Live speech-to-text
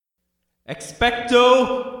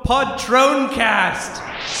Expecto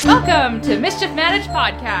Patroncast! Welcome to Mischief Managed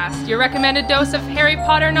Podcast, your recommended dose of Harry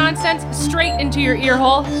Potter nonsense straight into your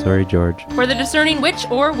earhole Sorry, George. for the discerning witch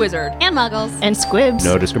or wizard. And muggles. And squibs.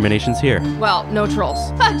 No discriminations here. Well, no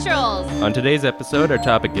trolls. Patrols. On today's episode, our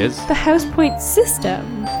topic is, The House Point System.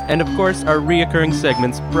 and of course, our reoccurring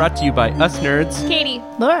segments brought to you by us nerds, Katie.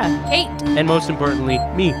 Laura. Kate. and most importantly,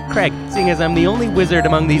 me, Craig, seeing as I'm the only wizard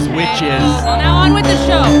among these witches. Well, now on with the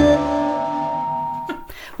show.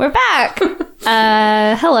 We're back.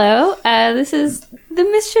 Hello. This is the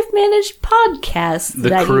Mischief Managed Podcast.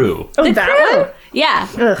 The crew. The crew. Yeah.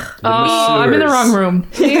 I'm in the wrong room.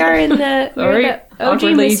 We are in the, Sorry. we're the OG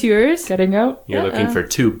Awkwardly Messieurs. Getting out. You're looking for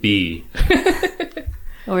 2B.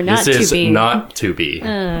 Or not This is to be. not 2B.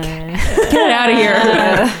 Get out of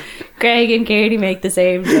here. Greg and Katie make the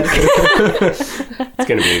same joke. It's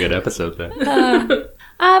going to be a good episode, then.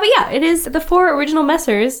 But yeah, it is the four original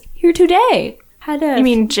Messers here today. You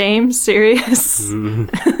mean James? Serious? And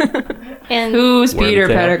Who's Peter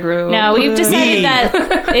Wormtail. Pettigrew? no, we've decided Me.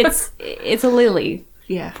 that it's a Lily.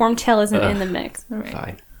 Yeah. Formtail isn't in the mix.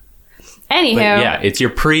 Fine. Anyhow, But yeah, it's your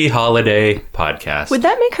pre-holiday podcast. Would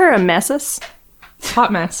that make her a messus?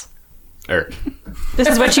 Hot mess. This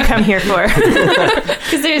is what you come here for.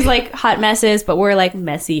 because there's like hot messes, but we're like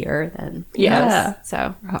messier than Yeah.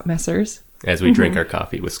 so. Hot messers. as we drink our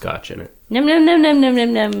coffee with scotch in it. Num num num num num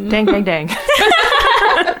num num. Dang, dang, dang.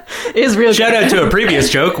 Is real Shout good. out to a previous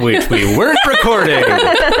joke, which we weren't recording.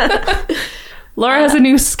 Laura has a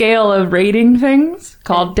new scale of rating things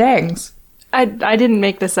called dangs. I didn't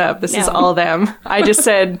make this up. This is No. all them. I just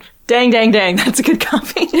said, dang, dang, dang. That's a good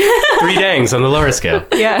coffee. 3 dangs on the Laura scale.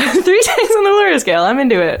 Yeah. 3 dangs on the Laura scale. I'm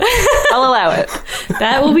into it. I'll allow it.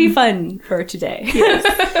 That will be fun for today.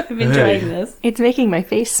 I'm enjoying this. It's making my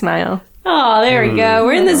face smile. Oh, there we go.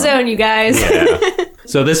 We're in the zone, you guys. Yeah.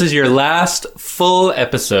 So this is your last full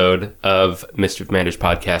episode of Mischief Managed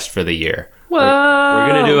Podcast for the year. Whoa. We're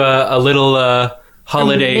going to do a little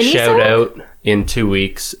holiday mini-sode? shout out in 2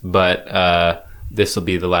 weeks, but this will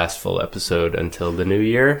be the last full episode until the new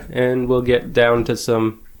year, and we'll get down to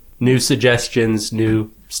some new suggestions,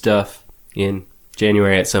 new stuff in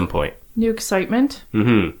January at some point. New excitement.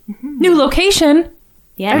 Mm-hmm. New location.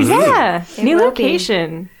 Yeah. Yeah. New will be.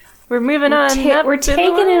 location. We're moving on. up We're to the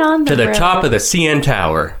taking it on To the road. top of the CN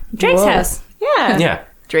Tower. Drake's Whoa. house. Yeah. Yeah.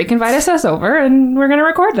 Drake invited us over, and we're going to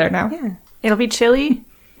record there now. Yeah. It'll be chilly.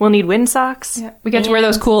 We'll need wind socks. Yeah. We get to wear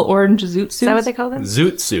those cool orange zoot suits. Is that what they call them?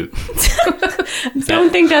 Zoot suit. Don't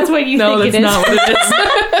think that's what you No, think that's it is. not what it is.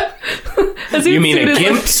 A zoot You mean suit a is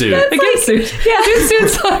gimp like, suit? a gimp suit. Yeah, zoot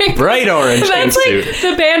suit's like Bright orange gimp that's like suit.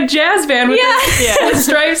 the band jazz band with the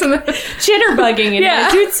stripes and the Jitterbugging in Yeah.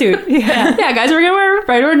 a zoot suit. yeah guys, we're gonna wear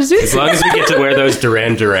bright orange zoot As long as we get to wear those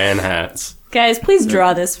Duran Duran hats. Guys, please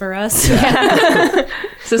draw this for us.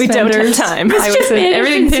 We don't have time. I would say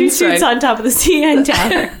everything Zoot suits pinstripe. on top of the CN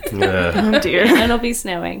Tower. Uh, Oh, dear. And it'll be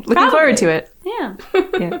snowing. Looking forward to it. Yeah.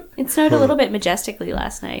 Yeah. It snowed a little bit majestically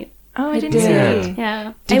last night. Oh, I didn't did. see.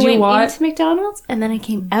 Yeah. Did I you went watch- into McDonald's and then I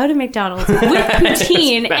came out of McDonald's with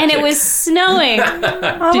poutine and it was snowing.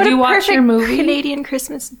 Oh, Did what you a watch perfect your movie? Canadian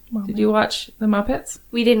Christmas moment. Did you watch the Muppets?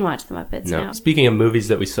 We didn't watch the Muppets, no. no. Speaking of movies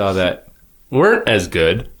that we saw that weren't as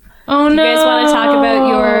good. Oh You guys want to talk about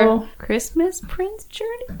your Christmas Prince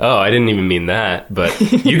journey? Oh, I didn't even mean that, but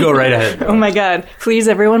you go right ahead. Oh my god. Please,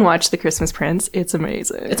 everyone, watch The Christmas Prince. It's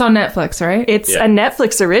amazing. It's on Netflix, right? It's Yeah. a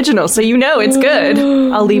Netflix original, so you know it's good.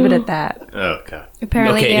 I'll leave it at that. Oh, God.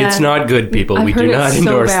 Apparently, Okay, yeah. it's not good, people. I've we heard do it's not so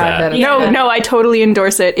endorse bad that. that Yeah. No, I totally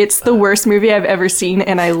endorse it. It's the worst movie I've ever seen,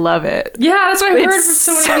 and I love it. Yeah, that's what I've heard It's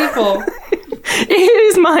from so many people. It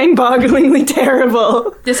is mind-bogglingly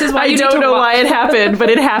terrible. This is why I you need don't to know watch- why it happened, but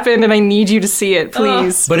it happened, and I need you to see it,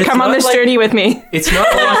 please. But it's Come on not this like- journey with me. It's not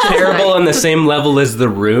like terrible on the same level as The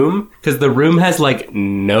Room, because The Room has like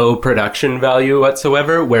no production value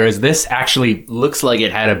whatsoever, whereas this actually looks like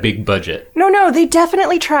it had a big budget. No, they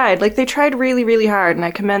definitely tried. Like, they tried really, really hard, and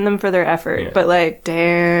I commend them for their effort. Yeah. But, like,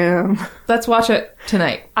 damn. Let's watch it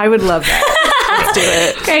tonight. I would love that. Let's do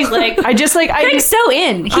it. Craig's like, I just, like, Craig's so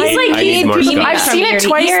in. He's like I need more beaming stuff. I've from seen ear it to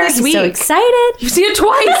twice ear. this He's so week. excited. You've seen it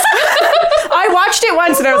twice. I watched it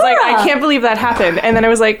once, and I was like, I can't believe that happened. And then I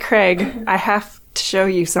was like, Craig, I have to show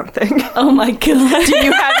you something. Oh my god. Do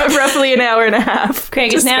you have roughly an hour and a half? Craig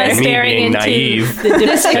is Just now saying. Me staring being into naive. the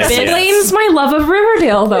This abyss. explains my love of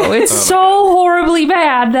Riverdale, though. It's so horribly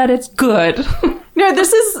bad that it's good. No,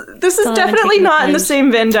 this is Still haven't definitely taken the not in the plunge.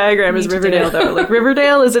 same Venn diagram as Need to do Riverdale, it. though. Like,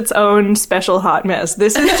 Riverdale is its own special hot mess.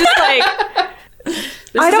 This is just like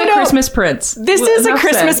This I is don't a know. Christmas prince. This is a Enough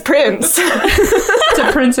Christmas said. prince. It's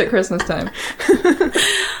a prince at Christmas time.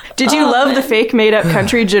 Did you love the fake made-up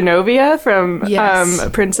country Genovia from Yes.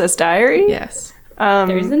 Princess Diary? Yes.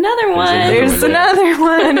 There's another one. There's another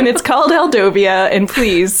one, and it's called Eldovia, and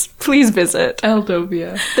please visit.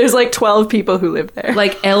 Eldovia. There's like 12 people who live there.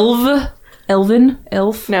 Like elf. No,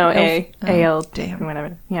 Elf. A-L, damn.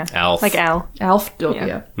 whatever. Yeah. Alf. Like Al.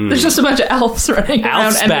 Alfdovia. There's just a bunch of elves running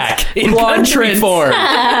Alf's around. back and in country quadrants. form.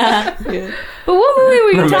 But what movie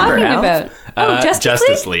were you Remember talking Alf? about?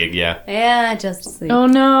 Justice League, yeah. Yeah, Justice League. Oh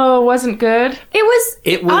no, it wasn't good. It was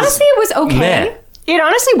honestly, it was okay. Meh. It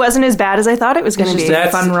honestly wasn't as bad as I thought it was going to It's be. just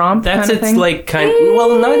a fun romp That's kind of its thing? like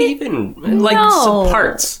well, not even like No. some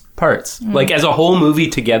parts. Like as a whole movie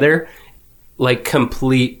together, like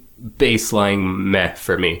complete baseline meh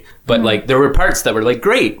for me. But like there were parts that were like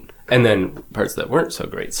great, and then parts that weren't so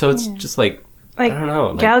great. So it's just like I don't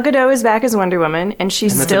know. Like, Gal Gadot is back as Wonder Woman, and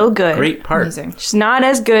she's that's still a good. Great part. Amazing. She's not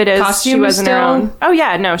as good as Costume she was is in her still- own. Oh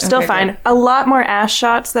yeah, no, still Okay, fine. good. A lot more ass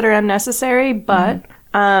shots that are unnecessary, but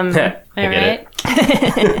I get Right? it.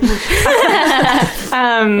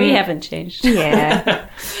 We haven't changed. yeah.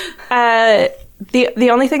 The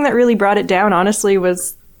only thing that really brought it down, honestly,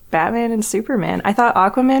 was Batman and Superman. I thought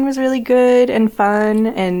Aquaman was really good and fun,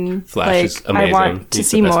 and Flash like is amazing. I want to He's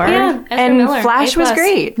see the best more. part. Yeah, Ezra and Miller, Flash was A+.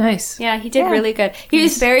 great. Nice. Yeah, he did Yeah. really good. He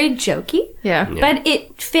was very jokey, Yeah. but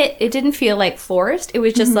it fit. It didn't feel like forced. It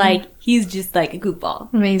was just like he's just like a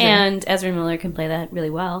goofball. Amazing. And Ezra Miller can play that really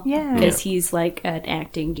well. Yeah. because he's like an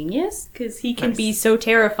acting genius. Because he can be so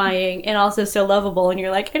terrifying and also so lovable, and you're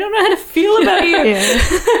like, I don't know how to feel about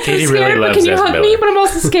you. Katie really loves Can you Ezra hug Miller. me? But I'm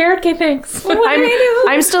also scared. Okay, thanks.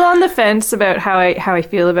 I'm still on the fence about how I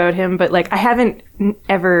feel about him, but like I haven't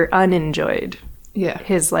ever unenjoyed Yeah.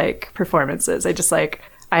 his like performances. I just like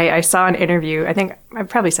I saw an interview. I think I've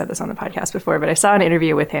probably said this on the podcast before, but I saw an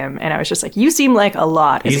interview with him, and I was just like, "You seem like a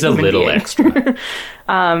lot." as He's a human little being." extra.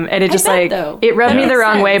 And it just bet, like though. it rubbed me Yeah. the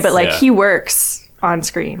wrong way, but like Yeah. he works on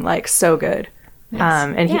screen like so good.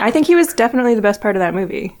 And Yeah. I think he was definitely the best part of that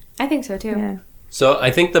movie. I think so too. Yeah. So I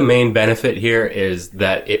think the main benefit here is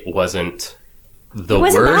that it wasn't the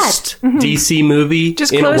wasn't worst DC movie.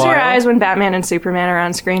 Just in a close your while. eyes when Batman and Superman are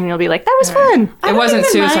on screen, and you'll be like, "That was fun." It wasn't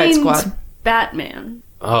even Suicide mind Squad. Batman.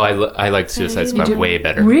 Oh, I like Suicide Squad way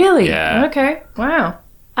better. Really? Yeah. Okay. Wow.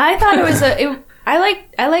 I thought it was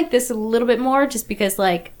I like this a little bit more just because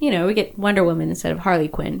like we get Wonder Woman instead of Harley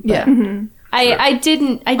Quinn. But Yeah. I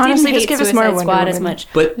didn't Honestly, hate just give us Suicide more Wonder Squad as Woman. much.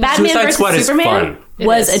 But Batman Suicide versus Squad Superman is fun.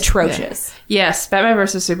 was is. atrocious. Yes. Batman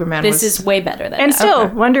versus Superman. This was, is way better than And that. still,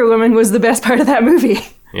 Wonder Woman was the best part of that movie.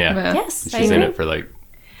 Yeah. Yeah. Yes, I She's in agree. it for like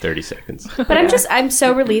 30 seconds. But I'm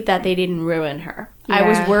so relieved that they didn't ruin her. I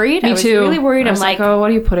was Yeah. worried. Me I was too. really worried. I I'm was like, oh, what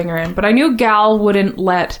are you putting her in? But I knew Gal wouldn't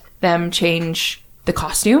let them change the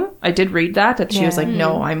costume. I did read that she was like,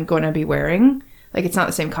 no, I'm going to be wearing. Like, it's not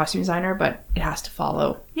the same costume designer, but it has to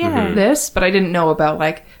follow Yeah. this. But I didn't know about,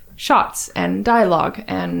 like, shots and dialogue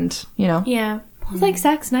and, yeah. Well, like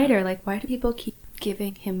Zack Snyder. Like, why do people keep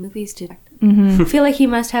giving him movies to direct? I feel like he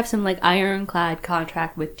must have some like ironclad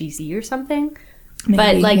contract with DC or something.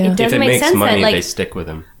 But like, yeah. it If doesn't it make makes sense money, that like. they stick with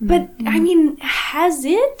him. But I mean, has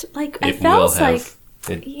it? Like, I It will felt have.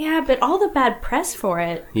 like. Yeah, but all the bad press for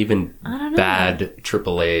it. Even don't know. bad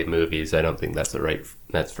AAA movies, I don't think that's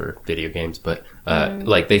that's for video games, but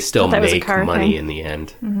like they still that was a make car money thing. in the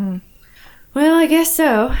end. Well, I guess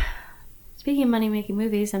so. Speaking of money-making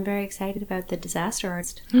movies, I'm very excited about The Disaster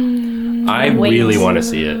Artist. I Wait. really want to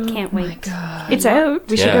see it. Can't wait. It's out.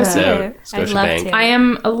 We should Yeah, go it's see out. it. I'd love Scotiabank. to. I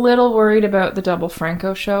am a little worried about the Double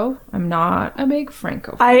Franco show. I'm not a big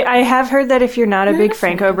Franco fan. I have heard that if you're not a big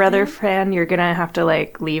Franco Brother fan, you're gonna have to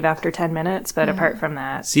like leave after 10 minutes. But apart from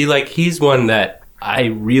that, See, like he's one that I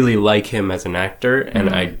really like him as an actor, and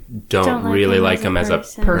I don't like really him like as a him as a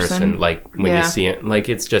person. person. Like when Yeah. you see it, like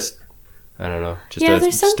it's just I don't know, just Yeah, a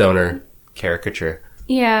there's some- stoner caricature.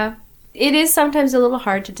 Yeah. It is sometimes a little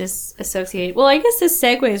hard to disassociate. Well, I guess this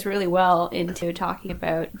segues really well into talking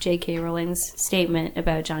about J.K. Rowling's statement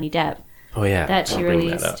about Johnny Depp Oh yeah, that she I'll bring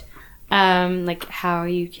that up. released. Like how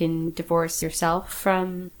you can divorce yourself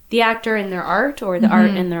from the actor and their art or the art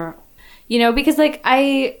and their, because like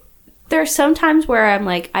there are some times where I'm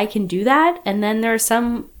like, I can do that. And then there are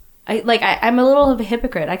some, I'm a little of a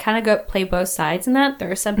hypocrite. I kind of play both sides in that.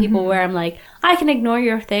 There are some people where I'm like, I can ignore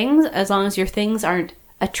your things as long as your things aren't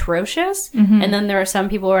atrocious. And then there are some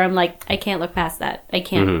people where I'm like, I can't look past that. I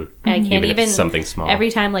can't Even if even it's something small.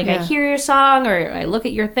 every time like I hear your song or I look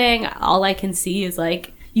at your thing, all I can see is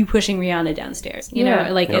like you pushing Rihanna downstairs. You Yeah.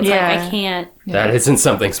 know, like it's like I can't. That isn't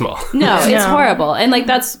something small. No, it's No. horrible. And like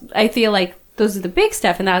I feel like those are the big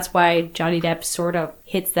stuff, and that's why Johnny Depp sort of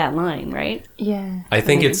hits that line, right? Yeah. I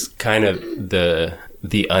think it's kind of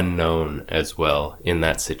the unknown as well in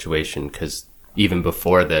that situation, because even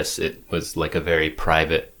before this, it was like a very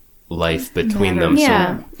private life between them.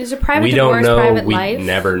 Yeah, So there's a private we divorce, don't know. private We life.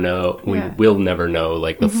 never know. We will never know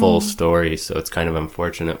like the full story. So it's kind of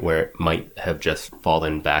unfortunate where it might have just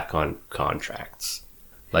fallen back on contracts.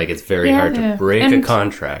 Like it's very hard to break a And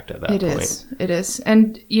contract at that point. It is.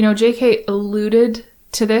 And, you know, JK alluded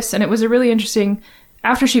to this, and it was a really interesting...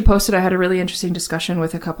 After she posted, I had a really interesting discussion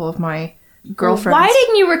with a couple of my girlfriends. Why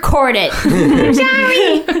didn't you record it?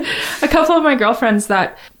 A couple of my girlfriends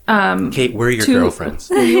that... Kate, we're your Two- girlfriends.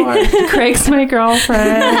 You are. Craig's my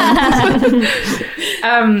girlfriend.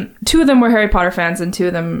 Two of them were Harry Potter fans, and two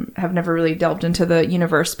of them have never really delved into the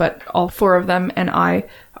universe, but all four of them and I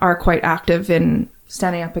are quite active in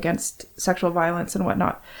standing up against sexual violence and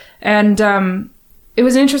whatnot. And it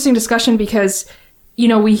was an interesting discussion because, you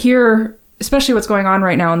know, we hear, especially what's going on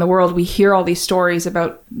right now in the world, we hear all these stories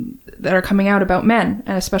about that are coming out about men,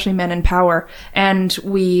 and especially men in power. And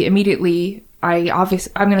we immediately... I'm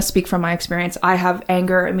going to speak from my experience. I have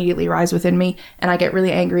anger immediately rise within me, and I get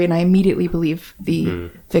really angry, and I immediately believe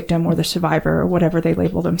the victim or the survivor or whatever they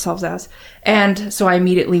label themselves as. And so I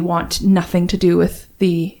immediately want nothing to do with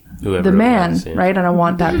Whoever the it man, was, yeah. right? And I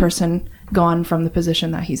want that person gone from the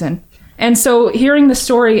position that he's in. And so hearing the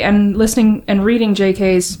story and listening and reading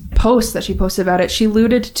JK's post that she posted about it, she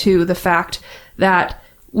alluded to the fact that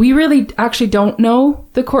we really actually don't know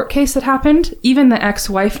the court case that happened. Even the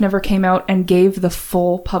ex-wife never came out and gave the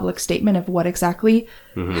full public statement of what exactly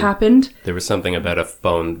happened. There was something about a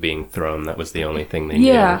phone being thrown. That was the only thing they knew.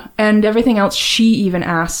 Yeah, and everything else, she even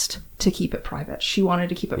asked to keep it private. She wanted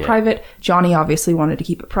to keep it private. Johnny obviously wanted to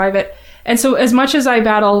keep it private. And so as much as I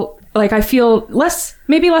battle, like I feel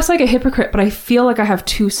maybe less like a hypocrite, but I feel like I have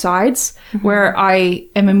two sides where I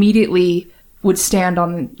am immediately would stand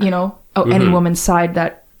on, you know, any woman's side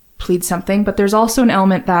that pleads something. But there's also an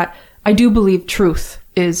element that I do believe truth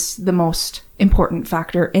is the most important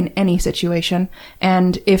factor in any situation.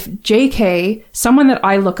 And if JK, someone that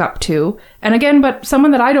I look up to, and again, but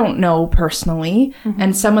someone that I don't know personally,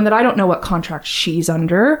 and someone that I don't know what contract she's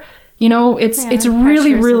under, you know, it's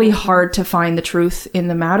really, really hard to find the truth in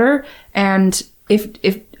the matter. And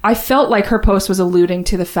if I felt like her post was alluding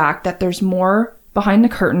to the fact that there's more behind the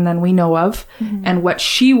curtain than we know of, and what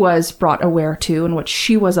she was brought aware to and what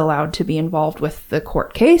she was allowed to be involved with the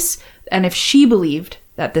court case. And if she believed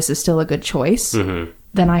that this is still a good choice,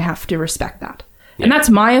 then I have to respect that. And that's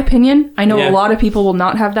my opinion. I know a lot of people will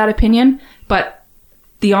not have that opinion, but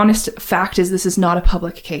the honest fact is this is not a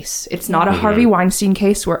public case. It's not a Harvey Weinstein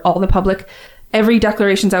case where all the public, every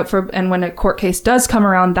declaration's out for, and when a court case does come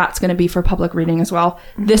around, that's going to be for public reading as well.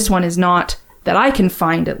 This one is not, that I can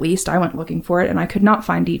find at least. I went looking for it and I could not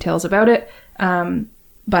find details about it.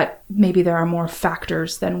 But maybe there are more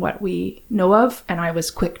factors than what we know of, and I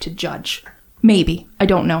was quick to judge. Maybe. I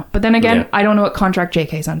don't know. But then again, I don't know what contract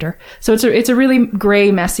JK's under. So it's a really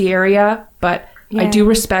gray, messy area, but I do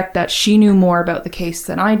respect that she knew more about the case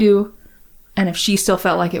than I do. And if she still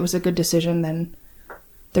felt like it was a good decision, then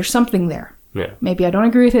there's something there. Yeah. Maybe I don't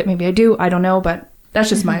agree with it. Maybe I do. I don't know, but that's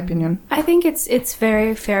just my opinion. I think it's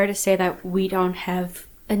very fair to say that we don't have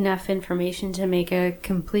enough information to make a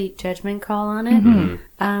complete judgment call on it.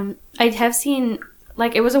 I have seen,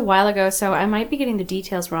 like, it was a while ago, so I might be getting the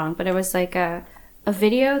details wrong, but it was like a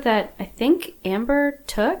video that I think Amber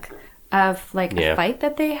took of like a fight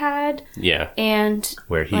that they had. Yeah. And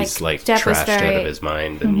where he's like Depp was trashed very, out of his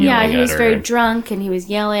mind and yelling at her. Yeah, he was very drunk and he was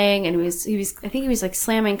yelling and he was I think he was like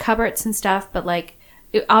slamming cupboards and stuff, but like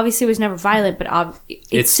it obviously was never violent, but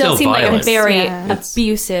it still seemed violent. like a very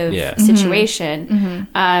abusive situation.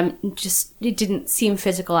 Just it didn't seem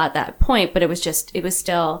physical at that point, but it was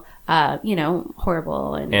still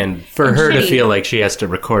horrible and for her shitty. to feel like she has to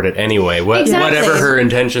record it anyway, Exactly. whatever her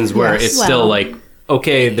intentions were, Yes. it's still like,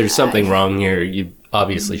 okay, there's something wrong here. You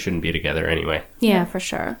obviously shouldn't be together anyway. Yeah, for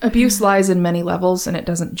sure. Abuse lies in many levels, and it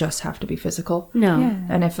doesn't just have to be physical. No.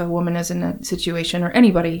 And if a woman is in a situation, or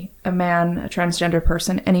anybody, a man, a transgender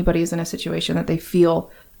person, anybody is in a situation that they feel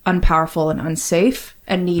unpowerful and unsafe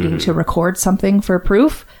and needing to record something for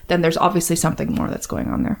proof, then there's obviously something more that's going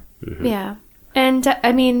on there. Yeah. And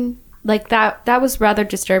I mean, like that was rather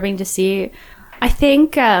disturbing to see. I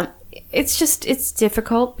think it's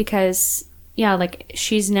difficult because like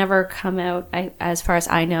she's never come out, as far as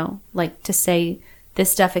I know, like to say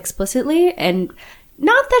this stuff explicitly, and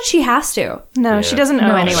not that she has to. No, she doesn't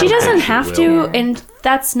owe anyone. She doesn't She have will. to, and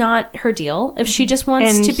that's not her deal. If she just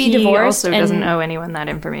wants And to be he divorced, also and, doesn't owe anyone that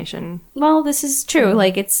information. well, this is true.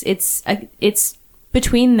 Like it's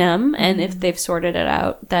between them, and if they've sorted it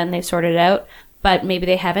out, then they've sorted it out. But maybe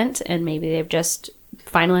they haven't, and maybe they've just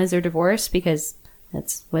finalized their divorce because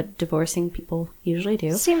that's what divorcing people usually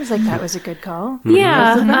do. Seems like that was a good call.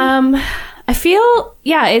 Yeah. I feel,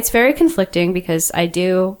 it's very conflicting because I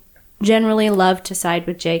do generally love to side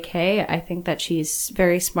with JK. I think that she's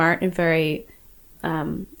very smart and very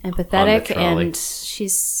empathetic, and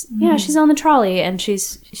she's on the trolley, and she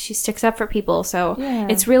sticks up for people. So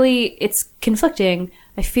it's conflicting.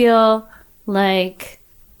 I feel like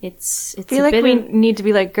it's I feel like we need to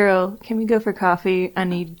be like, girl, can we go for coffee? I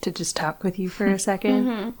need to just talk with you for a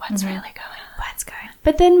second. What's really going on? What's going on?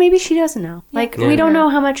 But then maybe she doesn't know. Like, we don't know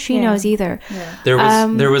how much she knows either. Yeah.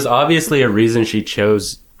 There was obviously a reason she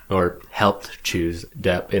chose or helped choose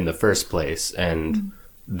Depp in the first place, and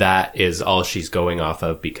that is all she's going off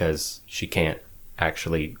of because she can't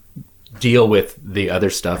actually deal with the other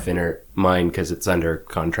stuff in her mind because it's under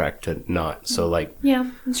contract to not. So, like,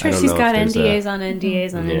 I'm sure I don't she's know got if there's NDAs on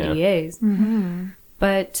NDAs on NDAs.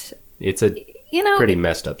 But it's a pretty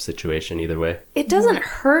messed up situation either way. it doesn't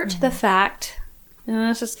hurt the fact, and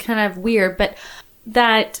this is kind of weird, but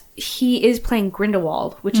that he is playing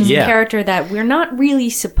Grindelwald, which is a character that we're not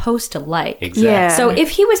really supposed to like. Exactly. Yeah. So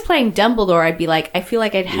if he was playing Dumbledore, I'd be like, I feel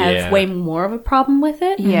like I'd have way more of a problem with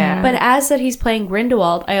it. Yeah. But as that he's playing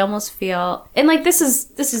Grindelwald, I almost feel, and like this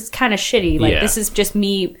is kind of shitty. Like this is just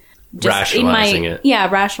me just rationalizing it. Yeah,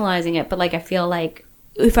 rationalizing it. But like I feel like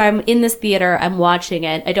if I'm in this theater, I'm watching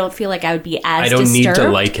it, I don't feel like I would be as I don't need disturbed to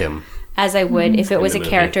like him. as I would if it was a movie.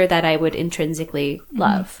 character that I would intrinsically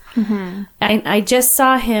love. I just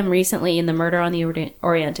saw him recently in the Murder on the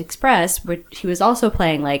Orient Express, where he was also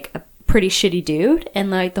playing like a pretty shitty dude,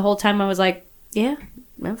 and like the whole time I was like, yeah,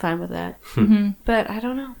 I'm fine with that. But I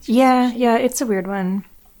don't know. Yeah, it's a weird one.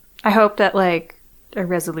 I hope that like a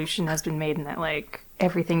resolution has been made and that like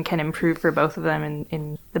everything can improve for both of them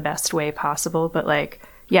in the best way possible. But like,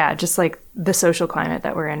 yeah, just like the social climate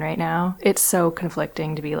that we're in right now, it's so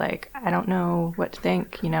conflicting to be like, I don't know what to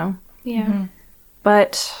think, you know? Yeah.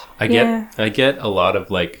 But I get a lot of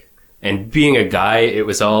like, and being a guy, it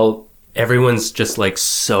was all, everyone's just like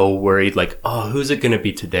so worried, like, oh, who's it going to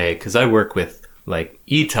be today? Because I work with like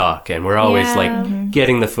E-Talk, and we're always like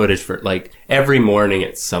getting the footage for like every morning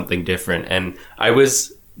it's something different. And I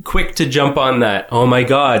was quick to jump on that, oh my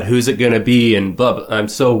god, who's it gonna be, and blah, blah, I'm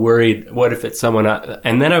so worried, what if it's someone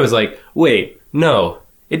and then I was like, wait, no,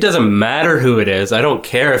 it doesn't matter who it is, I don't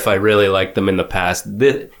care if I really liked them in the past,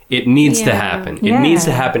 it needs to happen, it needs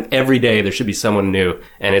to happen every day, there should be someone new,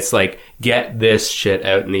 and it's like, get this shit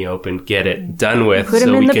out in the open, get it done with, put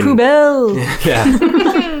him in the poubelle.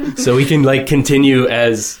 yeah, so we can like continue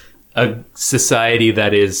as a society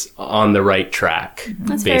that is on the right track.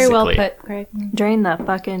 That's basically. very well put, Greg. Drain the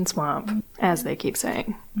fucking swamp, as they keep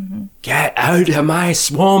saying. Get out of my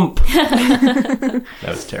swamp. That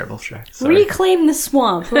was terrible, Shrek. Sorry. Reclaim the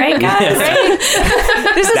swamp, right, guys?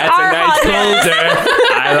 This is That's our a nice podcast. boulder.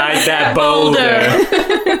 I like that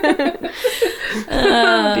boulder.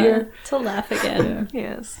 Oh dear. To laugh again.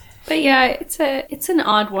 Yes. But yeah, it's an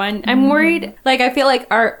odd one. I'm worried. Like, I feel like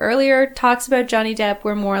our earlier talks about Johnny Depp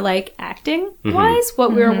were more like acting wise.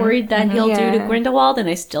 What we were worried that he'll do to Grindelwald, and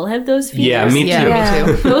I still have those fears. Yeah, me too. Yeah,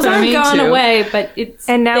 me too. Those aren't Me gone too. away, but it's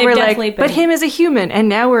And now they've we're definitely like, but been- him as a human, and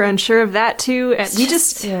now we're unsure of that too. And we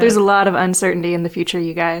just there's a lot of uncertainty in the future,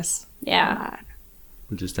 you guys. Yeah.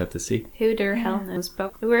 We'll just have to see. Who der hell knows?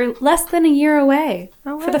 But we're less than a year away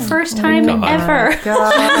for the first time God. ever.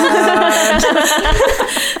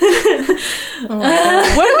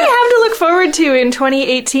 What do we have to look forward to in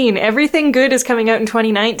 2018? Everything good is coming out in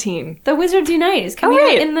 2019. The Wizards Unite is coming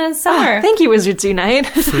out in the summer. Thank you, Wizards Unite.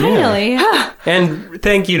 Finally. And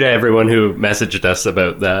thank you to everyone who messaged us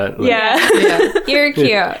about that. Like, You're cute.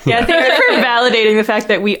 Yeah, thank you for validating the fact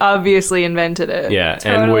that we obviously invented it. Yeah,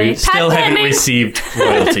 and we still haven't Patenting. received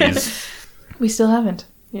royalties. We still haven't.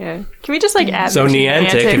 Yeah. Can we just like add So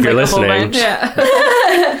Niantic, if you're like, a whole listening.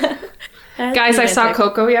 bunch? Guys, I saw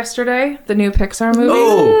Coco yesterday, the new Pixar movie.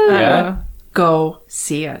 Oh, yeah. Go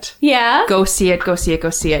see it. Yeah. Go see it, go see it, go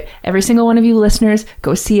see it. Every single one of you listeners,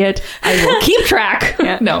 go see it. I will keep track.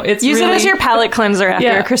 No, it's Use really... it as your palate cleanser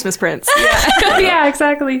after a Christmas Prince. yeah,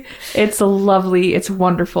 exactly. It's lovely. It's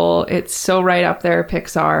wonderful. It's so right up there,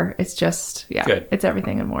 Pixar. It's just, Good. it's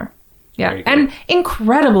everything and more. Yeah, Very good. and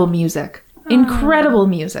incredible music. Incredible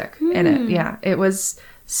music in it. Yeah, it was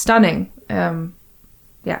stunning.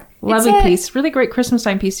 Yeah, lovely a- piece. Really great Christmas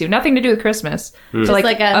time piece too. Nothing to do with Christmas. But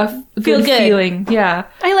like a feel good good. feeling. Yeah,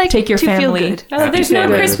 I like take your to feel family. good. Oh, there's no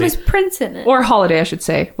Happy Christmas Prince in it. Or holiday, I should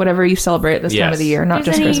say. Whatever you celebrate this time Yes. of the year, not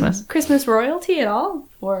There's just any Christmas. Christmas royalty at all?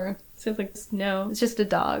 Or so like no, it's just a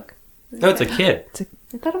dog. No, it's a kid.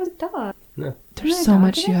 I thought it was a dog. There's so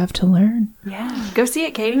much you have to learn. Yeah. Go see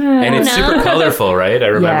it, Katie. And it's super colorful, right? I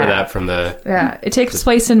remember Yeah. that from the... Yeah, it takes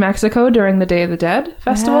place in Mexico during the Day of the Dead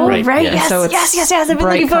festival. Right, Right. yes. Yes. So it's yes. I've been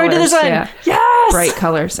bright looking forward to this colours, one. yeah. Yes. Bright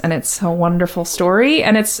colors, and it's a wonderful story,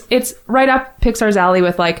 and it's right up Pixar's alley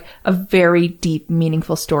with like a very deep,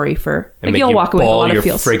 meaningful story for And like make you'll you walk away with a bawl lot your of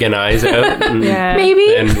feels. friggin' eyes out. And, Yeah.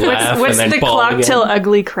 Maybe. and laugh What's and then the bawl clock again. till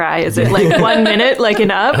ugly cry? Is it like 1 minute, like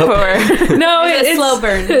an up, or No, It's a slow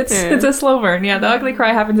burn. It's a slow burn. Yeah, the ugly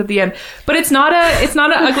cry happens at the end, but it's not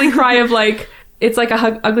an ugly cry of like. It's like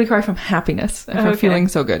a ugly cry from happiness and from Okay. feeling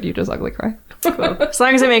so good. You just ugly cry. as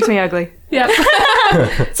long as it makes me ugly? Yeah,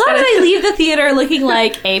 As long as I leave the theater looking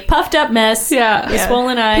like a puffed up mess. yeah. With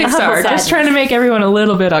swollen eyes. Pixar, just trying to make everyone a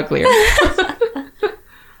little bit uglier.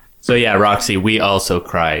 So yeah, Roxy, we also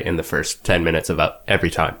cry in the first 10 minutes about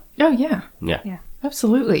every time. Oh yeah, Yeah.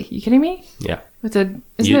 absolutely. You kidding me? Yeah. Isn't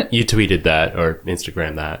You, it? you tweeted that or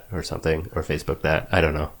Instagram that or something or Facebook that. I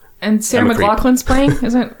don't know. And Sarah I'm a creep. McLachlan's playing,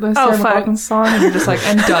 isn't the Sarah fuck. McLachlan song? And you're just like,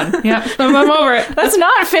 I'm done. Yeah, I'm over it. That's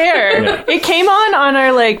not fair. Yeah. It came on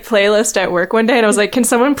our like playlist at work one day, and I was like, "Can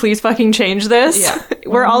someone please fucking change this? Yeah.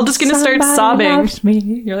 We're all just gonna start Somebody sobbing." loves me.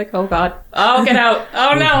 You're like, oh god, oh get out,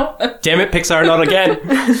 oh no. Damn it, Pixar, not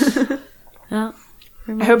again. Oh,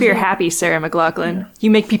 I hope you're happy, Sarah McLachlan.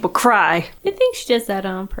 You make people cry. I think she does that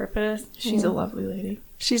on purpose. She's a lovely lady.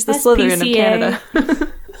 She's the That's Slytherin of PCA.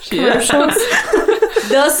 Canada. She is.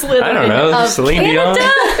 The Slytherin I don't know. of Celine Dion.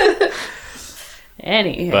 Canada.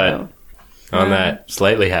 Anywho. But on that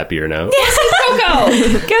slightly happier note, Coco.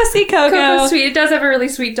 Go see Coco. Coco's sweet. It does have a really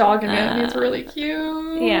sweet dog in it. and it's really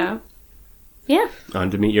cute. Yeah. Yeah.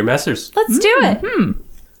 on to Meet Your Messers. Let's do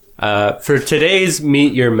it. For today's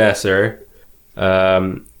Meet Your Messer,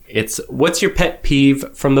 it's what's your pet peeve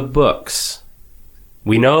from the books?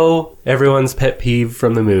 We know everyone's pet peeve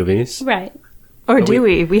from the movies. Right. Or do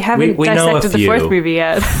we? We haven't we know a dissected the few. fourth movie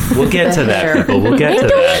yet. We'll get to that, people. We'll get to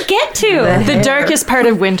that. Get to. The darkest part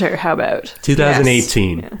of winter, how about?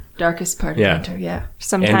 2018. Darkest part of Yeah. winter. Yeah.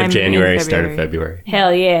 Sometime End of January, in start of February. February.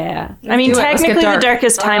 Hell yeah. I mean, do it. Let's get technically the dark.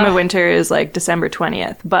 darkest time of winter is like December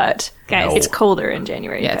 20th, but Guys, it's colder in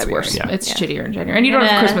January. Yeah, and it's February. worse. Yeah. It's shittier in January. And you don't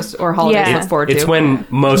have Yeah. Christmas or holidays to Yeah. look forward to. It's when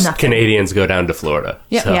most Nothing. Canadians go down to Florida.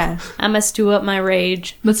 Yeah. So. Yeah. I must stew up my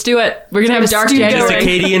rage. Let's do it. We're going to have a dark stew Just a January.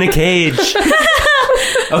 Katie in a cage.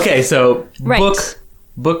 Okay, so Right. book.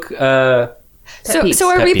 So peeves.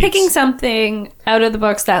 are Pet we peeves. picking something out of the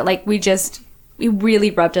books that like it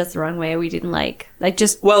really rubbed us the wrong way? We didn't like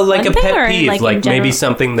just Well, like one a thing, pet or, peeve, in like maybe general?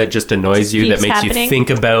 something that just annoys you, that keeps makes happening? you think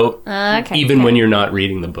about, Okay, even okay. when you're not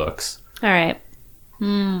reading the books. All right.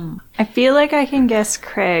 I feel like I can guess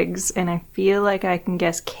Craig's, and I feel like I can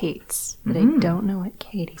guess Kate's, but I don't know what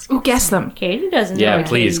Katie's. Ooh, guess them. Katie doesn't know. Yeah, what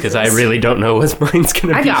please, because I Jesus. really don't know what mine's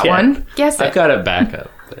gonna I be. got yet. one. Guess I've it. got a backup.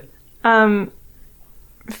 But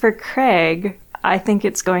For Craig, I think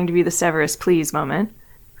it's going to be the Severus Please moment.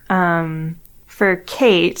 For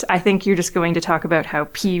Kate, I think you're just going to talk about how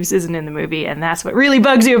Peeves isn't in the movie, and that's what really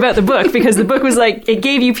bugs you about the book, because the book was like, it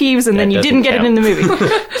gave you Peeves, and That then you doesn't didn't get it count. in the movie.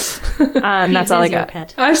 And that's all I Is your got.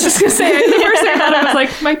 pet. I was just going to say, the first thing I thought, I was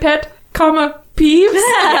like, my pet, comma, peeves.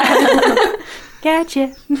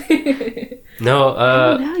 Gotcha. no,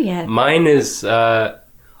 I don't know yet. mine is.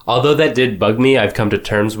 Although that did bug me, I've come to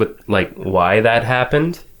terms with like why that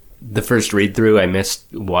happened. The first read through, I missed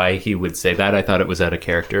why he would say that. I thought it was out of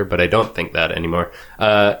character, but I don't think that anymore.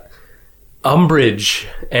 Umbridge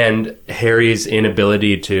and Harry's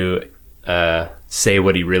inability to say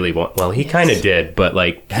what he really wants. Well, he kind of did, but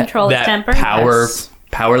like Control his that temper?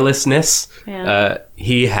 powerlessness Yeah.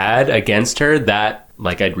 he had against her. That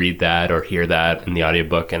like I'd read that or hear that in the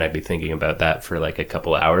audiobook, and I'd be thinking about that for like a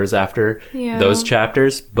couple hours after Yeah. those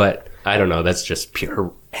chapters. But I don't know. That's just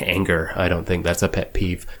pure anger. I don't think that's a pet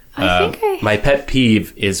peeve. My pet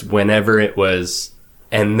peeve is whenever it was,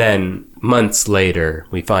 and then months later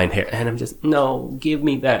we find Harry, and I'm just, no, give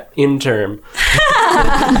me that interim.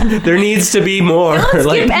 There needs to be more.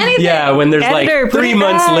 Like, anything. yeah, when there's Editor, like bring 3 it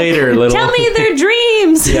months back. later, little. Tell me their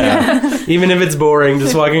dreams. Yeah, even if it's boring,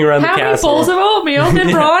 just walking around the How many castle. bowls of oatmeal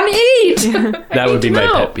did Ron eat? That would be to my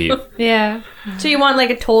know. pet peeve. Yeah. So you want like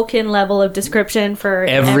a Tolkien level of description for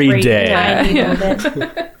Every day. tiny Yeah.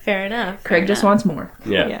 moment. Fair enough. Craig just wants more.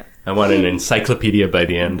 Yeah. Yeah. I want an encyclopedia by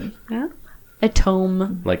the end, a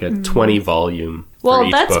tome. like a 20 volume. for Well,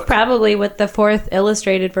 each that's book. probably what the fourth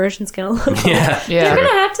illustrated version's gonna look like. Yeah, Yeah. They're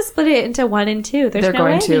gonna have to split it into 1 and 2. There's They're no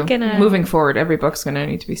going way to. they're gonna Moving forward, every book's going to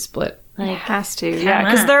need to be split. It like has to, yeah,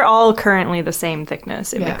 because on. they're all currently the same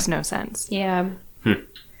thickness. It Yeah. makes no sense. yeah.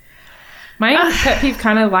 My pet peeve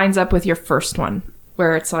kind of lines up with your first one,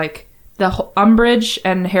 where it's like Umbridge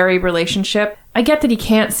and Harry relationship, I get that he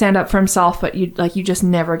can't stand up for himself, but you just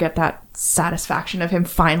never get that satisfaction of him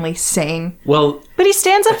finally saying. Well, But he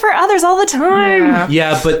stands up for others all the time.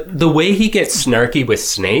 yeah, but the way he gets snarky with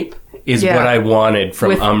Snape is Yeah. what I wanted from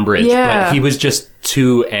With- Umbridge, yeah. but he was just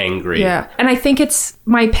too angry. Yeah. And I think it's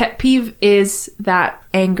my pet peeve is that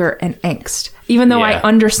anger and angst. Even though I Yeah.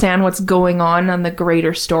 understand what's going on the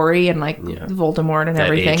greater story and like Voldemort and That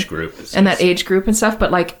everything. age group is And that just- age group and stuff,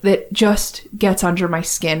 but like that just gets under my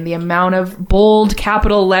skin. The amount of bold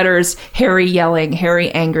capital letters, Harry yelling, Harry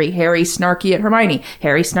angry, Harry snarky at Hermione,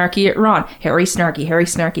 Harry snarky at Ron, Harry snarky, Harry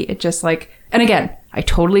snarky. It just like, and again, I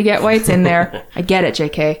totally get why it's in there. I get it,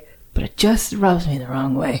 JK, but it just rubs me the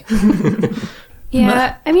wrong way.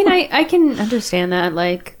 Yeah, I mean, I can understand that.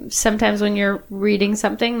 Like, sometimes when you're reading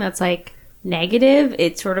something that's, like, negative,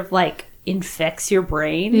 it sort of, like, infects your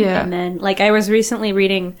brain. Yeah. And then, like, I was recently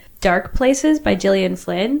reading Dark Places by Gillian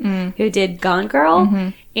Flynn, who did Gone Girl.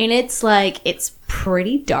 And it's, like, it's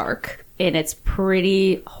pretty dark. And it's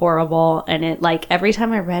pretty horrible. And it, like, every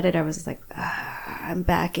time I read it, I was like, I'm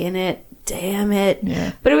back in it. Damn it.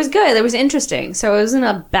 Yeah. But it was good. It was interesting. So it wasn't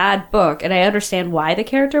a bad book. And I understand why the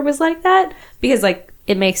character was like that. Because, like,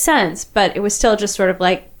 it makes sense. But it was still just sort of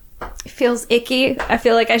like, it feels icky. I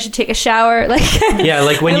feel like I should take a shower. Like, Yeah,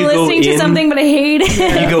 like when I'm you go listening to in- something, but I hate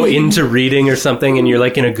it. You go into reading or something and you're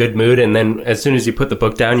like in a good mood, and then as soon as you put the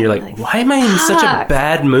book down, you're like, why am I in such a fuck.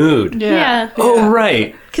 bad mood? Yeah. Oh,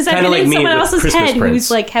 right. Because I've Kinda been like in me someone with else's Christmas head Prince.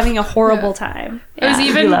 who's, like, having a horrible time. I was Yeah.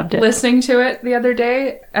 even loved it. listening to it the other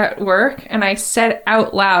day at work, and I said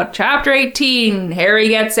out loud, Chapter 18, Harry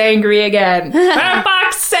gets angry again. For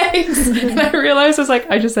fuck's sakes! And I realized, I was like,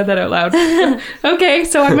 I just said that out loud. Okay,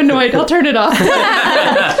 so I'm annoyed. I'll turn it off.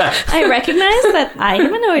 I recognize that I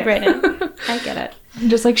am annoyed right now. I get it. I'm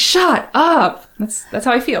just like, shut up! That's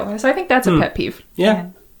how I feel. So I think that's a pet peeve. Yeah.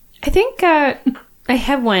 I think I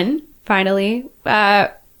have one, finally.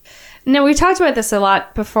 No, we talked about this a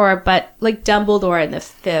lot before, but like Dumbledore in the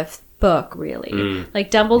 5th book, really. Like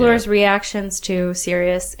Dumbledore's reactions to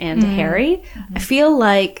Sirius and to Harry, I feel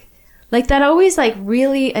like that always like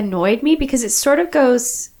really annoyed me because it sort of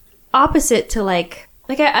goes opposite to like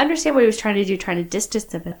I understand what he was trying to do, trying to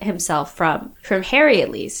distance himself from Harry at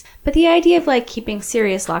least. But the idea of like keeping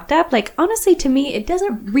Sirius locked up, like honestly to me, it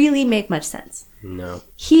doesn't really make much sense. No.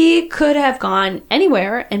 He could have gone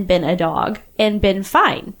anywhere and been a dog and been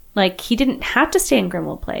fine. Like, he didn't have to stay in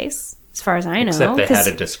Grimmauld Place, as far as I know. Except they 'cause-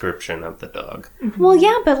 had a description of the dog. well,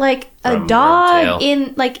 yeah, but like From a dog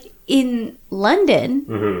Wormtail. in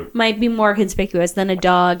London might be more conspicuous than a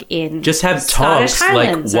dog in Just have Scottish Tonks, like,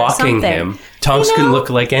 Highlands or walking something. him. Tonks You can know? look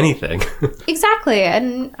like anything. Exactly,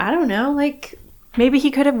 and I don't know, like Maybe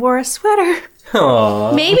he could have wore a sweater.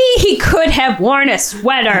 Aww. maybe he could have worn a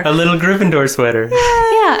sweater. A little Gryffindor sweater.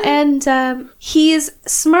 Yeah, and he's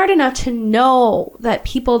smart enough to know that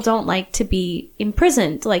people don't like to be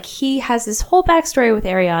imprisoned. Like, he has this whole backstory with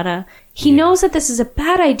Ariana. He knows that this is a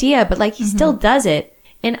bad idea, but, like, he still does it.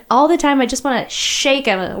 And all the time, I just want to shake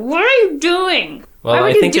him. Like, what are you doing? Well, Why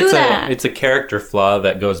would I you think do it's that? it's a character flaw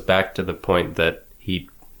that goes back to the point that he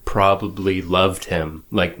probably loved him,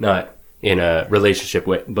 like not in a relationship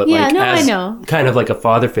way, but Yeah, like no, I as know. kind of like a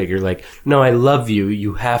father figure. Like, no, I love you.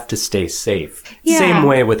 You have to stay safe. Yeah. Same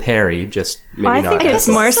way with Harry, just maybe Well, I not. think as it's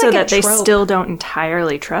guess more it's so like a that they trope. still don't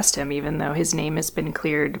entirely trust him, even though his name has been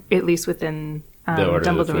cleared, at least within The Order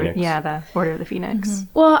of the Dumbledore. Phoenix. Yeah, the Order of the Phoenix.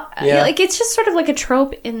 Well, Yeah. like, it's just sort of like a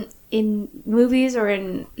trope in movies or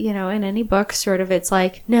in any book, sort of. It's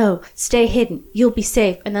like, no, stay hidden, you'll be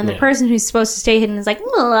safe. And then the Yeah. person who's supposed to stay hidden is like,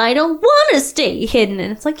 well, I don't want to stay hidden.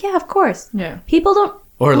 And it's like, yeah, of course. Yeah. People don't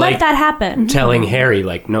Or let like that happen. telling Harry,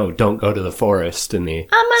 like, no, don't go to the forest in the I'm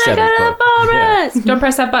gonna go seventh to the book. Yeah. forest. Don't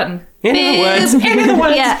press that button. Into the woods. Into the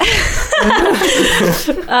woods. Yeah.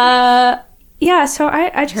 Yeah, so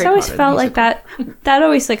I just Harry always Potter, felt the like that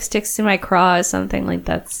always like sticks to my craw as something like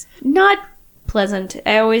that's not pleasant.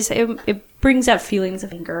 It brings up feelings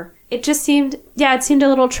of anger. It just seemed it seemed a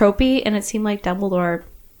little tropey, and it seemed like Dumbledore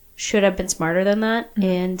should have been smarter than that.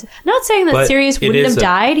 And not saying that But Sirius it wouldn't is have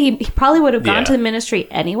died. He probably would have gone Yeah. to the Ministry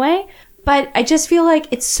anyway. But I just feel like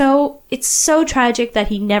it's so tragic that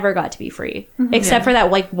he never got to be free, except for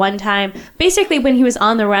that like one time. Basically, when he was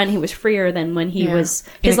on the run, he was freer than when he was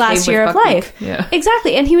In his a cave last with year of Buckbeak. life. Yeah.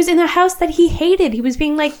 Exactly, and he was in a house that he hated. He was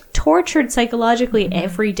being like tortured psychologically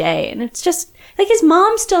every day, and it's just like his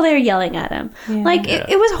mom's still there yelling at him. Like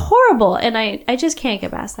it was horrible, and I just can't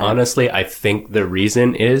get past that. Honestly, I think the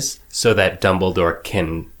reason is so that Dumbledore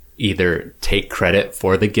can either take credit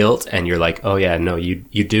for the guilt and you're like, oh yeah, no, you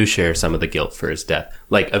do share some of the guilt for his death.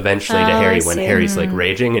 Like eventually to Harry, when Harry's like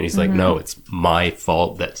raging and he's like, no, it's my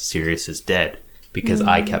fault that Sirius is dead because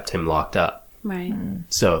I kept him locked up. Right.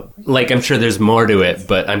 So like, I'm sure there's more to it,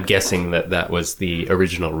 but I'm guessing that was the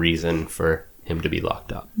original reason for him to be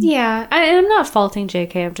locked up. Yeah, I'm not faulting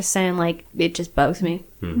JK. I'm just saying, like, it just bugs me.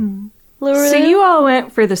 So you all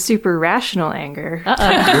went for the super rational anger.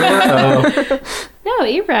 No,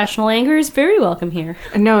 irrational anger is very welcome here.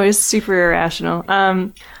 No, it's super irrational.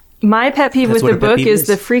 My pet peeve That's with what the a pet book peeve is is.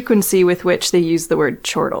 the frequency with which they use the word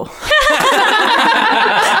chortle.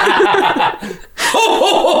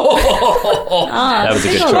 That was a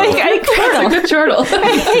good choice. Like, That's a good chortle.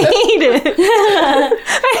 I hate it.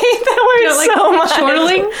 I hate that word so much.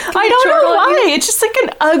 Chortling? I don't know why. It's just like an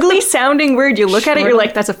ugly sounding word. You look at it, you're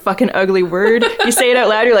like, that's a fucking ugly word. You say it out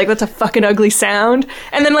loud, you're like, that's a fucking ugly sound.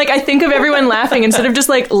 And then like I think of everyone laughing instead of just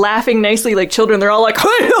like laughing nicely like children. They're all like,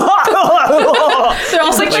 they're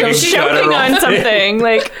all like a choking on something.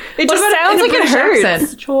 Like it just sounds like it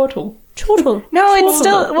hurts. Chortle. Chortle. No, it's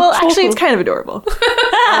still actually it's kind of adorable.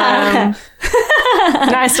 No,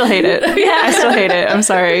 I still hate it. I still hate it. I'm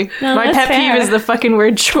sorry. No, My that's pet fair. peeve is the fucking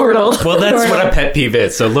word chortle. Well, that's what a pet peeve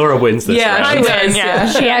is. So Laura wins this Yeah, round. I win. Yeah.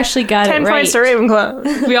 She actually got 10 it right. points to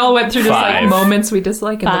Ravenclaw. We all went through just like 5. moments we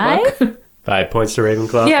dislike in the book. 5 points to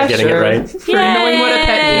Ravenclaw Yeah, for getting sure. it right. For knowing what a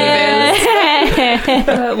pet peeve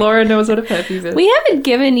is. Laura knows what a pet peeve is. We haven't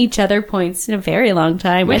given each other points in a very long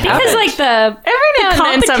time. I think because haven't. like the Every now and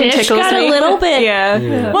then something competition tickles got me. a little bit. Yeah.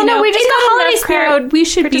 Yeah. Well, no, we just in the got holiday enough spirit. crowd We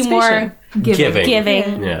should be more Giving.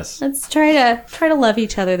 giving. Yes. Let's try to love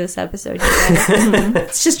each other this episode. You guys.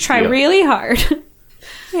 Let's just try Yeah. really hard.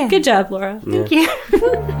 Yeah. Good job, Laura. Thank you.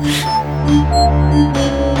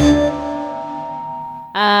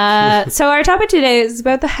 So our topic today is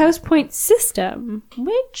about the house point system,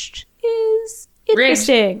 which is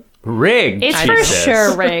interesting. Rigged. It's she for says.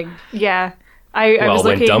 sure rigged. Yeah. I Well, was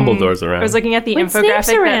when looking, Dumbledore's around. I was looking at the When Snape's infographic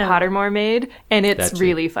that around. Pottermore made, and it's That's it.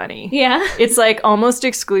 really funny. Yeah. It's like almost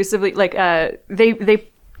exclusively like they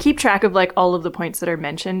keep track of like all of the points that are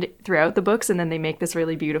mentioned throughout the books, and then they make this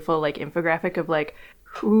really beautiful like infographic of like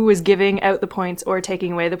who was giving out the points or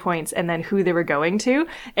taking away the points, and then who they were going to.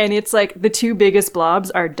 And it's like the two biggest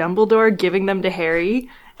blobs are Dumbledore giving them to Harry,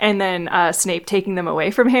 and then Snape taking them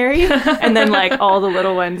away from Harry, and then like all the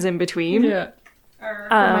little ones in between. Yeah.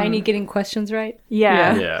 Hermione getting questions right.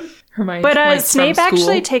 Yeah. Yeah. Hermione. But points Snape from school.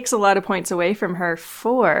 actually takes a lot of points away from her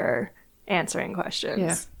for answering questions.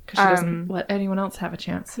 Yeah. Because she doesn't let anyone else have a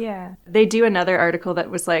chance. Yeah. They do another article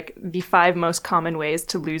that was like the 5 most common ways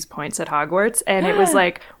to lose points at Hogwarts. And it was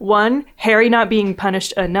like 1, Harry not being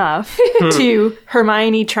punished enough. 2,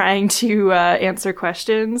 Hermione trying to answer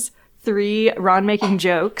questions. 3, Ron making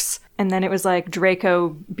jokes. And then it was like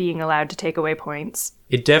Draco being allowed to take away points.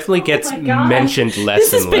 It definitely gets mentioned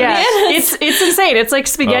less and less. Yeah. It's insane. It's like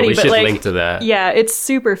spaghetti, Oh, we but should like link to that. yeah, it's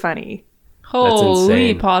super funny. Holy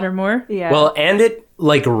insane. Pottermore. Yeah. Well, and it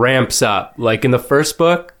like ramps up. Like in the first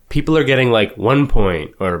book, people are getting like 1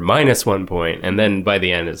 point or minus 1 point, and then by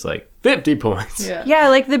the end it's like 50 points. Yeah. Yeah,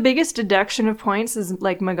 like the biggest deduction of points is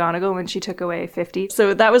like McGonagall when she took away 50.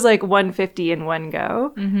 So that was like 150 in one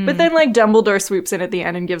go. But then like Dumbledore swoops in at the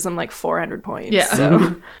end and gives them like 400 points. Yeah.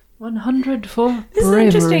 So 100 for This is bravery.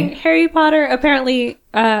 interesting. Harry Potter apparently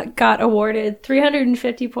got awarded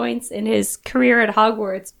 350 points in his career at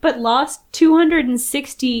Hogwarts, but lost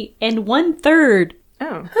 260 and 1/3.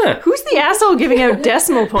 oh. Who's the asshole giving out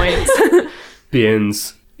decimal points?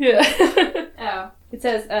 Bins. It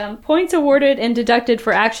says, points awarded and deducted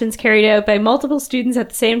for actions carried out by multiple students at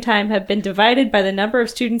the same time have been divided by the number of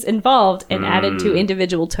students involved and added to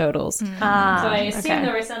individual totals. So I assume okay.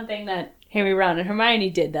 there was something that Harry, Ron, and Hermione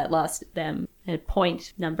did that lost them a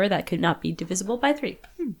point number that could not be divisible by 3.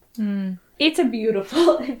 It's a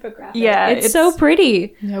beautiful infographic. Yeah, It's it's- so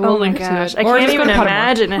pretty. Yeah, we'll Oh my link gosh. to I it. Or can't just go even to Pottermore.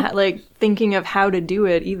 imagine like thinking of how to do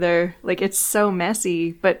it either. Like it's so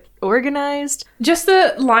messy, but organized. Just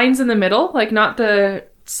the lines in the middle, like not the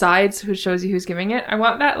sides who shows you who's giving it. I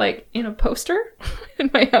want that like in a poster in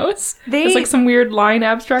my house. It's like some weird line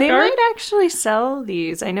abstract They art. might actually sell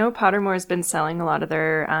these. I know Pottermore's been selling a lot of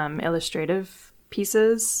their illustrative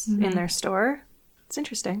pieces in their store. It's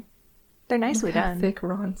interesting. They're nicely done. Thick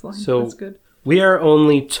Ron's line. So That's good. we are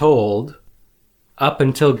only told up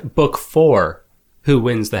until book 4 who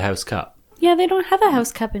wins the House Cup. Yeah, they don't have a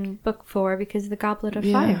house cup in book 4 because of the Goblet of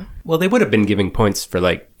Fire. Well, they would have been giving points for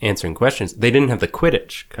like answering questions. They didn't have the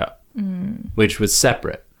Quidditch Cup, which was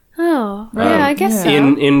separate. Oh, yeah, I guess so.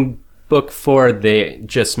 In book 4, they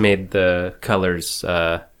just made the colors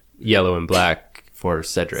yellow and black for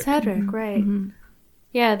Cedric. Cedric, right.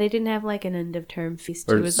 Yeah, they didn't have like an end of term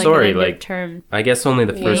feast. Or, It was sorry, like an end like- of term. I guess only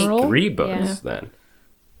the first Funeral? 3 books then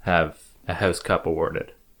have a house cup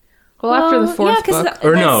awarded. Well, after the fourth yeah, 'cause book.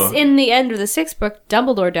 Or no. in the end of the 6th book,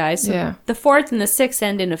 Dumbledore dies. So Yeah. the 4th and the 6th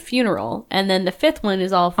end in a funeral, and then the 5th one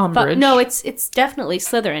is all Umbridge. No, it's definitely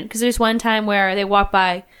Slytherin, because there's one time where they walk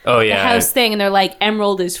by Oh, the yeah. house thing, and they're like,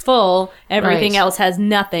 Emerald is full, everything Right. else has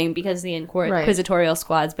nothing because the Right. Inquisitorial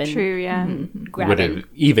Squad's been True, yeah. Would grabbing. have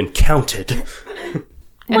even counted.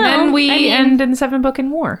 And Well, then we I mean- end in the 7th book in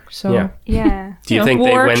war. So, Yeah. Yeah. Do you know, think they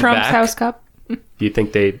war went trumps back? House Cup. Do you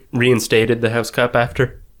think they reinstated the house cup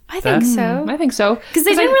after? I think so. I think so. Because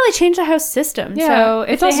they didn't really change the house system. Yeah, So if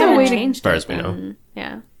it's they also a hadn't way to- changed As far it, as we know. then-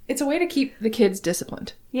 Yeah. It's a way to keep the kids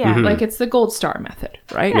disciplined. Yeah. Like it's the gold star method,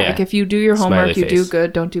 right? Yeah. Like if you do your homework, Smiley you do face.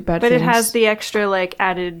 good, don't do bad But things. it has the extra like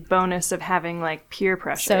added bonus of having like peer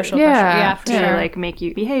pressure Social Yeah. pressure. Yeah, for to sure. like make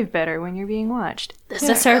you behave better when you're being watched. It's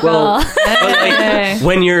a circle. Well, but like, Hey.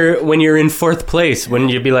 when you're in 4th place, wouldn't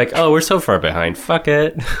you be like, oh, we're so far behind, fuck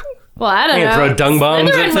it. Well, I don't I'm know. gonna throw dung bombs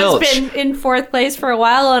at Slytherin has Filch. been in 4th place for a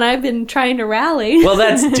while, and I've been trying to rally. Well,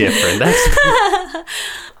 that's different.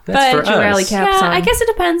 That's But for you rally us. cap- yeah, on. I guess it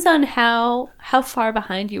depends on how far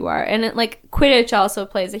behind you are, and like Quidditch also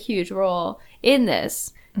plays a huge role in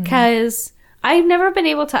this because I've never been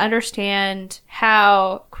able to understand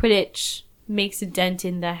how Quidditch makes a dent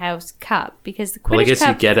in the House Cup because the Quidditch Well, I guess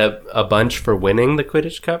Cup. you get a bunch for winning the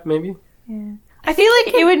Quidditch Cup, maybe? I feel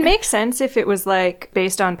like it would make sense if it was like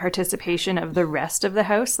based on participation of the rest of the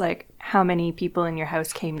house, like how many people in your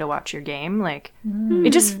house came to watch your game. Like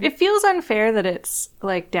it feels unfair that it's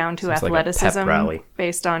like down to Seems like a pep athleticism rally.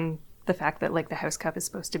 based on the fact that like the House Cup is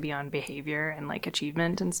supposed to be on behavior and like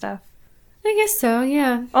achievement and stuff. I guess so.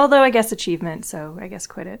 Yeah, Although I guess achievement, so I guess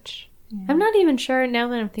Quidditch. I'm not even sure now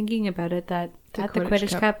that I'm thinking about it that the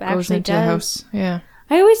Quidditch Cup goes actually into does. the house. Yeah.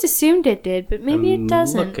 I always assumed it did, but maybe it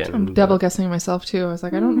doesn't. Looking, I'm but- double guessing myself too. I was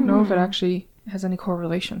like, I don't know if it actually has any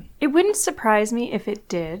correlation. It wouldn't surprise me if it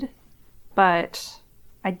did, but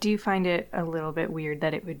I do find it a little bit weird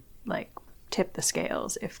that it would like tip the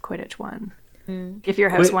scales if Quidditch won. If your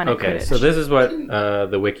house won at Okay, Quidditch. so this is what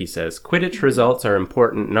the wiki says. Quidditch results are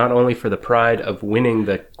important not only for the pride of winning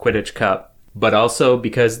the Quidditch Cup, but also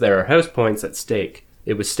because there are house points at stake.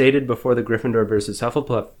 It was stated before the Gryffindor versus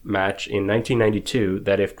Hufflepuff match in 1992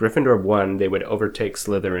 that if Gryffindor won, they would overtake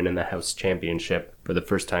Slytherin in the House Championship for the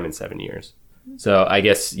first time in 7 years. So I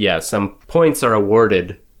guess, yeah, some points are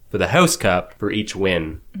awarded for the House Cup for each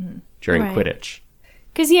win during Right. Quidditch.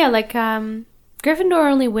 Because, yeah, like,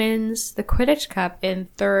 Gryffindor only wins the Quidditch Cup in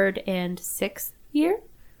 3rd and 6th year.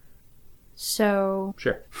 So,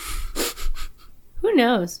 Sure. who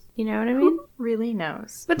knows? You know what I mean? Who really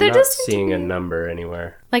knows? But there Not does seem seeing to a be, number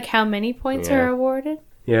anywhere. like, how many points Yeah. are awarded?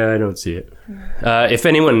 Yeah, I don't see it. If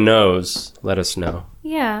anyone knows, let us know.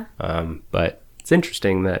 Yeah, But it's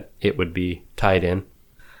interesting that it would be tied in.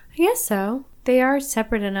 I guess so. They are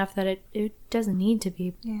separate enough that it doesn't need to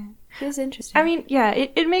be. Yeah. It is interesting. I mean, yeah,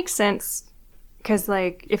 it makes sense because,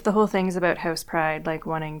 like, if the whole thing is about house pride, like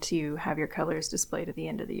wanting to have your colors displayed at the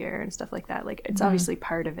end of the year and stuff like that, like, it's obviously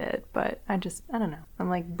part of it. But I don't know. I'm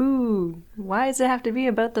like, boo, why does it have to be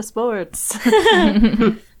about the sports?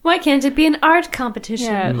 Why can't it be an art competition?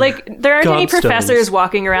 Yeah, like, there aren't any Gobstones. professors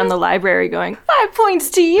walking around the library going, 5 points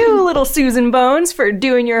to you, little Susan Bones, for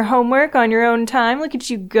doing your homework on your own time. Look at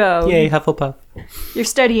you go. Yay, Hufflepuff. You're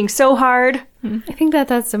studying so hard. I think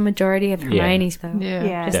that's the majority of Hermione's, though. Yeah.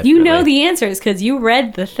 Yeah. Just, you know Definitely. the answers because you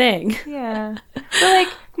read the thing. Yeah. But like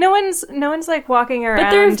no one's like walking they're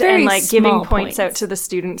around very and like giving small points out points. to the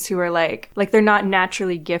students who are like they're not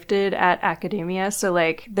naturally gifted at academia, so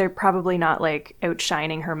like they're probably not like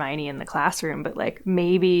outshining Hermione in the classroom, but like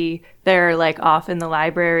maybe they're like off in the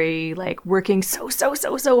library like working so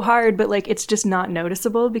hard, but like it's just not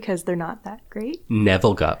noticeable because they're not that great.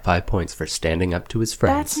 Neville got 5 points for standing up to his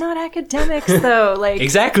friends. That's not academics though. Like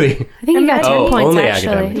Exactly. I think you got 10 Oh, points, only actually.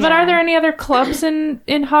 academics. But are there any other clubs in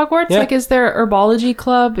Hogwarts? Yeah. Like, is there herbology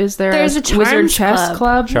club? Is there There's a wizard Charms chess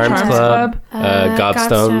club? Charms Club,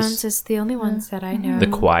 Gobstones, is the only ones that I know. the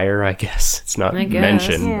choir, I guess. It's not I guess.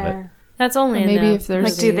 mentioned, yeah. That's only in Maybe the if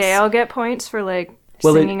there's- Like do they all get points for like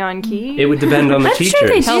Well, singing on key? but it would depend on the I'm teachers. sure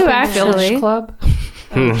they do, Helping actually. Filch club?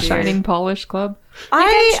 Shining Polish club?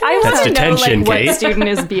 I That's want to know detention, like what Kate. student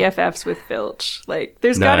is BFFs with Filch. Like,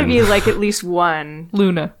 there's got to None. be like at least one.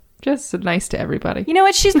 Luna. Just nice to everybody. You know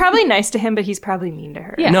what? She's probably nice to him, but he's probably mean to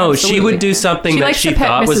her. Yeah. No, absolutely. she would do something She that likes she to pet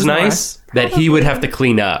thought was Mrs. nice that he would have to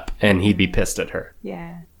clean up, and he'd be pissed at her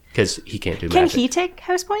Yeah. because he can't do Can magic. he take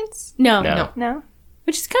house points? No. No. No.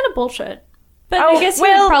 Which is kind of bullshit. But I guess he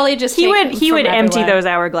would probably just he take would them he from would empty everywhere. those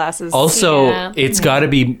hourglasses. Also, Yeah. it's got to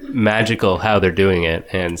be magical how they're doing it,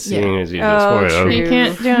 and seeing as you just Oh, point out, true. You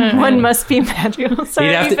can't do it. One must be magical.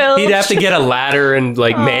 Sorry, Phil. he'd have to get a ladder and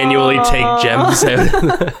like manually take gems out of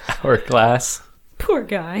the hourglass. Poor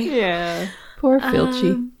guy. Yeah. Poor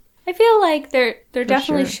Filchy. I feel like there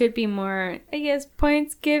definitely sure. should be more, I guess,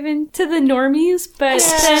 points given to the normies, but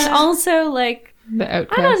then also like The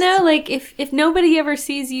outcast. I don't know, like if nobody ever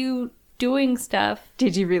sees you doing stuff.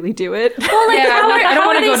 Did you really do it? Well, like, I don't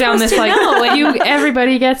want to go down this like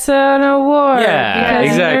everybody gets an award. Yeah,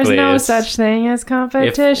 because exactly. There's no It's- such thing as If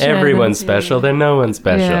competition. everyone's special, then no one's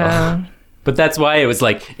special. Yeah. But that's why it was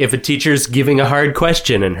like, if a teacher's giving a hard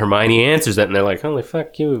question and Hermione answers it, and they're like, holy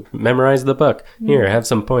fuck, you memorized the book. Here, have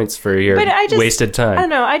some points for your But I just- wasted time. I don't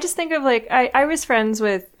know. I just think of like I was friends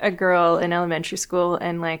with a girl in elementary school,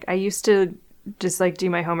 and like I used to just like do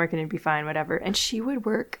my homework and it'd be fine, whatever. And she would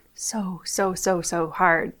work so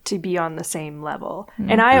hard to be on the same level.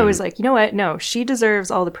 And I always like, you know what? No, she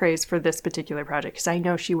deserves all the praise for this particular project because I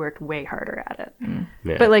know she worked way harder at it.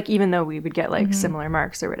 Yeah. But like, even though we would get like similar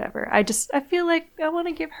marks or whatever, I feel like I want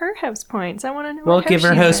to give her house points. I want to know. Well, what give her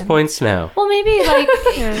she's house in. points now. Well, maybe like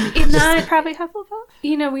in that, Probably Hufflepuff.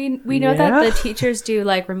 you know, we know that Yeah. the teachers do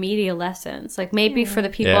like remedial lessons. Like maybe for the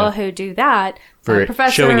people Yeah. who do that, For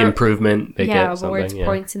professor showing improvement, they get awards something. Yeah.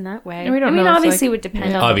 points in that way. And we don't I mean, know if, obviously, like- it would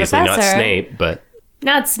depend yeah. on Obviously the not professor. Snape, but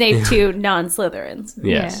Not Snape to non-Slytherins.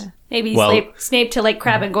 yes. Maybe Well- Snape to like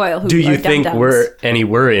Crabbe and Goyle. Who Do you are think dum-dums.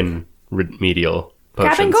 we're in remedial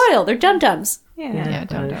potions? Crabbe and Goyle? They're dum-dums. Yeah,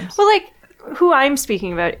 dum-dums. Well, like, who I'm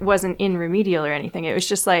speaking about wasn't in remedial or anything. It was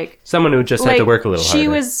just like Someone who just had to work a little she harder.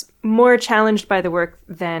 was more challenged by the work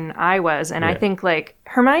than I was, and I Yeah. think like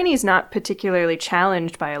Hermione's not particularly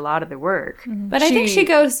challenged by a lot of the work. But I think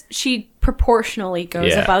she proportionally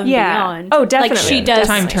goes Yeah. above and Yeah. beyond. Oh, Like definitely. she does.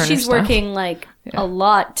 Time turner She's stuff. working like a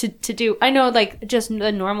lot to do. I know like just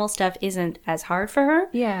the normal stuff isn't as hard for her.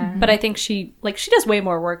 Yeah. But I think she does way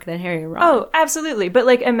more work than Harry and Ron. Oh, absolutely. But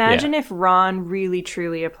like imagine Yeah. if Ron really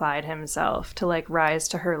truly applied himself to like rise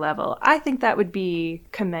to her level. I think that would be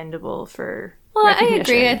commendable for Well, I recognition.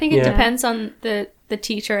 agree. I think it Yeah. depends on the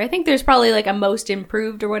teacher. I think there's probably like a most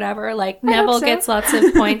improved or whatever. Like I hope Neville so. gets lots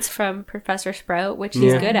of points from Professor Sprout, which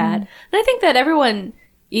he's Yeah. good at. And I think that everyone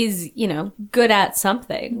is, you know, good at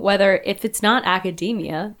something. Whether if it's not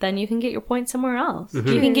academia, then you can get your points somewhere else. Mm-hmm.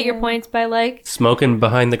 You can get your points by like Smoking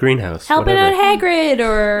behind the greenhouse. helping whatever. out Hagrid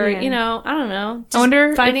or, Yeah. you know, I don't know. Just I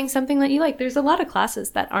wonder finding something that you like. There's a lot of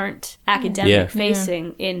classes that aren't academic Yeah.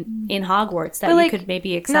 facing in Hogwarts that But, you like, could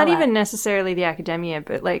maybe excel not at. even necessarily the academia,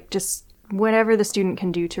 but like just whatever the student can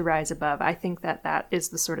do to rise above. I think that is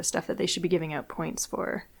the sort of stuff that they should be giving out points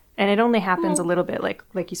for. And it only happens a little bit,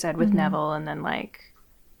 like you said, with Neville, and then like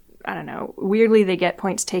I don't know. Weirdly, they get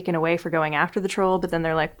points taken away for going after the troll, but then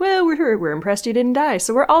they're like, "Well, we're impressed you didn't die,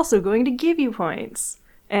 so we're also going to give you points."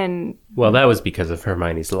 And Well, that was because of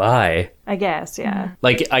Hermione's lie. I guess, yeah.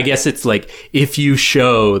 Like, I guess it's like if you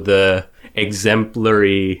show the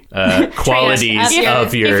exemplary qualities of your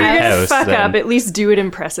If you're gonna house, fuck then- up, at least do it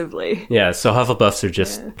impressively. yeah. So Hufflepuffs are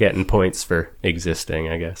just getting points for existing,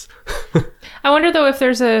 I guess. I wonder though if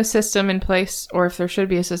there's a system in place, or if there should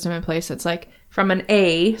be a system in place that's like from an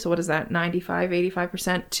A, so what is that, 95,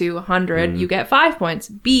 85% to 100, you get 5 points.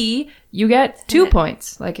 B, you get 2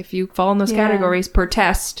 points. Like if you fall in those categories per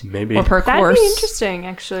test Maybe. or per That'd course. be interesting,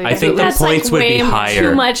 actually. I think the That's points like would way be higher.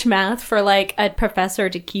 too much math for like a professor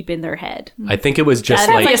to keep in their head. I think it was just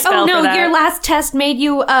That's like, like, spell oh for no, that. your last test made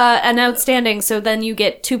you an outstanding, so then you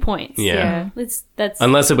get 2 points. yeah. That's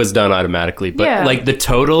Unless it was done automatically. But Yeah. like the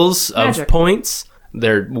totals of Magic. points,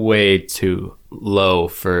 they're way too low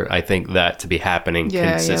for, I think, that to be happening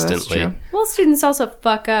consistently. Yeah, that's true. well, students also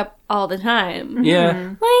fuck up all the time.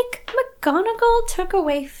 Yeah. Like McGonagall took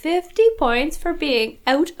away 50 points for being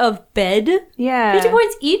out of bed. Yeah. 50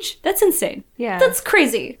 points each? That's insane. Yeah. That's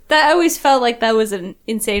crazy. That I always felt like that was an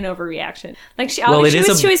insane overreaction. Like she Well, it she is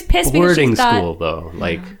was a pissed because she boarding thought, school, though.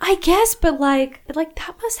 Like, I guess, but like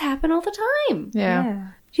that must happen all the time. Yeah.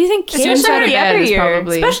 Do you think kids Students are out of every bed is year.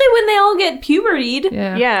 probably... especially when they all get pubertied?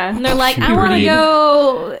 yeah. Yeah. And they're like, I want to Puberty.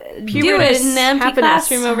 go do it Pubertus in the empty happiness.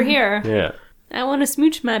 classroom over here. yeah. I want to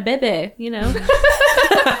smooch my baby, you know?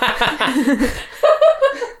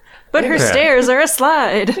 But her Yeah. stairs are a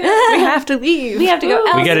slide. We have to leave. We have to go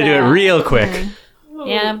We got to do it elsewhere. real quick.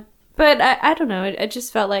 Yeah. But I don't know. It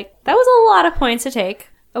just felt like that was a lot of points to take.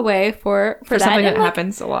 away for that. something And, that like,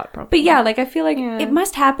 happens a lot, probably. But yeah, like I feel like Yeah. it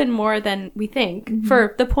must happen more than we think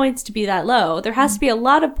for the points to be that low. There has to be a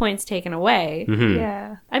lot of points taken away.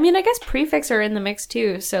 Yeah. I mean, I guess prefix are in the mix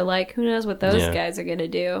too, so like who knows what those Yeah. guys are gonna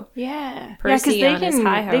do? Yeah. Percy they on his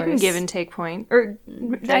high they can horse. give and take points. Or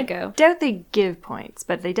I Draco. doubt they give points,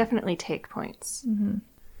 but they definitely take points.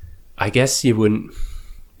 I guess you wouldn't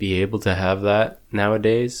be able to have that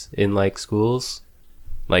nowadays in like schools,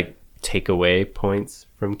 like take away points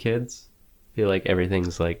from kids. I feel like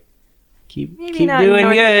everything's like keep Maybe not in doing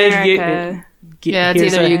North good. America. Yeah, it's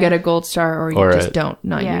here's either a- you get a gold star or you Or just a- don't.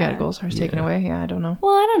 Not you Yeah. get a gold star taken away. Yeah, I don't know.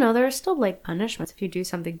 Well, I don't know. There are still like punishments if you do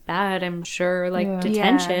something bad. I'm sure, like Yeah.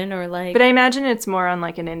 detention or like. But I imagine it's more on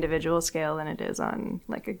like an individual scale than it is on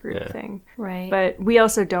like a group Yeah. thing. right. But we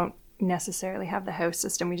also don't necessarily have the house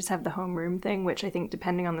system. We just have the homeroom thing, which I think,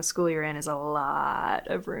 depending on the school you're in, is a lot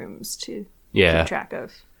of rooms to Yeah. keep track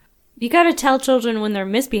of. you got to tell children when they're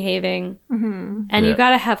misbehaving, and Yeah. you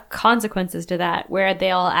got to have consequences to that where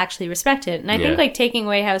they'll actually respect it. And I Yeah. think like taking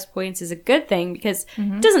away house points is a good thing because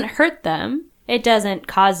it doesn't hurt them. It doesn't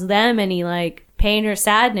cause them any like pain or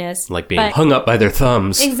sadness. Like being but- hung up by their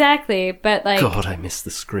thumbs. Exactly, but like God, I miss the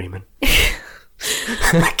screaming.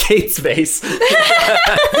 Kate's face.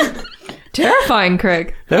 Terrifying,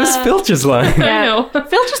 Craig. That was Filch's line. I know.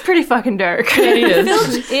 Filch is pretty fucking dark. He is.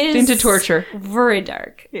 Filch is Into torture. very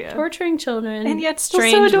dark. Yeah. Torturing children, And yet still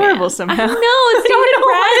strange so adorable man. somehow. I know, it's don't know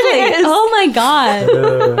what David it Bradley. is. Oh my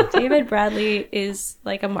god, David Bradley is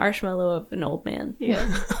like a marshmallow of an old man. Yeah.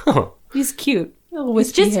 He's cute. Little He's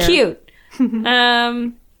wispy just hair. cute.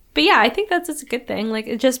 But yeah, I think that's a good thing. Like,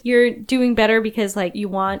 it's just you're doing better because like you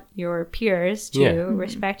want your peers to Yeah.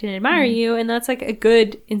 respect and admire you, and that's like a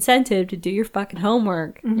good incentive to do your fucking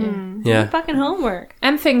homework. Yeah. Fucking homework.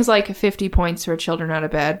 And things like 50 points for children out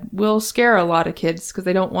of bed will scare a lot of kids because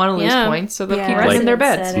they don't want to lose Yeah. points, so they'll Yeah. keep running in their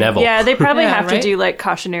Resident beds. said it. Neville. Yeah, they probably Yeah, have right? to do like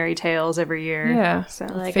cautionary tales every year. Yeah. So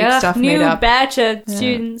Like, Fake stuff new made up. batch of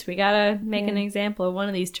students. We gotta make an example of one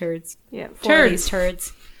of these turds. yeah. Four of these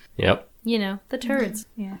turds. Yep. You know, the turds.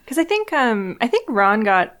 Yeah, because I think Ron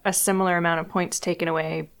got a similar amount of points taken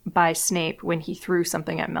away by Snape when he threw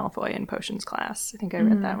something at Malfoy in potions class. I think I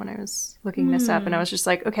read that when I was looking this up, and I was just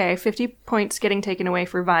like, okay, 50 points getting taken away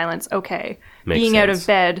for violence. Okay, Makes being out of sense.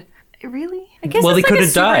 bed, really? I guess Well, it's they like a could've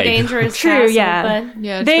super died. dangerous True, castle, yeah. but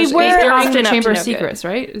Yeah, They just- were it's during often the up Chamber to of no good. Secrets,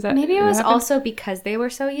 right? Is that maybe it what was happened? also because they were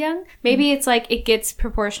so young. Maybe it's like it gets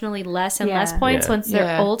proportionally less and Yeah. less points Yeah. once they're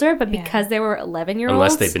Yeah. older, but because they were 11-year-olds.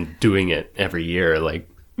 Unless they've been doing it every year, like,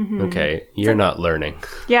 okay, you're not learning.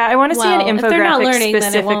 Yeah, I want to see Well, an if they're not infographic learning, then it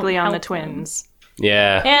specifically won't on the help them. twins.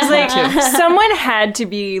 Yeah. Yeah. Someone had to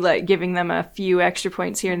be like giving them a few extra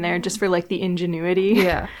points here and there just for like the ingenuity.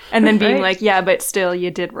 Yeah. And then being Right. like, yeah, but still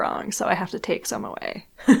you did wrong, so I have to take some away.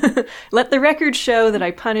 Let the record show that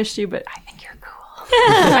I punished you, but I think you're cool.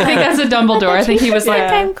 I think that's a Dumbledore. I think he was like,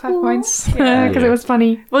 Yeah. 5 points. Because it was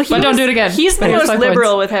funny. Well, But don't do it again. He's the But here's most 5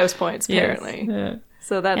 liberal points. with house points, Yes. apparently. Yeah.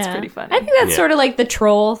 So that's Yeah. pretty funny. I think that's Yeah. sort of like the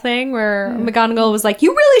troll thing where McGonagall was like,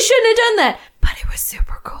 "You really shouldn't have done that," but it was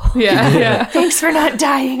super cool. Yeah, yeah. Thanks for not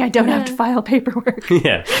dying. I don't have to file paperwork.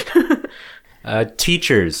 Yeah.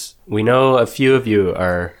 Teachers, we know a few of you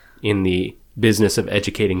are in the business of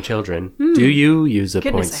educating children. Do you use a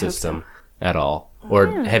Goodness, point I hope system at all? Or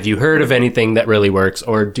have you heard of anything that really works?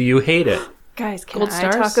 Or do you hate it? Guys, can Gold I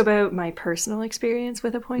stars? talk about my personal experience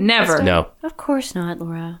with a point Never. system? No, Of course not,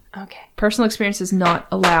 Laura. Okay. Personal experience is not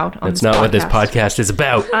allowed on that's this not what this podcast. podcast is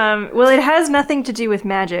about. Well, it has nothing to do with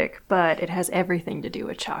magic, but it has everything to do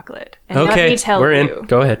with chocolate. And let Okay, me tell we're you. in.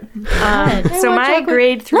 Go ahead. So my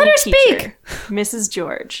grade 3 Let her teacher, Mrs.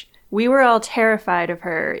 George, we were all terrified of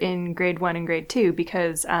her in grade 1 and grade 2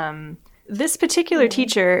 because this particular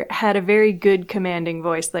teacher had a very good commanding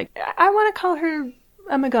voice. Like, I want to call her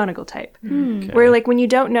a McGonagall type. Okay. Where, like, when you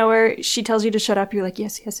don't know her, she tells you to shut up. You're like,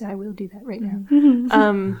 yes, yes, I will do that right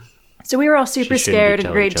now. So we were all super She shouldn't be scared in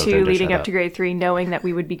telling grade children 2 to leading shut up up. to grade 3, knowing that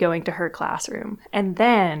we would be going to her classroom. And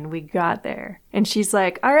then we got there. And she's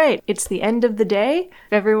like, all right, it's the end of the day.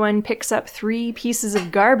 If everyone picks up 3 pieces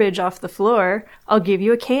of garbage off the floor, I'll give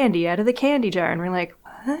you a candy out of the candy jar. And we're like,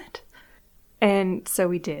 what? And so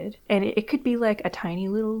we did. And it could be like a tiny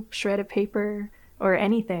little shred of paper or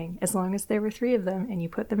anything, as long as there were 3 of them and you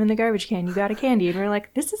put them in the garbage can, you got a candy. And we're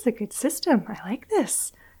like, this is a good system. I like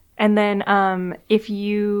this. And then if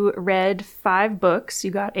you read 5 books,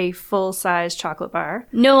 you got a full-size chocolate bar.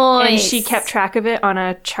 Nice. And she kept track of it on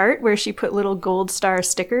a chart where she put little gold star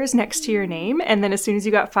stickers next to your name. And then as soon as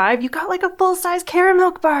you got 5, you got like a full-size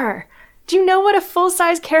caramel bar. Do you know what a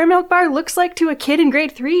full-size caramel bar looks like to a kid in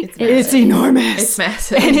grade 3? It's enormous. It's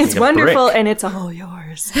massive. And it's Like a wonderful, brick. and it's all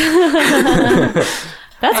yours.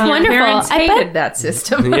 That's wonderful. Parents I hated bet. that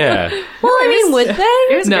system. Yeah. Well, I mean, would they?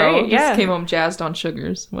 It was No, great. just Yeah. came home jazzed on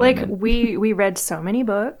sugars. Like we read so many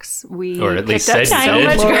books. We Or at least picked up said so you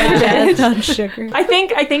much did. garbage. on sugar. I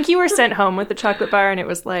think you were sent home with the chocolate bar, and it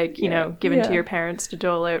was like given to your parents to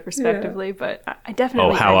dole out respectively. But I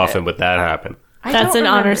definitely. Oh, how read often it. would that happen? I That's don't an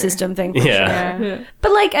honor remember. system thing. Yeah. Yeah.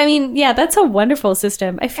 But like, I mean, yeah, that's a wonderful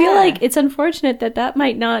system. I feel like it's unfortunate that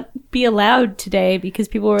might not be allowed today because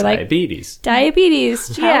people were like Diabetes.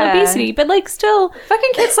 diabetes, child Yeah. obesity, but like still, Fucking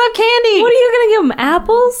kids love candy. what are you gonna give them?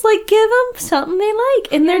 Apples? Like, give them something they like,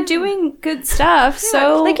 and they're doing good stuff.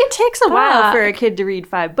 So Like it takes a while fuck. for a kid to read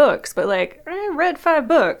 5 books, but like I read 5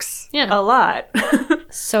 books. Yeah. A lot.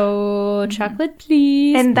 So chocolate,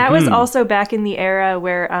 please. And that was also back in the era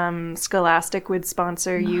where Scholastic would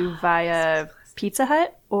sponsor you via Pizza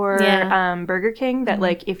Hut or Yeah. Burger King. That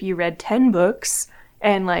like if you read 10 books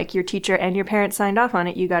and like your teacher and your parents signed off on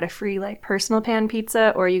it, you got a free like personal pan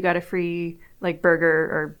pizza or you got a free like burger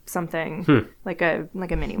or something like a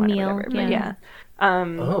mini one Meal, or whatever. yeah. But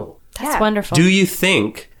yeah. Oh. That's wonderful. Do you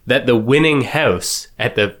think that the winning house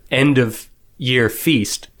at the end of year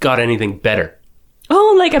feast got anything better?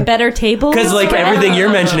 Oh, like a better table? Because like everything you're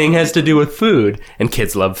mentioning has to do with food, and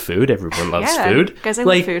kids love food. Everyone loves Yeah, food. guys, I love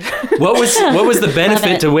like, food. what was the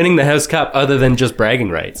benefit it. to winning the House Cup other than just bragging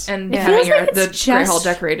rights? And It having feels like the it's Great Hall just-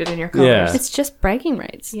 decorated in your colors. Yeah. It's just bragging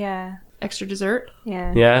rights. Yeah. Extra dessert.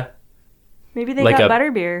 Yeah. Yeah. Maybe they Like got a-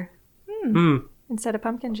 butterbeer instead of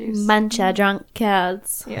pumpkin juice. Bunch of drunk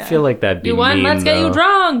kids. Yeah. I feel like that'd be You won, mean, let's get you though.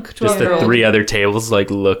 drunk. Just the 12-year-old. 3 other tables like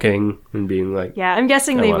looking and being like, Yeah, I'm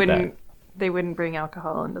guessing I they want wouldn't. that. They wouldn't bring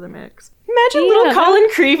alcohol into the mix. Imagine Yeah, little that- Colin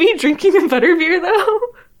Creevy drinking a butterbeer, though.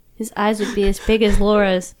 His eyes would be as big as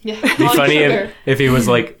Laura's. it'd be funny if he was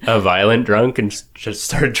like a violent drunk and just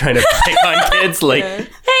started trying to pick on kids like Hey,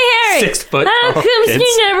 Harry! 6 foot How tall come kids.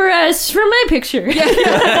 you never asked for my picture? You're a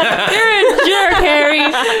jerk, Harry.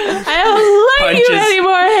 I don't like you Punches-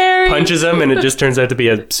 anymore, Harry. Punches him and it just turns out to be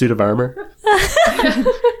a suit of armor.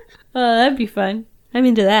 Oh, that'd be fun. I'm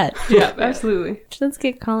into that. Yeah, absolutely. Let's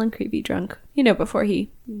get Colin Creevy drunk. You know, before he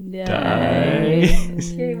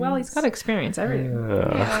dies. Okay, well, he's got experience, everything.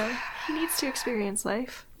 He needs to experience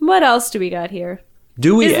life. What else do we got here?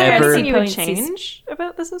 Do we Is there ever anything you would Point sees- change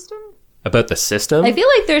about the system? about the system? I feel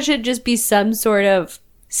like there should just be some sort of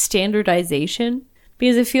standardization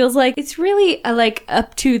because it feels like it's really like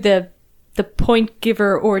up to the point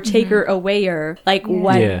giver or taker awayer, like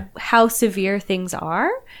what Yeah. how severe things are.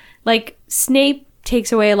 Like Snape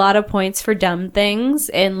takes away a lot of points for dumb things,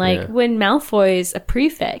 and like Yeah. when Malfoy's a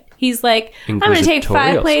prefect, he's like, "I'm going to take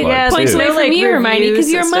 5 Inquisitorial points squad, away too. from Like, you, Hermione, review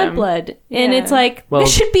because you're system. mudblood." And Yeah. it's like Well,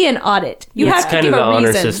 this should be an audit. You it's have to kind give of the a honor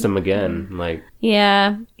reason. system again. Like,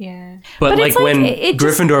 Yeah. Yeah. but But like it's like, when it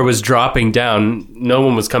just- Gryffindor was dropping down, no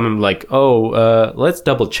one was coming like, "Oh, let's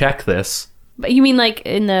double check this." But you mean like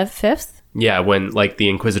in the 5th? Yeah, when like the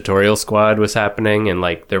Inquisitorial squad was happening and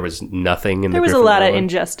like there was nothing in There the was a Gryffindor lot of one.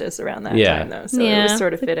 injustice around that Yeah. time, though, so it Yeah. was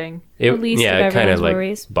sort of fitting. It, least yeah, of kind of everyone's like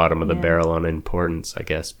worries. bottom of the barrel on importance, I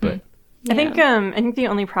guess. But I think the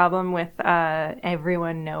only problem with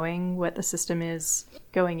everyone knowing what the system is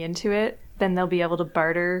going into it, then they'll be able to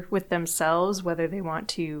barter with themselves whether they want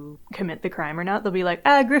to commit the crime or not. They'll be like,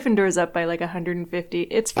 Gryffindor's up by like 150.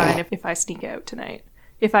 It's fine if I sneak out tonight.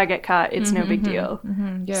 If I get caught, it's no big deal.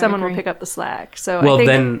 Yeah, Someone I will agree. pick up the slack. So Well, I think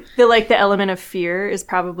then- the element of fear is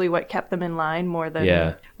probably what kept them in line more than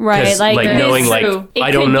yeah, Right, 'Cause, like, it knowing is like true. It I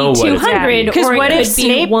could don't be know what it's 200 gonna be. Because or what it if could be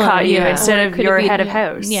Snape one, caught you yeah. instead Or it of could your be- head of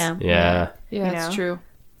house? Yeah. Yeah, Yeah, You it's know? true.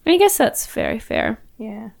 I guess that's very fair.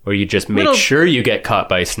 Yeah. or you just make Little- sure you get caught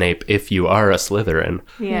by Snape if you are a Slytherin.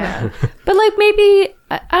 Yeah. But like maybe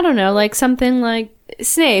I don't know, like something like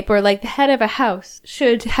Snape or like the head of a house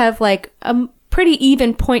should have like a pretty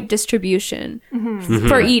even point distribution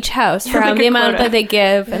for each house for Like the a amount quota. that they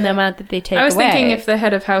give and the amount that they take away. I was thinking if the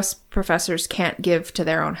head of house professors can't give to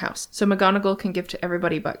their own house. So McGonagall can give to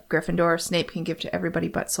everybody but Gryffindor. Snape can give to everybody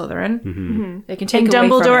but Slytherin. They can take And away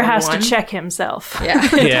from Dumbledore has to everyone. check himself. Yeah.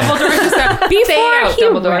 Yeah. Dumbledore just got before out, he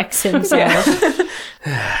Dumbledore. wrecks himself.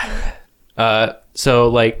 So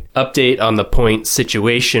like update on the point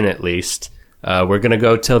situation at least. We're gonna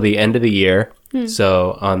go till the end of the year.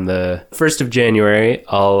 So on the 1st of January,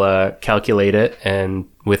 I'll calculate it, and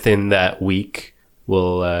within that week,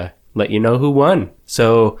 we'll let you know who won.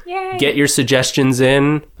 So get your suggestions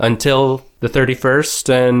in until the 31st,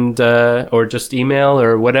 and or just email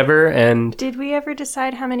or whatever. And Did we ever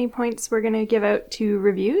decide how many points we're going to give out to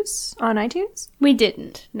reviews on iTunes? We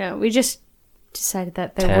didn't. No, we just decided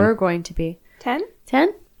that there 10. were going to be 10?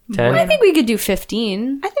 10. 10? I think we could do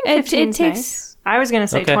 15. I think It 15 takes. nice. I was going to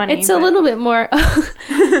say Okay. 20. It's a but- little bit more.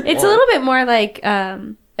 It's a little bit more like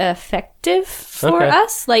effective for Okay.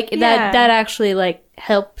 us. Like Yeah. that actually like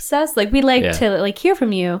helps us. Like we like Yeah. to like hear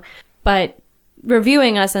from you, but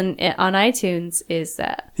reviewing us on iTunes is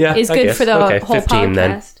Yeah, is I good guess. for the Okay, whole 15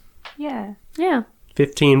 then. podcast. Yeah. Yeah.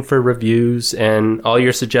 15 for reviews, and all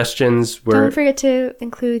your suggestions were... Don't forget to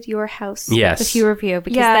include your house. Yes. If you review,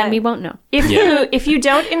 because Yeah. then we won't know. If you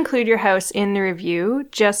don't include your house in the review,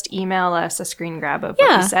 just email us a screen grab of what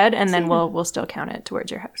Yeah. you said, and then we'll still count it towards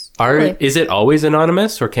your house. Is it always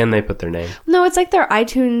anonymous, or can they put their name? No, it's like their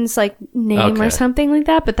iTunes like name Okay. or something like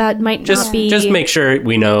that, but that might not be. Just make sure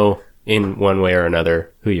we know in one way or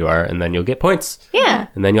another who you are, and then you'll get points. Yeah.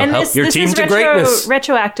 And then you'll help your team is to greatness.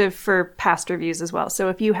 retroactive for past reviews as well. So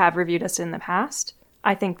if you have reviewed us in the past,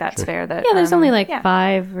 I think that's fair. That Yeah, there's only like yeah.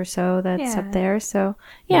 5 or so that's Yeah. up there. So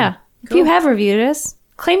yeah, if you have reviewed us,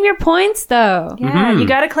 claim your points though. Yeah, you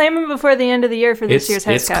got to claim them before the end of the year for this year's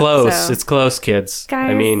house It's cup, close. so- It's close, kids. I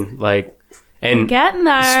Guys. mean, like... And Getting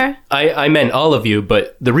there. I meant all of you,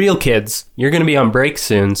 but the real kids, you're going to be on break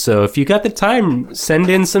soon. So if you got the time,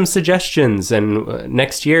 send in some suggestions. And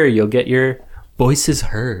next year, you'll get your voices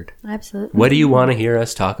heard. Absolutely. What do you want to hear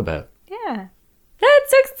us talk about? Yeah.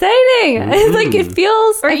 That's exciting. It's like it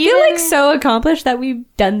feels. I feel like even- so accomplished that we've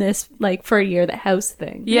done this like for a year. The house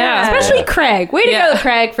thing. Yeah. Especially Craig. Way to Yeah. go,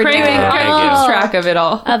 Craig, for Craig doing keeps all track of it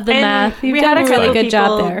all. of the And math. You've we done had a a really couple good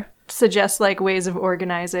job people there. suggest like ways of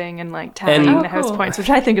organizing and like tagging And- the house cool. points, which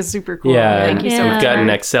I think is super cool. Yeah, Thank you so Yeah. much. we've gotten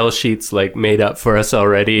Excel sheets like made up for us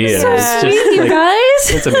already. And So it's Sweet, just you like,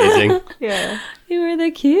 guys. it's amazing. Yeah. You were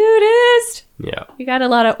the cutest. Yeah. We got a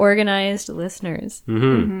lot of organized listeners.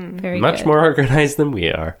 Hmm. Very Much good. more organized than we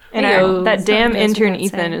are. And Heyo. that damn Something goes intern without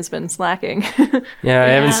Ethan saying. has been slacking. Yeah, I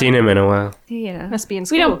haven't seen him in a while. You know, Must be in we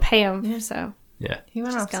school. don't pay him, so Yeah. He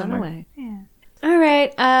went it's off gone somewhere. away. All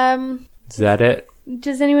right. Is that it?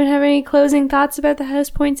 Does anyone have any closing thoughts about the house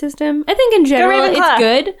point system? I think in general it's Ravenclaw.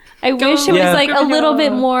 good. I wish it was Yeah. like a little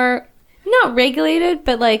bit Gryffindor. more, not regulated,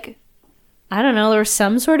 but like, I don't know, there was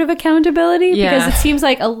some sort of accountability Yeah. because it seems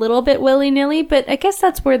like a little bit willy-nilly, but I guess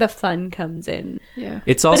that's where the fun comes in. Yeah.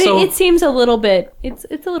 It's But also it seems a little bit, it's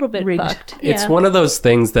a little bit Rigged. fucked. it's Yeah. one of those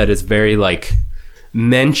things that is very like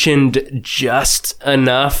mentioned just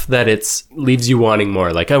enough that it's leaves you wanting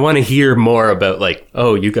more. Like I want to hear more about like,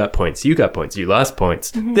 oh, you got points, you lost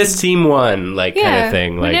points, this team won, like kind of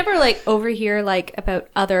thing. We Like never like overhear like about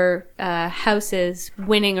other houses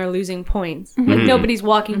winning or losing points. Mm-hmm. Like nobody's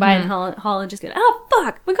walking by in Holland just going, "Oh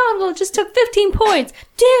fuck, McGonagall just took 15 points.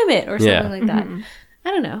 Damn it," or something Yeah. like that.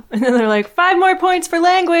 I don't know. And then they're like, 5 more points for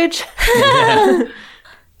language. damn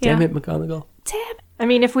Yeah. it, McGonagall. Damn it. I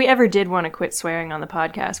mean, if we ever did want to quit swearing on the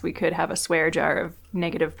podcast, we could have a swear jar of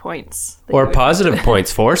negative points. that Or you would- positive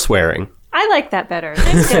points for swearing. I like that better.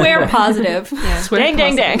 Swear positive. Swear Dang,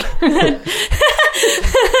 dang, positive. dang.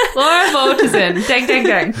 Laura vote is in. Dang, dang,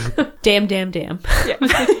 dang. Damn, damn, damn.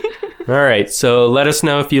 All right, so let us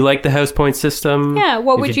know if you like the house point system. Yeah,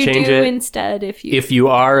 what If would you change do it. instead if you... If you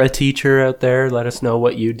are a teacher out there, let us know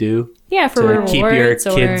what you do yeah, for to rewards keep your or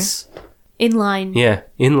kids in line.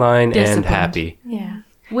 in line and Disciplined. happy. Yeah.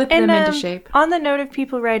 Whip And them into shape. on the note of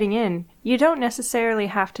people writing in, you don't necessarily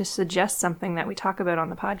have to suggest something that we talk about on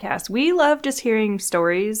the podcast. We love just hearing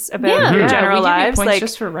stories about Yeah. your Yeah, general we give you lives. points Like,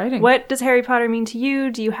 just for writing. what does Harry Potter mean to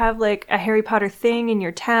you? Do you have like a Harry Potter thing in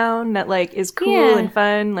your town that like is cool Yeah. and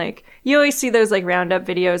fun? Like you always see those like roundup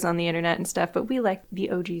videos on the internet and stuff, but we like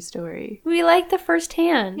the OG story. We like the first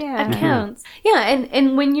hand Yeah. accounts. Yeah,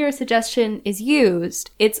 and when your suggestion is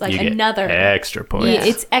used, it's like You get another... extra points. Yeah,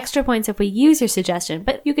 it's extra points if we use your suggestion,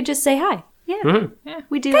 but you could just say hi. Yeah,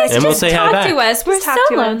 we do. Guys, like And we'll just say hi talk back. to us. We're Just talk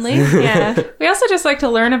so to us. lonely. yeah, We also just like to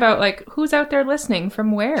learn about like who's out there listening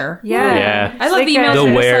from where. yeah. Yeah. I love Like, emails. The that are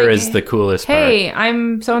just where like, is the coolest part. Hey,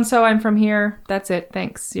 I'm so and so. I'm from here. That's it.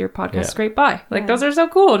 Thanks. Your podcast is Yeah. great. Bye. Like those are so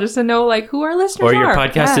cool. Just to know like who our listeners Or your are.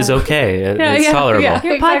 podcast is okay. It's tolerable. yeah.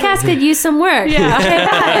 Your podcast could use some work.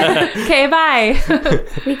 Yeah. Okay.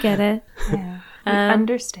 Bye. We get it. We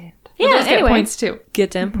understand. Yeah, Those get anyway. points too.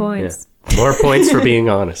 Get them points. More points for being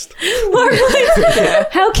honest. More points.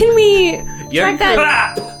 How can we track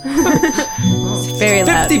that? It's very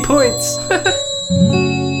loud. 50 points.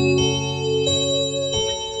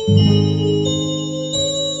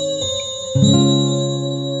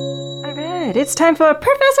 All right, it's time for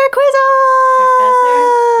Professor Quizzle.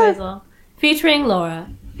 Quizzle. Featuring Laura.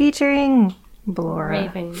 Featuring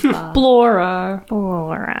Blora. Ravenclaw. Blora.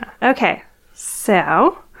 Laura. Okay,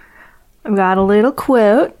 so I've got a little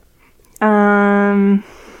quote.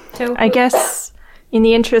 So I guess in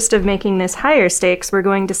the interest of making this higher stakes, we're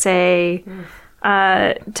going to say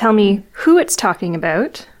Tell me who it's talking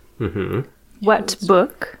about. Mm-hmm. What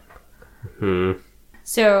book?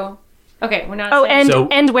 So, okay, we're not. Oh,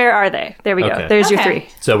 saying- and where are they? There we go. Okay. There's your Okay. 3.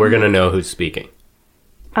 So we're gonna know who's speaking.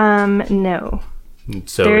 No.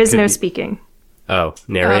 So There it is could no be- speaking. Oh,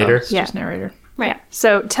 narrator. It's Yeah. just narrator. right.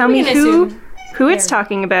 So tell We me can who assume it's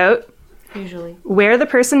talking about, usually. where the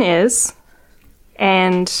person is,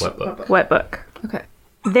 and What book? what book. Okay.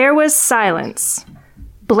 There was silence.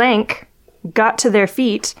 Blank got to their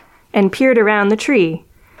feet and peered around the tree.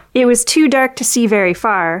 It was too dark to see very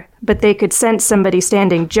far, but they could sense somebody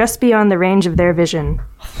standing just beyond the range of their vision.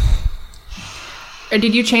 Or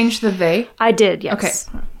did you change the they? I did, yes.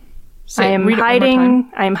 Okay. I Say, am read it one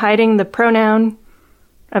more time. hiding the pronoun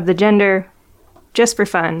of the gender just for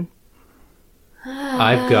fun.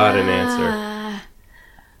 I've got an answer.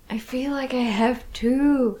 I feel like I have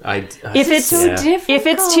two. If it's difficult. if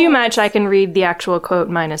it's too much, I can read the actual quote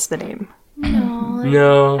minus the name.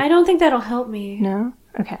 No, I don't think that'll help me. No?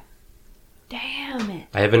 Okay. Damn it.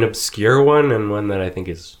 I have an obscure one and one that I think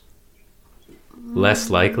is less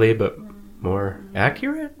likely but more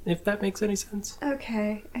accurate, if that makes any sense.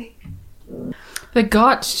 Okay. The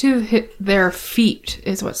got to hit their feet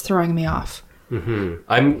is what's throwing me off. I'm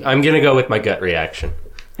gonna go with my gut reaction.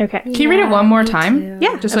 Okay. Can you read it one more time?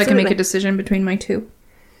 Yeah, Just so I can make a absolutely. decision between my two.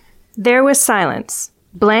 There was silence.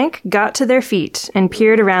 Blank got to their feet and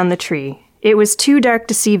peered around the tree. It was too dark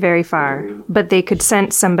to see very far, but they could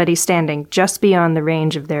sense somebody standing just beyond the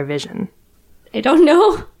range of their vision. I don't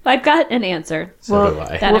know. I've got an answer. So do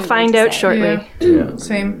I. That We'll I'm find going out to say. shortly. Yeah.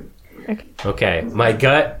 Same. Okay, my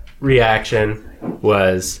gut reaction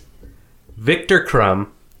was Victor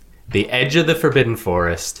Crumb, The Edge of the Forbidden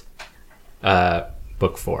Forest,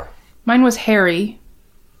 book 4. Mine was Harry,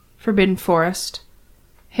 Forbidden Forest.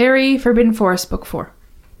 Harry, Forbidden Forest, book 4.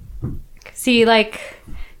 See, like,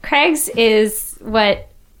 Craig's is what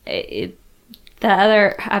the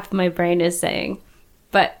other half of my brain is saying.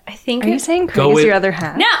 But I think Are you saying Craig Go is with- your other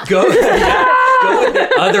half? no. Go with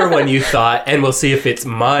the other one you thought, and we'll see if it's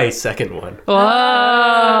my second one.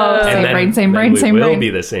 Oh, And same then- brain, same then brain, we same will brain. be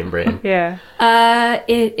the same brain. Yeah.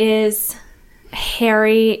 It is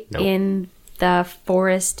Harry Nope. in the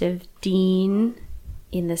Forest of Dean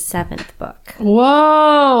in the 7th book.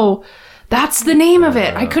 Whoa, that's the name of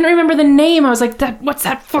it. I couldn't remember the name. I was like, "That what's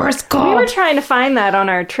that forest We were called?" trying to find that on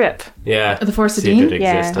our trip. Yeah. The Forest of See if Dean? it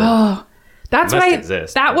Yeah. existed. Oh, that's It must what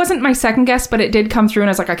exist, That but- wasn't my second guess, but it did come through, and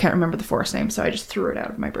I was like, I can't remember the forest name, so I just threw it out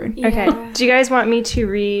of my brain. Okay. Do you guys want me to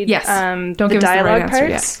read Yes. the Don't give us the right dialogue answer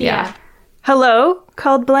parts? yet. Yeah. Hello,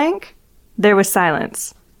 called Blank. There was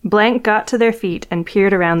silence. Blank got to their feet and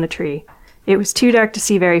peered around the tree. It was too dark to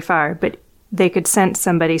see very far, but they could sense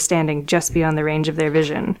somebody standing just beyond the range of their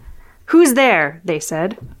vision. Who's there? They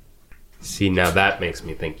said. See, now that makes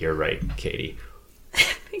me think you're right, Katie.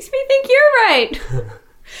 Makes me think you're right.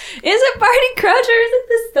 Is it Barty Crouch or is it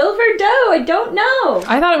the Silver Doe? I don't know.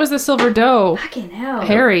 I thought it was the Silver Doe, Fucking hell.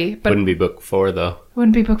 Harry, but Wouldn't be book 4, though. it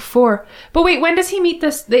wouldn't be book 4. But wait, when does he meet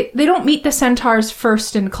this? They don't meet the centaurs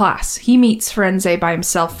first in class. He meets Firenze by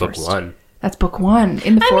himself Book first. 1. That's book 1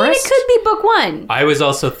 in the I mean, forest. it could be book 1. I was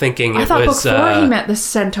also thinking I it thought was book 4 he met the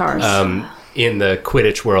centaurs. in the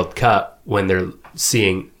Quidditch World Cup when they're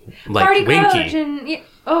seeing, like, Barty Crouch Winky. and...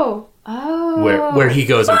 Oh. Where he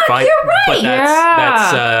goes and finds, you're right. but Yeah.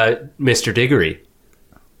 that's Mr. Diggory.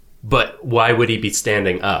 But why would he be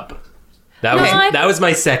standing up? That was Okay. that was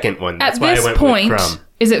my second one. That's At why this I went point, with Crumb.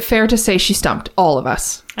 is it fair to say she stumped all of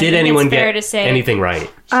us? Did think anyone it's fair get to say- anything right? She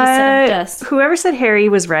stumped us. Whoever said Harry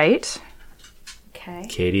was right. Okay.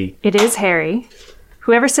 Katie. It is Harry.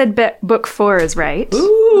 Whoever said book 4 is right. So it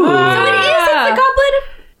is. It's the Goblet of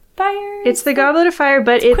Fire. It's the Goblet of Fire,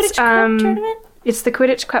 but Quidditch it's Cup tournament. it's the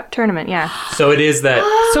Quidditch Cup tournament. Yeah. So it is that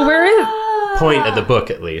So where is? point of the book,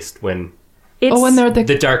 at least, when It's, Oh, when they're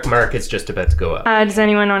the dark mark is just about to go up. does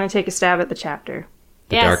anyone want to take a stab at the chapter?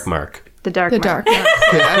 The Yes. dark mark. The dark the mark. dark mark.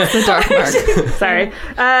 That's the dark mark. Sorry.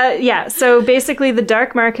 Yeah, so basically the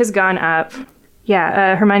dark mark has gone up.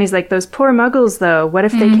 Yeah, Hermione's like, those poor muggles, though. What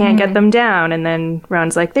if they can't get them down? And then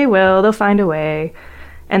Ron's like, they will. They'll find a way.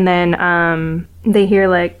 And then they hear,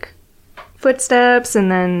 like, footsteps,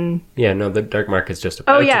 and then... Yeah, no, the dark mark is just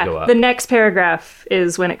about Oh, to go yeah, up. the next paragraph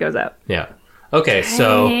is when it goes up. Yeah. Okay,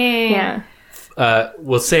 so Yeah.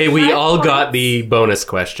 we'll say we all got the bonus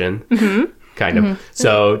question. Mm-hmm. Kind of.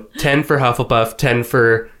 So 10 for Hufflepuff, 10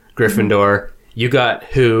 for Gryffindor. You got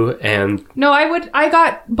who and... No, I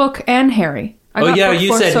got book and Harry. I Oh, got yeah, book you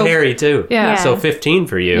 4, said so- Harry, too. Yeah. So 15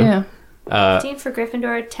 for you. Yeah. 15 for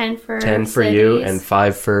Gryffindor, 10 for 10 for you, Slytherins. and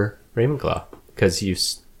 5 for Ravenclaw. Because you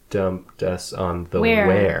stumped us on the Where.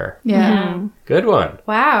 where. Yeah. Good one.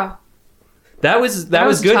 Wow. That was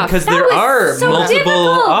was good tough. because That there was are so multiple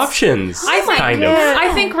difficult. options. Kind of.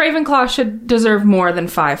 I think Ravenclaw should deserve more than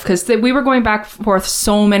 5 because we were going back and forth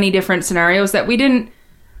so many different scenarios that we didn't.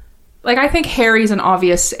 Like, I think Harry's an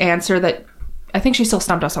obvious answer that I think she still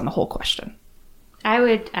stumped us on the whole question. I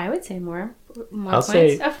would say more I'll points.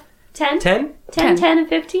 say 10? 10? 10 and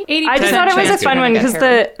 15? 80% I just thought it was a chance fun you're one gonna because get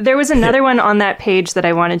Harry. there was another one on that page that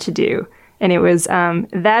I wanted to do. And it was,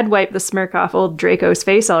 that'd wipe the smirk off old Draco's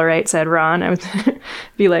face all right, said Ron. I would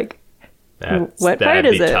be like, what part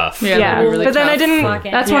that'd is be it? tough. Yeah, that'd be really but then I tough. didn't... Fuck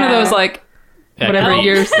it. That's one of Yeah. those, like, whatever Echo.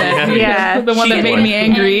 you said. Yeah. The one that made me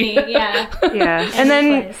angry. Yeah. Yeah. And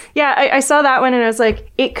then, place. I saw that one and I was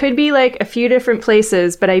like, it could be like a few different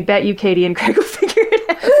places, but I bet you Katie and Craig will figure it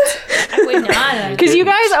out. I would not. Because you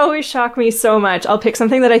guys always shock me so much. I'll pick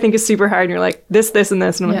something that I think is super hard and you're like, this, and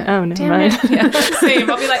this. And I'm like, Yeah. oh, never mind. Yeah, same.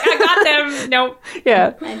 I'll be like, I got them. Nope.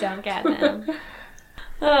 Yeah. I don't get them.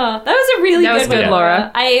 Oh, that was a really That was good one, good,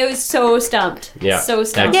 Laura. I was so stumped. Yeah. So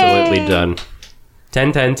stumped. Absolutely Yay. done.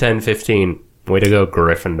 10, 10, 10, 15. Way to go,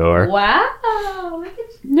 Gryffindor. Wow. Look at you.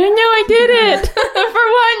 No, I did it.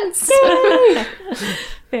 For once.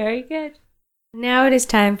 Very good. Now it is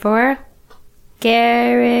time for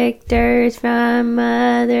characters from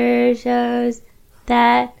other shows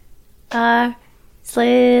that are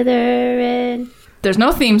Slytherin. There's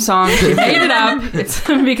no theme song. She made it up. It's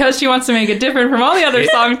because she wants to make it different from all the other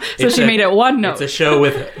songs, so it's she made it one note. It's a show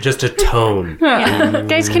with just a tone.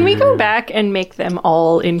 Guys, can we go back and make them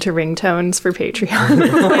all into ringtones for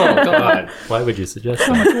Patreon? Oh, God. Why would you suggest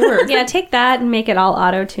that? Yeah, take that and make it all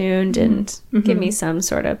auto-tuned and give me some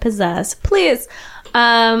sort of pizzazz, please.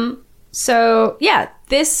 So, yeah,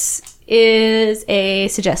 this is a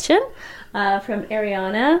suggestion from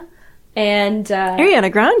Ariana. And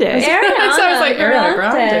Ariana Grande. Ariana, So I was like, Ariana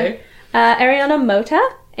Grande. Ariana Mota,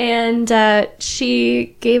 and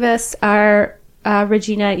she gave us our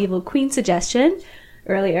Regina Evil Queen suggestion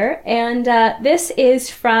earlier, and this is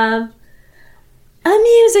from a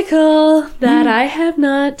musical that I have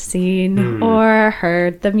not seen or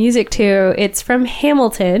heard the music to. It's from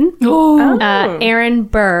Hamilton. Oh. Aaron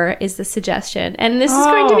Burr is the suggestion, and this is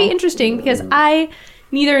going to be interesting because I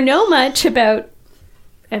neither know much about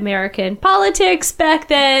American politics back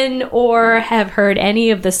then or have heard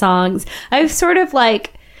any of the songs. I've sort of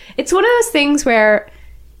like, it's one of those things where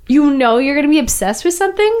you know you're going to be obsessed with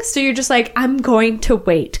something, so you're just like, I'm going to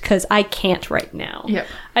wait because I can't right now. Yep.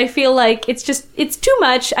 I feel like it's too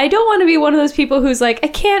much. I don't want to be one of those people who's like, I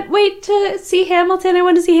can't wait to see Hamilton. I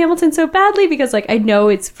want to see Hamilton so badly because like I know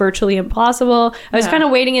it's virtually impossible. I was kind of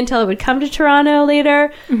waiting until it would come to Toronto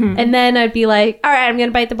later, and then I'd be like, all right, I'm going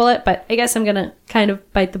to bite the bullet, but I guess I'm going to kind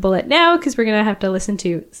of bite the bullet now because we're going to have to listen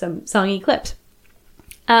to some songy clips.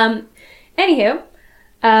 Anywho,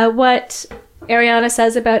 what Ariana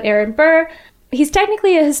says about Aaron Burr: he's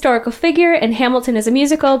technically a historical figure and Hamilton is a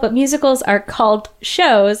musical, but musicals are called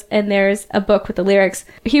shows, and there's a book with the lyrics.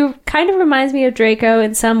 He kind of reminds me of Draco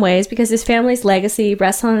in some ways because his family's legacy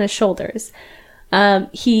rests on his shoulders.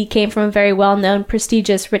 He came from a very well-known,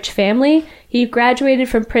 prestigious, rich family. He graduated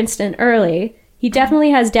from Princeton early. He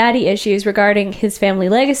definitely has daddy issues regarding his family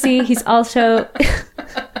legacy. He's also...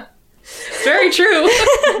 Very true.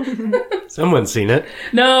 Someone's seen it.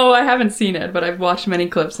 No, I haven't seen it, but I've watched many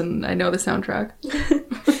clips and I know the soundtrack.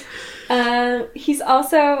 He's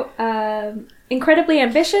also incredibly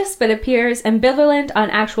ambitious, but appears ambivalent on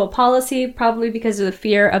actual policy, probably because of the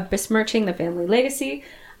fear of besmirching the family legacy.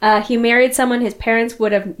 He married someone his parents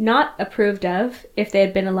would have not approved of if they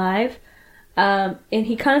had been alive. And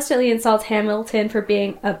he constantly insults Hamilton for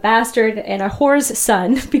being a bastard and a whore's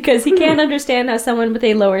son because he can't understand how someone with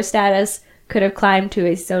a lower status could have climbed to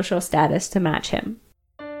a social status to match him.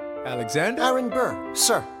 Alexander? Aaron Burr,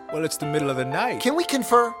 sir. Well, it's the middle of the night. Can we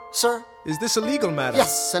confer, sir? Is this a legal matter?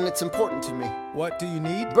 Yes, and it's important to me. What do you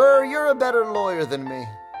need? Burr, you're a better lawyer than me.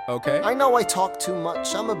 Okay. I know I talk too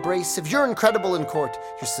much. I'm abrasive. You're incredible in court.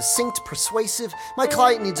 You're succinct, persuasive. My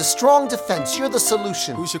client needs a strong defense. You're the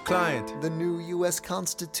solution. Who's your client? The new U.S.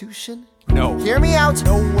 Constitution? No. Hear me out.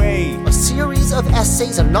 No way. A series of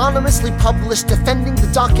essays anonymously published defending the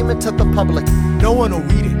document to the public. No one will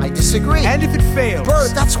read it. I disagree. And if it fails? Burr,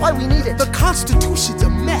 that's why we need it. The Constitution's a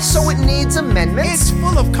mess. So it needs amendments. It's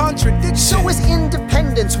full of contradictions. So is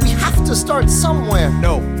independence. We have to start somewhere.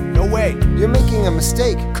 No. No way. You're making a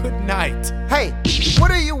mistake. Good night. Hey,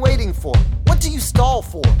 what are you waiting for? What do you stall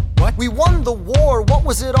for? What? We won the war. What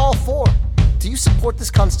was it all for? Do you support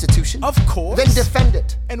this Constitution? Of course. Then defend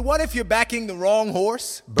it. And what if you're backing the wrong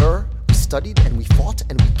horse? Burr, we studied and we fought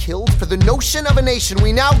and we killed for the notion of a nation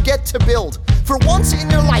we now get to build. For once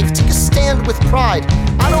in your life, take a stand with pride.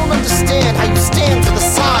 I don't understand how you stand to the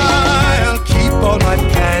side. I'll keep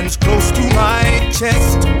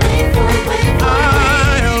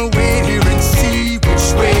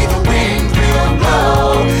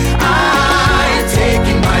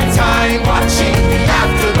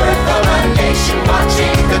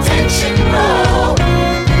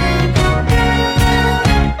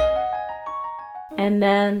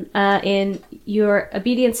on in Your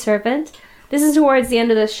Obedient Servant. This is towards the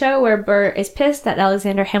end of the show where Burr is pissed that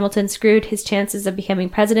Alexander Hamilton screwed his chances of becoming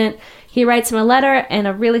president. He writes him a letter, and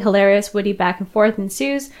a really hilarious witty back and forth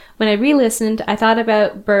ensues. When I re-listened, I thought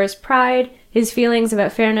about Burr's pride, his feelings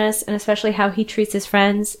about fairness, and especially how he treats his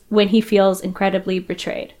friends when he feels incredibly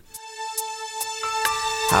betrayed.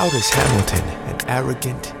 How does Hamilton, an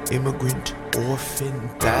arrogant immigrant, orphan,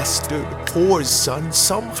 bastard, whore's son,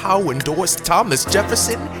 somehow endorse Thomas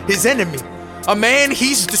Jefferson, his enemy? A man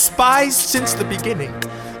he's despised since the beginning,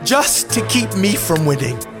 just to keep me from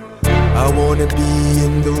winning. I wanna be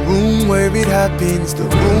in the room where it happens, the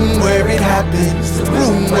room where it happens, the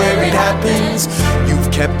room where it happens.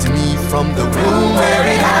 You've kept me from the room where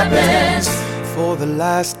it happens for the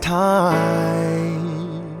last time.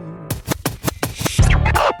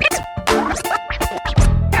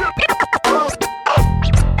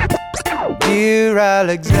 Dear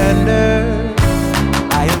Alexander,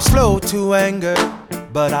 I am slow to anger,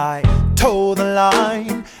 but I toe the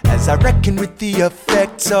line as I reckon with the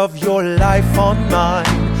effects of your life on mine.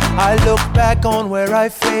 I look back on where I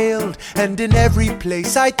failed, and in every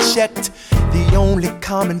place I checked, the only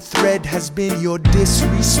common thread has been your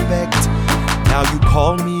disrespect. Now you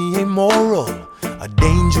call me immoral, a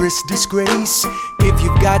dangerous disgrace. If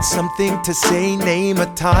you've got something to say, name a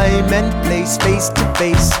time and place. Face to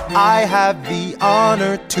face, I have the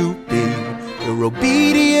honor to be your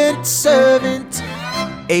obedient servant,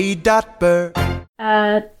 A. Burr.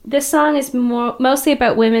 This song is mostly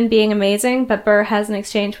about women being amazing, but Burr has an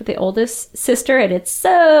exchange with the oldest sister, and it's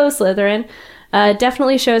so Slytherin.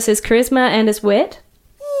 Definitely shows his charisma and his wit.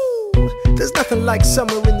 There's nothing like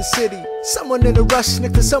summer in the city. Someone in a rush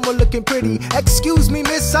next to someone looking pretty. Excuse me,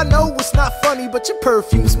 miss, I know it's not funny, but your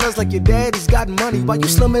perfume smells like your daddy's got money. While you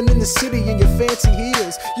slumming in the city in your fancy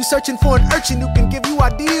heels, you searching for an urchin who can give you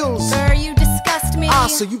ideals. Sir, you disgust me. Ah,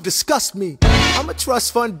 so you disgust me. I'm a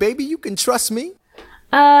trust fund, baby, you can trust me.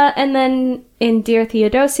 And then in Dear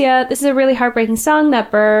Theodosia, this is a really heartbreaking song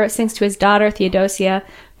that Burr sings to his daughter, Theodosia.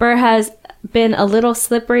 Burr has been a little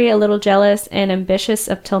slippery, a little jealous, and ambitious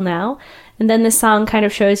up till now. And then this song kind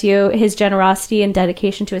of shows you his generosity and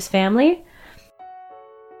dedication to his family.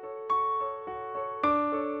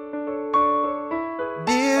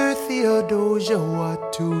 Dear Theodosia,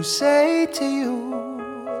 what to say to you?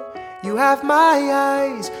 You have my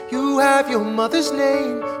eyes, you have your mother's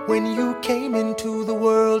name. When you came into the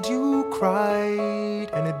world, you cried,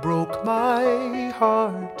 and it broke my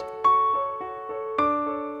heart.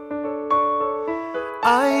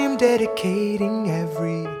 I'm dedicating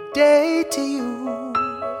every day to you.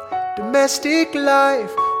 Domestic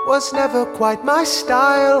life was never quite my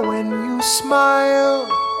style. When you smile,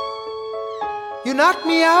 you knock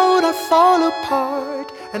me out, I fall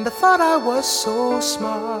apart, and I thought I was so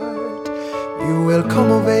smart. You will come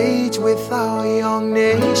of age with our young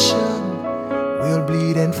nation. We'll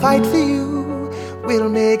bleed and fight for you. We'll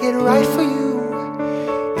make it right for you.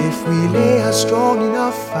 If we lay a strong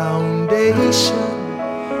enough foundation,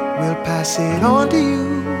 we'll pass it on to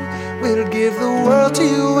you. We'll give the world to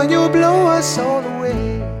you, and you'll blow us all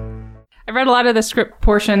away. I've read a lot of the script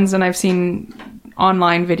portions, and I've seen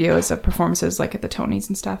online videos of performances like at the Tonys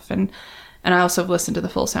and stuff, and I also have listened to the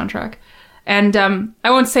full soundtrack. And I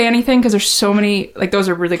won't say anything because there's so many, like, those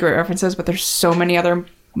are really great references, but there's so many other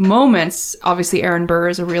moments. Obviously, Aaron Burr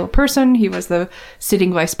is a real person. He was the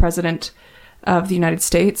sitting vice president of the United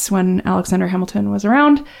States when Alexander Hamilton was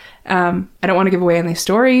around. I don't want to give away any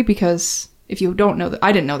story because if you don't know,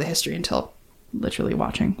 I didn't know the history until literally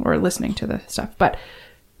watching or listening to the stuff, but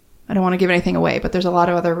I don't want to give anything away. But there's a lot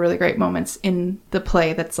of other really great moments in the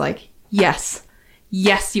play that's like, yes,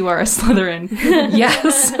 you are a Slytherin.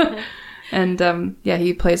 Yes. And yeah,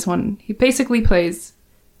 he basically plays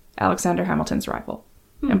Alexander Hamilton's rival.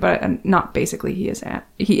 And not basically, he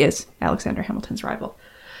is Alexander Hamilton's rival.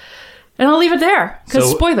 And I'll leave it there,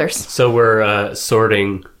 because spoilers. So we're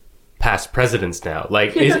sorting past presidents now.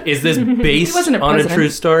 Like, is this based on a true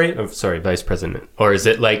story? Oh, sorry, vice president. Or is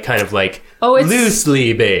it like kind of like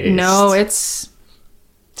loosely based? No, it's...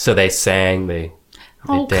 So they sang, they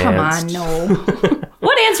danced. Come on, no.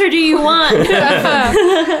 What answer do you want?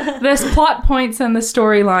 The plot points and the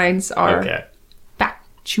storylines are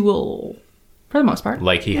factual, for the most part.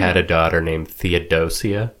 Like he had a daughter named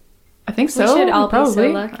Theodosia. I think so. We should all probably. be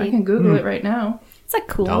so lucky. I can Google it right now. It's a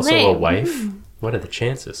cool Also name. a wife. What are the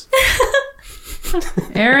chances?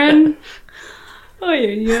 Aaron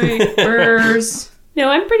Oy. Burr's No,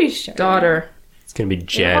 I'm pretty sure. daughter. It's gonna be They'll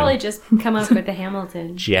Jen. probably just come up with the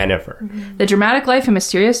Hamilton. Jennifer. The dramatic life and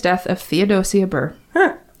mysterious death of Theodosia Burr.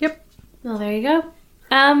 Well, there you go.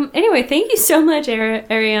 Anyway, thank you so much,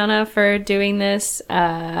 Ariana, for doing this.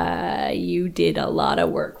 You did a lot of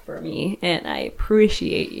work for me, and I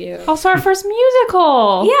appreciate you. Also, our first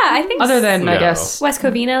musical. Yeah, I think Other than, I No. guess. West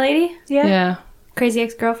Covina lady, Yeah. Crazy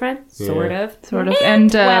Ex-Girlfriend, sort of.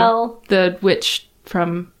 And well, The Witch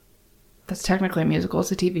from... That's technically a musical.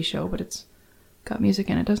 It's a TV show, but it's got music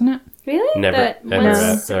in it, doesn't it? really? Never,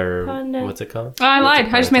 Once or upon a- what's it called? Oh, I lied.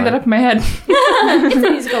 I just made that up in my head. It's a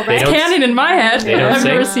musical, They right? don't- Canon in my head. They don't I've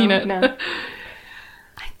sing? never seen it. No.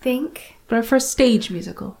 I think, But our first stage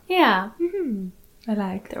musical. yeah, I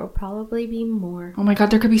like. there will probably be more. Oh my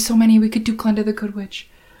god, there could be so many. We could do Glenda the Good Witch.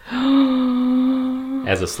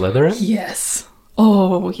 As a Slytherin? Yes.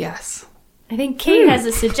 Oh, yes. I think Kate has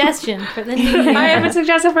a suggestion for the new year. I have a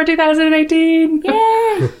suggestion for 2018.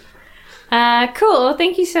 Yay! Cool. Well,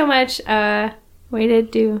 thank you so much. Way to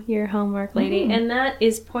do your homework, lady. And that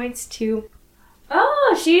is points to...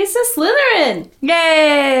 Oh, she's a Slytherin!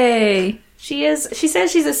 Yay! She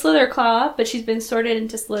says she's a Slytherclaw, but she's been sorted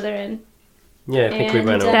into Slytherin. Yeah, I think we And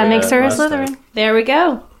went over That makes her a last time. Slytherin. There we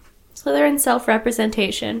go. Slytherin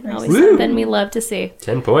self-representation. Always Woo. something we love to see.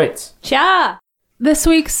 10 points. Cha! This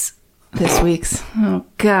week's... Oh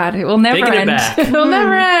god, it will never Taking it end. back. It will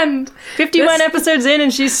never end. 51 episodes in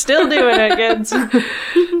and she's still doing it, kids.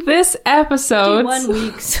 This episode... 1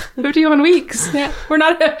 weeks. 51 weeks. Yeah.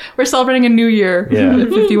 We're celebrating a new year. Yeah.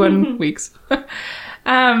 51 weeks.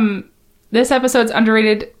 This episode's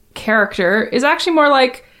underrated character is actually more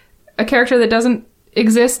like a character that doesn't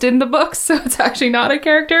exist in the books, so it's actually not a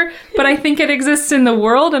character, but I think it exists in the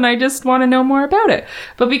world and I just want to know more about it.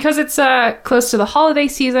 But because it's close to the holiday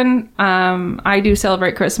season, I do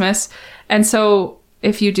celebrate Christmas. And so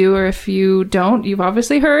if you do or if you don't, you've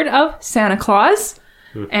obviously heard of Santa Claus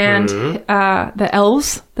and the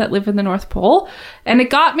elves that live in the North Pole. And it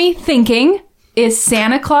got me thinking, is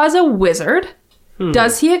Santa Claus a wizard?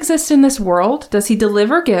 Does he exist in this world? Does he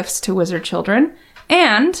deliver gifts to wizard children?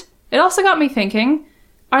 And it also got me thinking,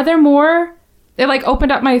 are there more... It like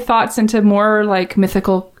opened up my thoughts into more like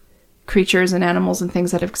mythical creatures and animals and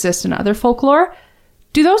things that exist in other folklore.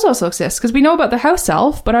 Do those also exist? Because we know about the house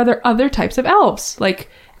elf, but are there other types of elves? Like,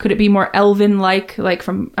 could it be more elven-like, like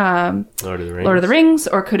from Lord of the Rings. Lord of the Rings?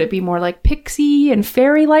 Or could it be more like pixie and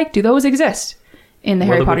fairy-like? Do those exist in the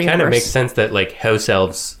Harry Well, Potter it kind of universe? makes sense that like house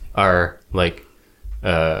elves are like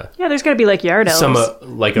Yeah, there's got to be like yard elves. some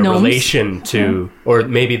like a Gnomes? relation to, or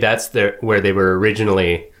maybe that's where they were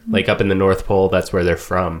originally, like up in the North Pole. That's where they're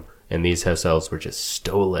from, and these house elves were just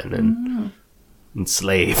stolen and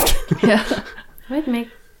enslaved. Yeah. Would make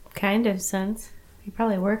kind of sense. You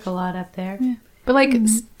probably work a lot up there. But like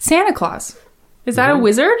Santa Claus, is that a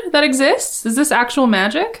wizard that exists? Is this actual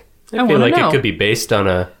magic? I feel wanna like know. it could be based on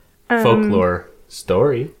a folklore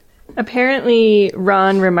story. Apparently,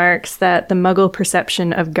 Ron remarks that the Muggle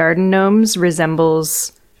perception of garden gnomes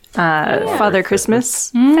resembles Father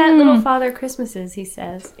Christmas. Fat little Father Christmases, he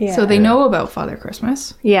says. Yeah. So they know about Father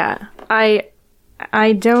Christmas. Yeah, I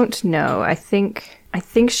don't know. I think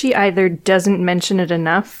she either doesn't mention it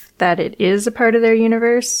enough that it is a part of their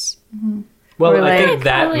universe. Well, Or I like- think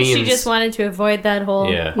that Probably means she just wanted to avoid that whole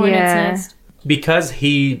Yeah. hornet's Yeah. nest. because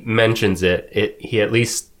he mentions it, he at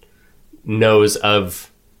least knows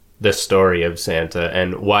of the story of Santa,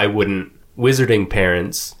 and why wouldn't wizarding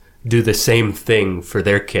parents do the same thing for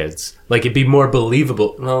their kids? Like, it'd be more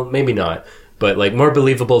believable, well, maybe not, but like more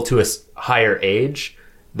believable to a higher age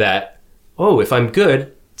that, oh, if I'm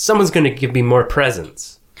good, someone's going to give me more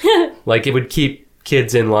presents. Like, it would keep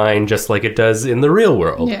kids in line just like it does in the real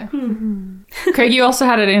world. Yeah. Craig, you also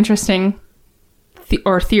had an interesting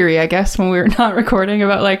theory, I guess, when we were not recording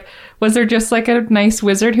about like, was there just like a nice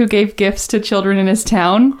wizard who gave gifts to children in his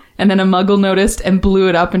town and then a muggle noticed and blew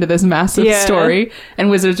it up into this massive Yeah. story? And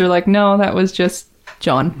wizards are like, no, that was just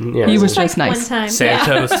John. Yeah. He was Just just One nice. time.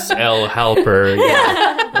 Santos El Helper.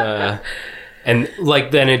 Yeah. And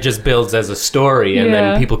like then it just builds as a story, and Yeah.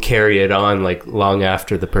 then people carry it on like long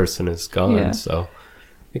after the person is gone. Yeah. So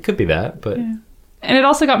it could be that, but And it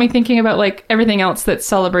also got me thinking about like everything else that's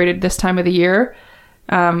celebrated this time of the year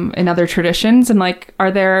in other traditions, and like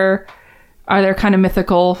are there kind of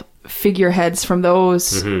mythical figureheads from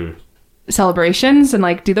those celebrations, and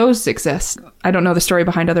like do those exist? I don't know the story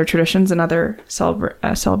behind other traditions and other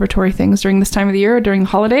celebratory things during this time of the year, during the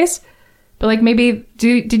holidays, but like maybe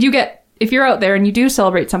did you get, if you're out there and you do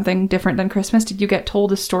celebrate something different than Christmas, did you get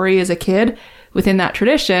told a story as a kid within that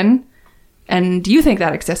tradition? And do you think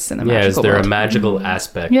that exists in the yeah, magical is there world? a magical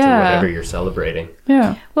aspect to Yeah. whatever you're celebrating?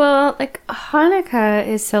 Yeah. Well, like Hanukkah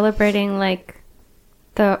is celebrating like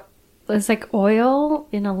it's like oil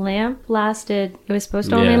in a lamp lasted. It was supposed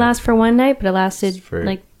to only Yeah. last for one night, but it lasted For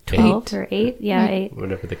like 12 or 8. Yeah, 8.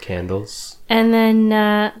 Whatever the candles. And then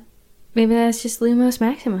maybe that's just Lumos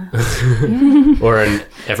Maxima. Or an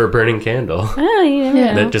ever-burning candle Oh, you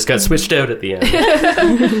never know. that just got switched out at the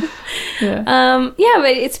end. Yeah,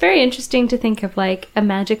 but it's very interesting to think of like a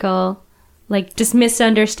magical, like just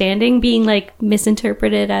misunderstanding being like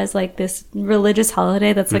misinterpreted as like this religious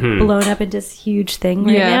holiday that's like blown up into this huge thing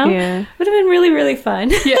right now. Yeah. Would have been really, really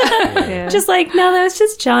fun. Yeah. Just like, no, that was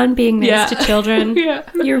just John being nice Yeah. to children. Yeah.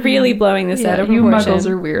 You're really blowing this out of you proportion. muggles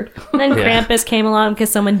are weird. And then Yeah. Krampus came along because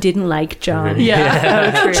someone didn't like John.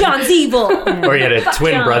 Yeah. John's evil. Or you had a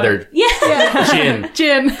twin John. brother, Yeah. Jin.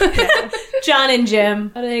 Jin. John and Jim.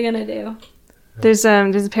 What are they gonna do? There's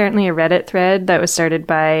apparently a Reddit thread that was started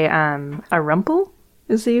by a Rumple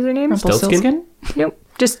is the username. Rumpelstiltskin? Nope.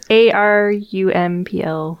 Just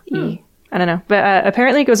ARUMPLE. I don't know. But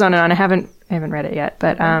apparently it goes on and on. I haven't read it yet.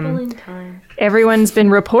 But everyone's been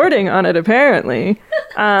reporting on it apparently.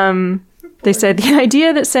 They said the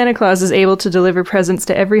idea that Santa Claus is able to deliver presents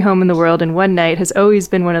to every home in the world in one night has always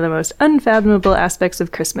been one of the most unfathomable aspects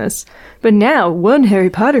of Christmas. But now, one Harry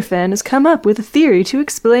Potter fan has come up with a theory to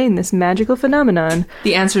explain this magical phenomenon.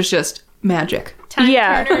 The answer's just magic.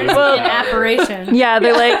 Yeah. Well, an apparition. Yeah,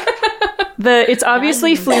 they're like it's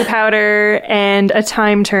obviously flue powder and a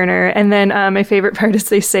time turner, and then my favorite part is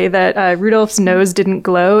they say that Rudolph's nose didn't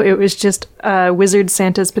glow; it was just Wizard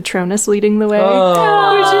Santa's Patronus leading the way,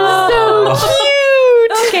 which is so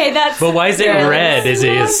cute. Okay, that's. But why is it red? Is he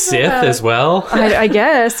a Sith as well? I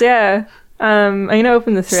guess, yeah. I'm gonna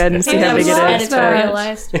open the thread and see how big it is. but-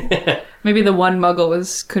 editorialized. Maybe the one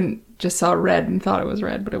muggle couldn't just saw red and thought it was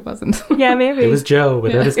red, but it wasn't. Yeah, maybe It was Joe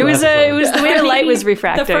without his It was glasses on. the way the light was The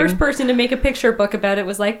refracting. first person to make a picture book about it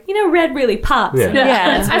was like, red really pops. Yeah.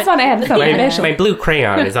 Yeah. I thought I had something special. My blue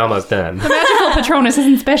crayon is almost done. Magical Patronus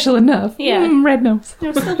isn't special enough. Yeah. Red nose.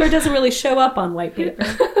 Silver doesn't really show up on white paper.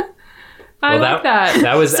 I like that.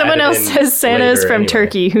 That was Someone added else in says Santa's later from anyway.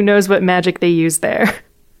 Turkey. Who knows what magic they use there?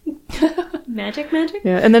 Magic?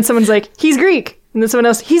 Yeah, and then someone's like, he's Greek. And then someone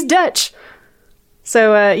else, he's Dutch.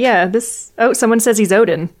 So, someone says he's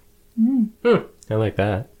Odin. I like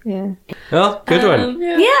that. Yeah. Well, good one.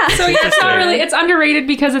 Yeah. So yeah, it's not really. It's underrated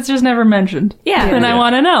because it's just never mentioned. Yeah. and I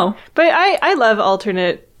want to know. But I love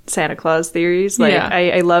alternate Santa Claus theories. Like, Yeah.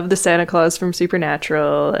 I love the Santa Claus from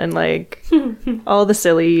Supernatural and, like, all the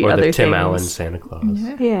silly Or other the Tim things. Allen Santa Claus.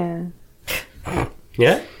 Yeah.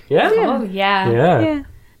 Yeah? Yeah? Oh, yeah. Yeah.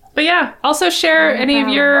 But yeah, also share any of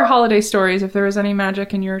your holiday stories if there was any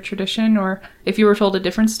magic in your tradition, or if you were told a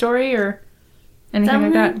different story, or anything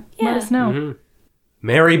like that. Let us know.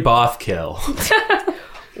 Mary Bothkill.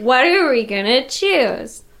 What are we gonna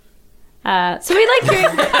choose? So we like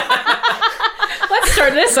your. Let's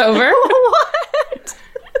start this over.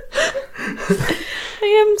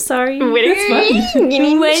 I am sorry. What are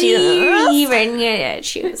you gonna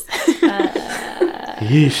choose?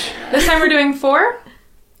 Yeesh. This time we're doing 4.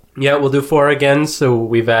 Yeah, we'll do 4 again, so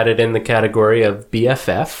we've added in the category of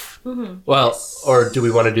BFF. Well, or do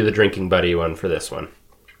we want to do the drinking buddy one for this one?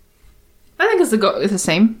 I think it's the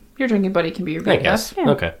same. Your drinking buddy can be your I BFF. guess.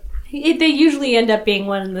 Okay. They usually end up being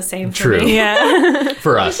one and the same. For True. me. Yeah.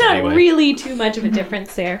 For us, There's not anyway. really too much of a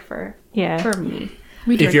difference there for Yeah. me.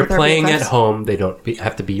 We If drink you're with our playing BFFs. at home, they don't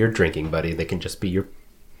have to be your drinking buddy. They can just be your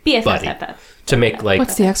BFF. buddy. To make, like,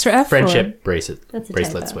 What's the extra F? friendship That's a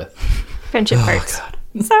bracelets typo. with. Friendship hearts.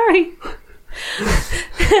 Sorry.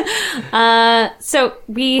 So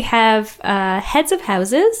we have heads of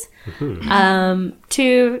houses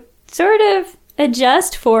to sort of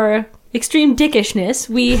adjust for extreme dickishness.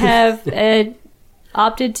 We have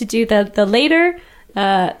opted to do the later,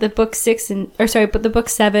 the book 6 but the book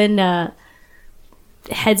 7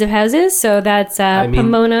 heads of houses. So that's mean,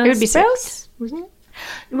 Pomona. It would be Sprout? 6, wasn't it?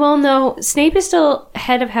 Well, no, Snape is still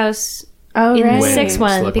head of house Oh, in right. the When 6th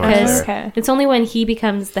one Slughorn's because there. Okay. it's only when he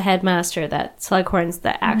becomes the headmaster that Slughorn's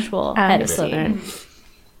the actual head of I see. Slytherin.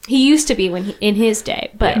 He used to be in his day,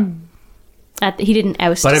 but he didn't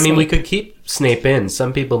oust. But I mean, we Snape. could keep Snape in.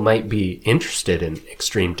 Some people might be interested in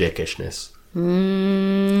extreme dickishness.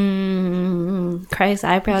 Christ's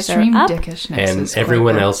eyebrows Extreme are up. dickishness. And is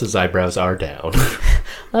everyone quite else's eyebrows are down.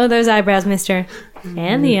 Oh, those eyebrows, mister.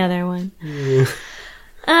 And the other one.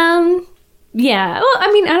 Yeah. Well,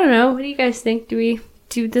 I mean, I don't know. What do you guys think? Do we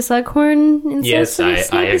do the Slughorn instead Yes, of I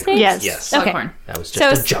Snape agree. Snape? Yes. Yes. Okay. Slughorn. That was So-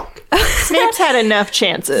 just a joke. Snape's had enough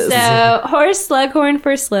chances. So, Horace Slughorn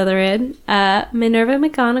for Slytherin, Minerva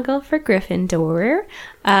McGonagall for Gryffindor,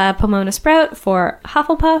 Pomona Sprout for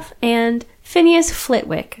Hufflepuff, and Phineas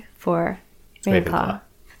Flitwick for Ravenclaw. Ravenclaw.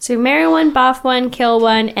 So, marry one, boff one, kill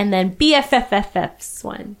one, and then BFFFFs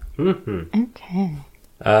one. Okay.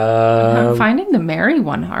 finding the Mary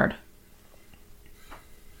one hard.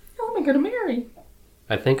 Oh, am I gonna marry?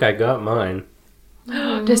 I think I got mine.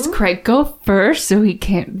 Does Craig go first so he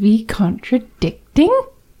can't be contradicting?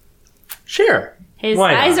 Sure. His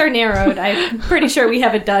Why eyes not? are narrowed. I'm pretty sure we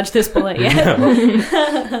haven't dodged this bullet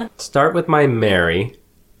yet. Start with my Mary,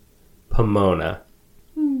 Pomona.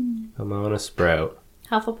 Pomona Sprout.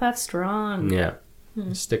 Hufflepuff strong. Yeah.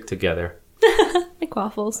 Stick together. Like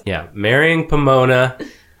waffles. Yeah. Marrying Pomona.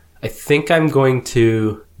 I think I'm going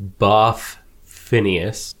to boff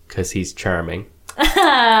Phineas because he's charming.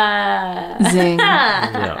 Zing.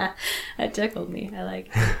 Yeah. That tickled me. I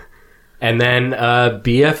like. And then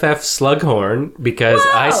BFF Slughorn because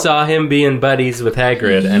I saw him being buddies with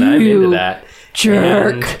Hagrid, and I'm You into that.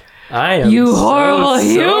 jerk. And I am You so horrible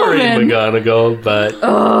sorry, human. McGonagall, but you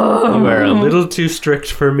are a little too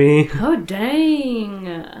strict for me. Oh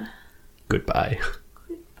dang! Goodbye.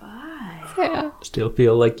 Yeah. Still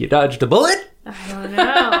feel like you dodged a bullet? I don't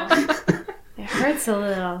know. It hurts a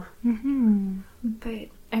little. But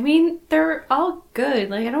I mean, they're all good.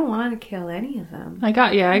 Like I don't want to kill any of them. I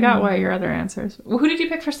got what your other answers. Who did you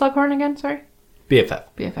pick for Slughorn again? Sorry? BFF.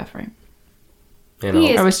 BFF, right? And He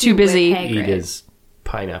I'll is I was too cute with busy. eat Hagrid. his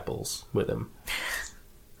pineapples with him.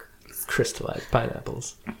 Crystallized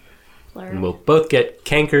pineapples. And we'll both get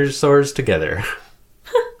canker sores together.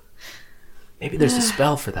 Maybe there's a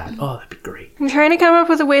spell for that. Oh, that'd be great. I'm trying to come up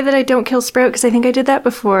with a way that I don't kill Sprout because I think I did that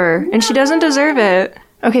before, and she doesn't deserve it.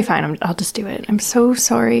 Okay, fine. I'll just do it. I'm so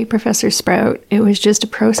sorry, Professor Sprout. It was just a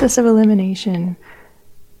process of elimination.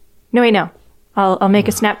 No, wait, no. I'll make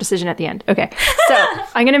a snap decision at the end. Okay, so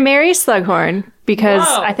I'm gonna marry Slughorn because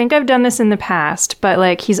I think I've done this in the past, but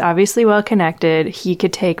like he's obviously well connected. He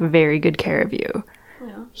could take very good care of you.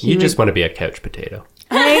 You just want to be a couch potato.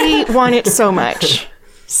 I want it so much.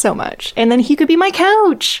 So much. And then he could be my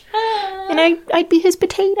couch. And I'd be his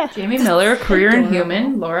potato. Jamie Miller, career in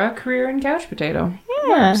human. Laura, career in couch potato.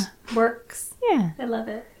 Yeah. Works. Yeah. I love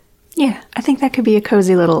it. Yeah. I think that could be a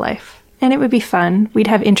cozy little life. And it would be fun. We'd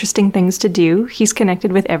have interesting things to do. He's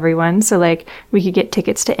connected with everyone. So, like, we could get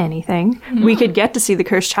tickets to anything. We could get to see The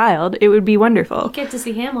Cursed Child. It would be wonderful. Get to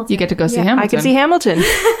see Hamilton. You get to go see Hamilton. I could see Hamilton.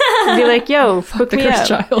 I'd be like, yo, hook The me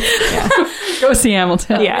Cursed up. Child. Go see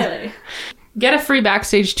Hamilton. Yeah. Really? Get a free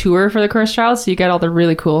backstage tour for The Cursed Child so you get all the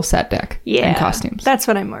really cool set deck Yeah. and costumes. That's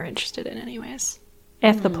what I'm more interested in anyways.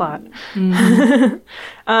 F the plot.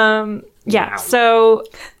 Yeah, so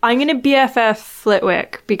I'm going to BFF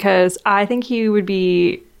Flitwick because I think he would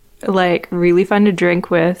be like really fun to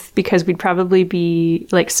drink with because we'd probably be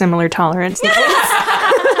like similar tolerance.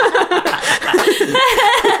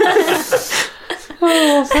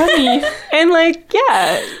 Oh, funny. And like,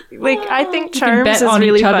 yeah, like I think You can Charms bet is on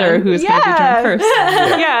really each other fun. who's going to be drunk first.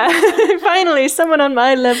 Yeah, finally someone on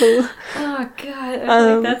my level. Oh god,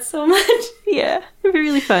 I like that so much. Yeah, it'd be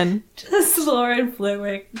really fun. Just Lauren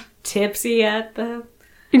Flitwick tipsy at the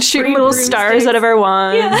And shooting Free little broomsticks. stars out of our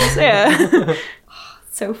wands. Yeah.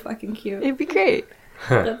 so fucking cute. It'd be great.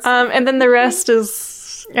 And then the rest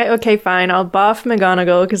is okay. Fine, I'll boff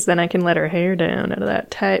McGonagall because then I can let her hair down out of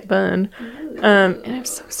that tight bun. And I'm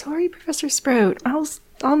so sorry, Professor Sprout.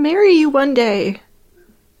 I'll marry you one day.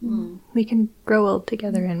 We can grow old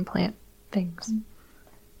together and plant things,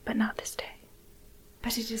 but not this day.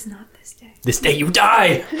 But it is not this day. This day you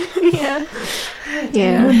die! Yeah.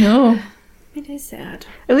 Yeah. No. It is sad.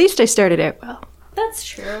 At least I started out well. That's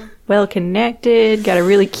true. Well connected. Got a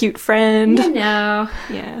really cute friend. You know.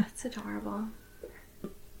 Yeah. It's adorable.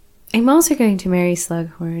 I'm also going to marry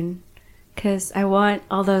Slughorn because I want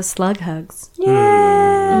all those slug hugs.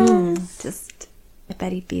 Yeah. Just, I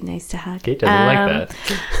bet he'd be nice to hug. Kate doesn't like that.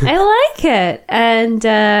 I like it. And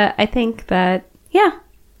I think that, yeah,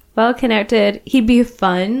 well connected. He'd be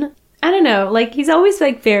fun. I don't know. Like, he's always,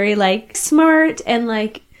 like, very, like, smart and,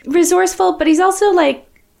 like, resourceful, but he's also, like,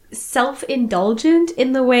 self-indulgent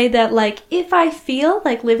in the way that, like, if I feel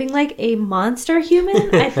like living like a monster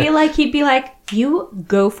human, I feel like he'd be like, you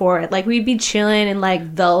go for it. Like, we'd be chilling in, like,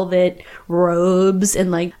 velvet robes and,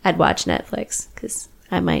 like, I'd watch Netflix because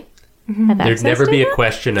I might have There'd access never to be a that.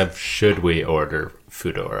 question of should we order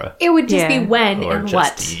Foodora It would just Yeah. be when or and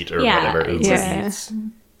just what. eat or Yeah, whatever Uber Yeah. Eats.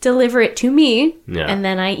 deliver it to me Yeah. and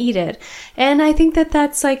then I eat it. And I think that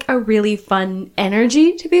that's like a really fun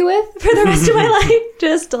energy to be with for the rest of my life.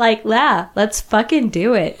 Just like, let's fucking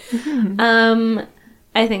do it.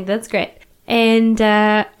 I think that's great. And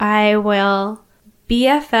I will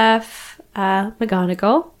BFF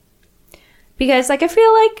McGonagall because like I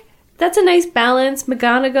feel like that's a nice balance.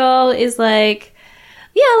 McGonagall is like,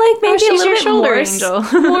 yeah, like maybe a she's little your bit shoulder more,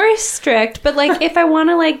 angel. more strict, but like if I want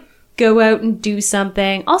to like go out and do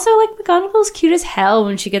something. Also, like, McGonagall's cute as hell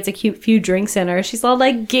when she gets a cute few drinks in her. She's all,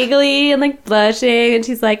 like, giggly and, like, blushing, and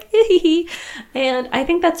she's like, hee. And I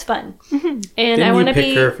think that's fun. And Didn't I want you to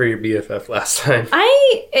pick be... her for your BFF last time?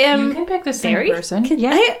 I am... You can pick the same very... person.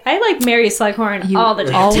 I like Mary Slughorn all the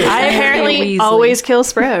time. always- I apparently Weasley. always kill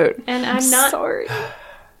Sprout. And I'm not... Sorry.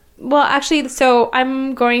 Well, actually, so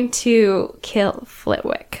I'm going to kill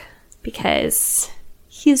Flitwick because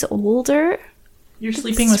he's older. You're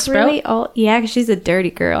sleeping with It's Sprout? really old. Yeah, because she's a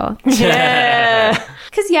dirty girl. Yeah.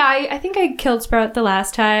 Because, yeah, I think I killed Sprout the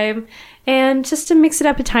last time. And just to mix it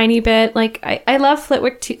up a tiny bit, like, I love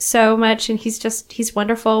Flitwick so much, and he's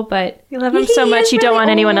wonderful, but... You love him so he much is you don't really want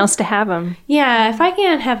anyone old. else to have him. Yeah, if I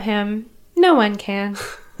can't have him, no one can.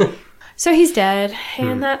 So he's dead,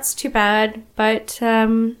 and that's too bad, but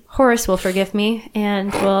Horace will forgive me,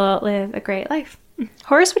 and will live a great life.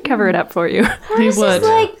 Horace would cover it up for you. Horace would. is,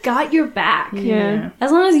 like, got your back. Yeah.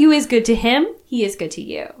 As long as you is good to him, he is good to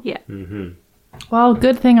you. Yeah. Well,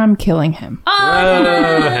 good thing I'm killing him.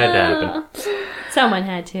 Oh, had to happen. Someone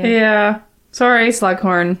had to. Yeah. Sorry,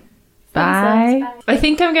 Slughorn. Bye. Bye. I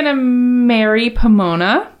think I'm gonna marry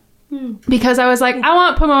Pomona because I was like, I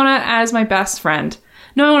want Pomona as my best friend.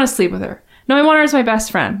 No, I want to sleep with her. No, I want her as my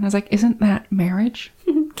best friend. I was like, isn't that marriage?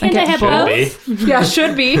 Can't I have Should both? be. Yeah,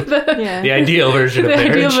 should be the, Yeah. The ideal version of the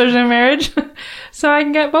ideal marriage. version of marriage. So I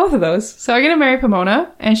can get both of those. So I'm gonna marry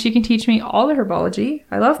Pomona, and she can teach me all the herbology.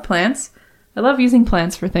 I love plants. I love using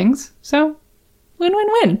plants for things. So,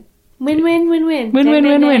 win-win-win. Win-win-win-win.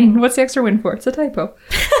 Win-win-win-win. What's the extra win for? It's a typo.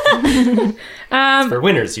 For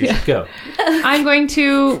winners, you should go. I'm going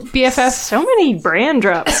to BFF. So many brand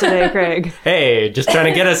drops today, Craig. Hey, just trying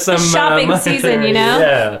to get us some Shopping monetary- season, you know?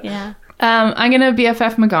 Yeah. Yeah. I'm going to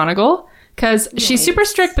BFF McGonagall because she's super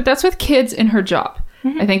strict, but that's with kids in her job.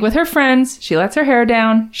 I think with her friends, she lets her hair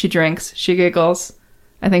down, she drinks, she giggles.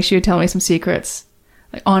 I think she would tell me some secrets,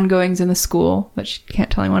 like ongoings in the school that she can't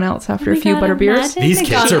tell anyone else after a few butterbeers. These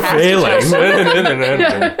kids are failing.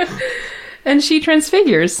 And she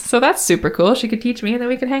transfigures, so that's super cool. She could teach me, and then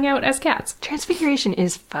we could hang out as cats, Transfiguration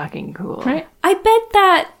is fucking cool. right? I bet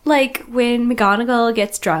that, like, when McGonagall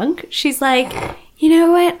gets drunk, she's like, you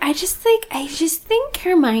know what? I just think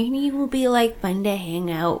Hermione will be, like, fun to hang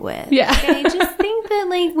out with. Yeah. Like, I just think that,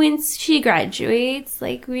 like, once she graduates,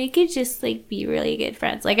 like, we could just, like, be really good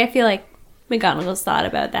friends. Like, I feel like McGonagall's thought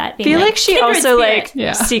about that. I feel like she kindred also, spirit. like,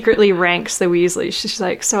 Yeah. secretly ranks the Weasleys. She's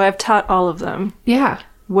like, so I've taught all of them. Yeah.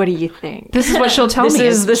 What do you think? This is what she'll tell me.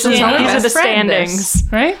 These She'll are tell my the best friend this,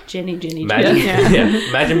 standings. right? Ginny. Imagine,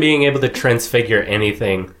 imagine being able to transfigure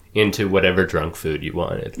anything into whatever drunk food you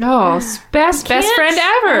wanted. Oh, best friend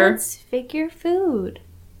ever. Transfigure food.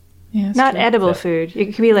 Yeah, Not edible food.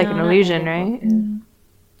 It could be like an not illusion, edible. right?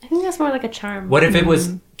 I think that's more like a charm. What if it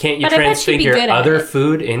was? Can't you But I bet she'd be transfigure good at other it.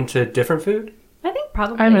 food into different food? I think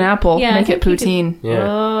probably. I'm an apple. Yeah, I Make it think you poutine. Yeah,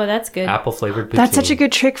 Oh, that's good. apple flavored poutine. That's such a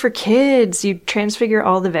good trick for kids. You transfigure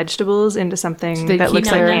all the vegetables into something They that keep looks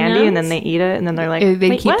like their candy, and then nose? they eat it, and then they're like, They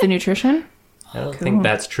 "Wait, keep what?" the nutrition. I don't think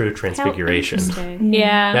that's true transfiguration.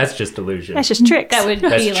 Yeah. That's just illusion. That's just tricks. that would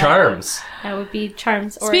That's be charms. Like, that would be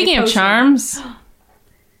charms. Or Speaking a of potion. charms,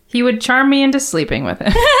 he would charm me into sleeping with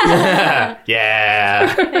him.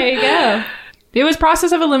 Yeah. There you go. It was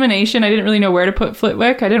process of elimination. I didn't really know where to put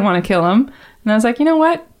Flitwick. I didn't want to kill him. And I was like, you know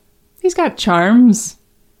what? He's got charms.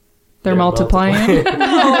 They're multiplying.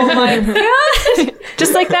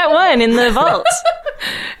 Just like that one in the vault.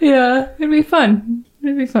 Yeah, it'd be fun.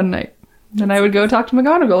 It'd be a fun night. Then I would go talk to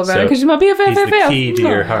McGonagall about it So, because she's my BFF. He's the key to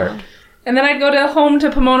your heart. And then I'd go to home to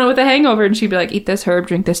Pomona with a hangover, and she'd be like, "Eat this herb,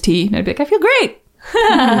 drink this tea," and I'd be like, "I feel great."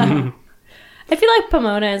 I feel like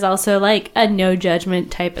Pomona is also like a no judgment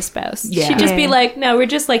type of spouse. Yeah. She'd just be Yeah. like, no, we're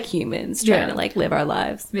just like humans trying Yeah. to like live our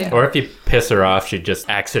lives. Yeah. Or if you piss her off, she'd just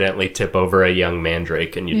accidentally tip over a young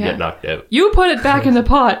mandrake and you'd Yeah. get knocked out. You put it back in the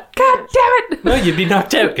pot. God damn it! No, you'd be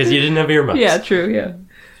knocked out because you didn't have earmuffs. Yeah, true. Yeah.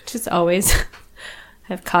 Just always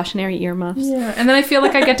have cautionary earmuffs. Yeah, and then I feel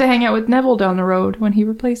like I get to hang out with Neville down the road when he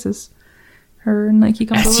replaces her, and like he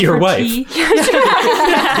comes As over your for wife. tea.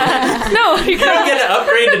 No, he You don't get an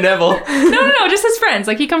upgrade to Neville. no, just as friends.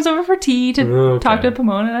 Like he comes over for tea to Okay. talk to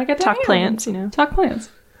Pomona, and I get to Talk hang out plants, with you know. him. Talk plants.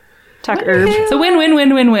 Talk herbs. It's a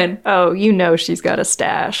win. Oh, you know she's got a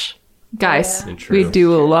stash. Guys, Yeah. True. we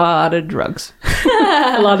do a lot of drugs,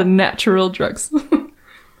 a lot of natural drugs.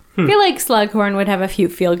 I feel like Slughorn would have a few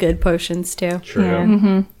feel good potions too. True.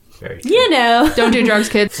 Yeah. Very true. You know. Don't do drugs,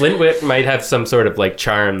 kids. Flintwick might have some sort of like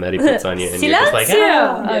charm that he puts on you, and you're just like, Silencio!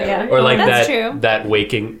 ah. Oh, yeah. Or like That's that true. that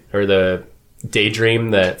waking or the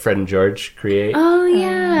daydream that Fred and George create. Oh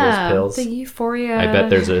yeah. Those pills. The euphoria. I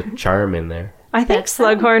bet there's a charm in there. I think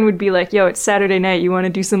Slughorn would be like, yo, it's Saturday night. You want to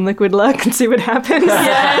do some liquid luck and see what happens?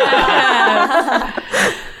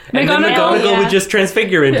 And then McGonagall would just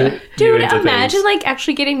transfigure into Dude, into imagine things. like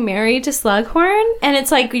actually getting married to Slughorn, and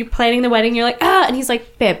it's like you're planning the wedding. You're like, and he's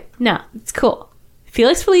like, babe, no, it's cool.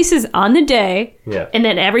 Felix Felice is on the day, and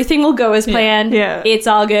then everything will go as planned. Yeah. It's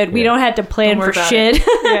all good. We don't have to plan for shit.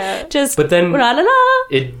 Yeah. Just But then la-la-la.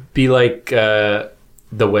 it'd be like the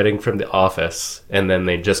wedding from The Office, and then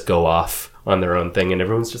they just go off on their own thing, and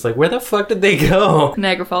everyone's just like, where the fuck did they go?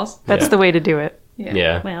 Niagara Falls. That's the way to do it.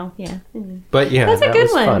 Yeah. Well, yeah. But yeah, That's a that good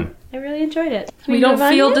was one. fun. I really enjoyed it. We don't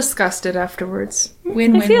feel disgusted afterwards.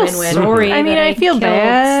 Win, I win, feel win, win. sorry. I mean, that I feel killed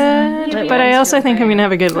bad, Libby. but I also think I'm going to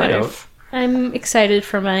have a good I don't. life. I'm excited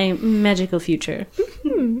for my magical future.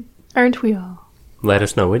 Aren't we all? Let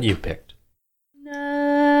us know what you picked.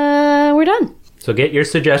 We're done. So get your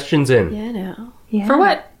suggestions in Yeah, no. Yeah. For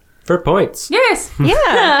what? for points. Yes. Yeah.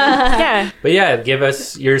 Yeah. But yeah, give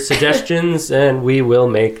us your suggestions and we will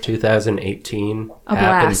make 2018 A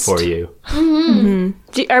happen blast. for you.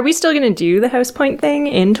 Are we still going to do the house point thing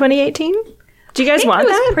in 2018? Do you guys want It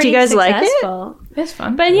was that? Do pretty you guys like it? successful. It's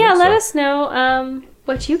fun. But yeah, think let so. us know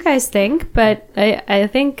what you guys think. But I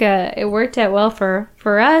think it worked out well for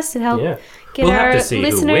us. It helped Yeah. get We'll have our to see who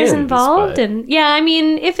listeners wins, involved. but- And yeah, I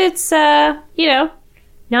mean, if it's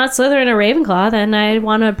not Slytherin or Ravenclaw, then I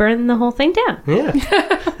want to burn the whole thing down. Yeah.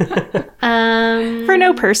 For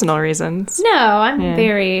no personal reasons. No, I'm Yeah.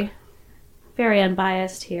 very, very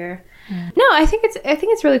unbiased here. No, I think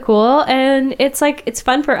it's really cool, and it's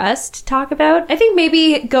fun for us to talk about. I think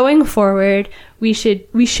maybe going forward, we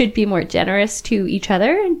should be more generous to each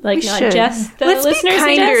other, like We not should. just the Let's listeners. be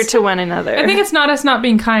and kinder just- to one another. I think it's not us not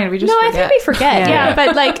being kind. We just No, I forget. think we forget. Yeah. Yeah,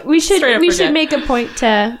 but like we should Straight up should forget. make a point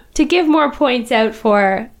to give more points out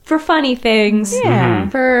for funny things. Yeah.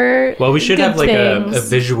 For Well, we should good have like a things.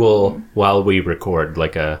 visual while we record,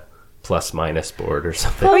 like a plus minus board or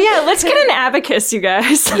something. Oh yeah, let's get an abacus, you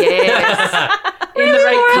guys. Yes. In the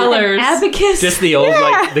right colors. Abacus. Just the old,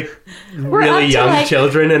 like, the really up to, young like,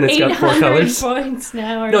 children, and it's got 4 800 colors. points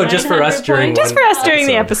now. Or No, just for us 900 during points. Just for us during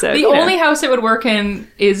the episode. The you know. only house it would work in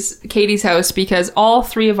is Katie's house because all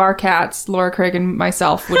 3 of our cats, Laura, Craig, and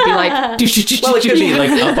myself, would be like, Well, it could be like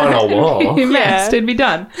up on a wall. messed. It'd be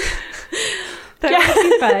done. That would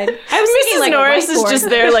be fine. I was thinking Mrs. like a Norris is whiteboard. just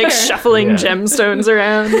there like shuffling Yeah. gemstones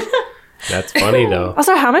around. That's funny though.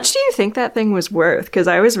 Also, how much do you think that thing was worth? Because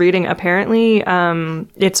I was reading, apparently,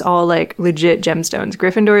 it's all like legit gemstones.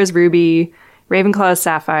 Gryffindor is ruby, Ravenclaw is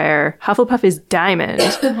sapphire, Hufflepuff is diamond,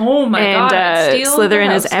 Oh my and god. Steal Slytherin their is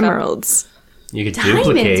house stuff. emeralds. You could Diamonds.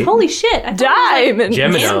 duplicate. Holy shit. I thought Diamond. Gemino. it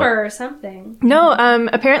was like amber or something. No,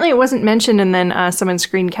 apparently it wasn't mentioned, and then someone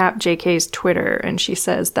screen capped JK's Twitter, and she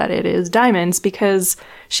says that it is diamonds because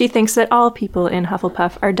she thinks that all people in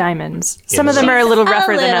Hufflepuff are diamonds. Some of them are a little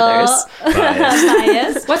rougher than others.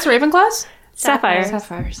 Bias. What's Ravenclaw's? Sapphire.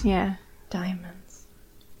 Sapphires. Yeah. Diamonds.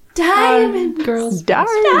 Diamonds. Girls.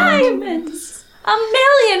 Diamonds. A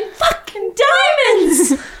million fucking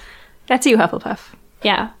diamonds. That's you, Hufflepuff.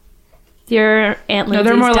 Yeah. Your Aunt No, Lindsay's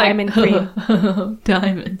they're more diamond like cream.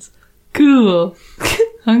 diamonds. Cool.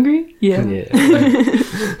 Hungry? Yeah. Yeah.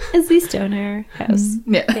 Is the Stoner house.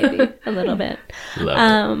 Yeah. Maybe. A little bit.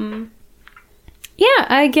 Love Yeah,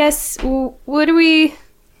 I guess what are we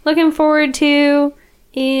looking forward to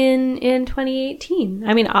in 2018?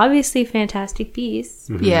 I mean, obviously Fantastic Beasts.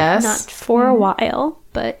 Yes. Not for a while,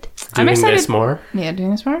 but it. I'm Doing excited- this more. Yeah,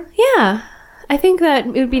 doing this more? yeah. I think that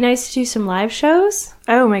it would be nice to do some live shows.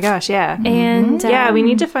 Oh my gosh, yeah. And Yeah, we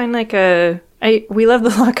need to find like we love the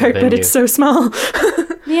Lockhart, but venue. it's so small.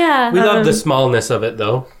 Yeah. We love the smallness of it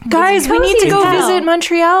though. Guys, we need to go cozy as hell. visit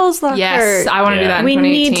Montreal's Lockhart. Yes, I want to do Yeah. that in we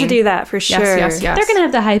 2018. need to do that for sure. Yes, yes. They're going to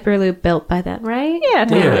have the Hyperloop built by then, right? Yeah,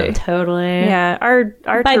 totally. Yeah. Totally. Yeah, our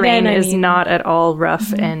By terrain then, I is mean- not at all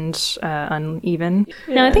rough and uneven.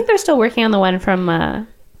 No, I think they're still working on the one from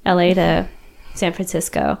LA to San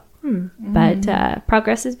Francisco. But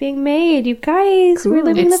progress is being made, you guys. We're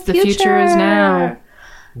living It's the the future. future is now.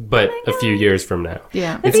 But a few years from now.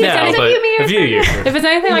 Yeah. It's now, it's a but few years a few years from now. If it's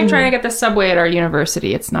anything like trying to get the subway at our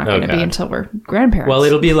university, it's not going to God. be until we're grandparents. Well,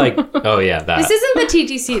 it'll be like, oh yeah, that. This isn't the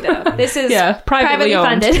TGC, though. This is privately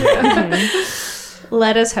owned. funded.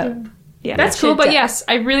 Let us hope. Yeah, That's cool, but yes,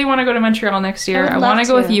 I really want to go to Montreal next year. would I love want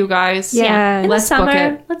to go to. with you guys. Yeah. In let's the book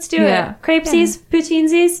summer, it. let's do Yeah. it. Crepesies,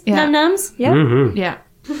 poutinesies, Yeah. num-nums. Yeah. Mhm. Yeah.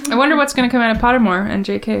 I wonder what's going to come out of Pottermore and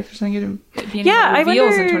JK if there's going to be any Yeah, more I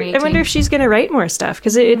reveals in wonder 2018. if she's going to write more stuff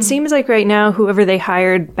because it seems like right now whoever they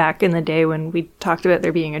hired back in the day when we talked about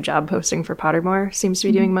there being a job posting for Pottermore seems to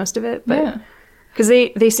be doing most of it. But Yeah. because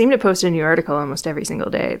they seem to post a new article almost every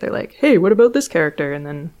single day. They're like, "Hey, what about this character?" And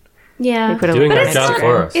then Yeah. They put a Doing little our job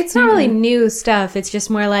for us. It's not really new stuff. It's just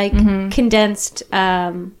more like condensed,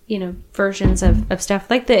 versions of stuff,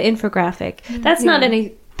 like the infographic. That's not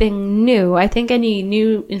anything new. I think any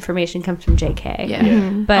new information comes from JK. Yeah.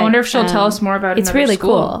 But I wonder if she'll tell us more about it's another really school.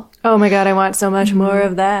 cool. Oh my god, I want so much more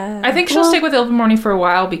of that. I think she'll stick with Ilvermorny for a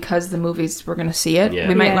while because the movies, we're going to see it. Yeah.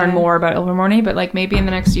 We might Yeah. learn more about Ilvermorny, but like maybe in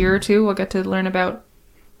the next year or two, we'll get to learn about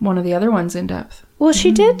one of the other ones in depth. Well,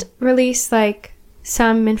 she did release like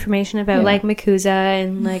some information about like Makuza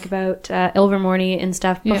and like about Ilvermorny and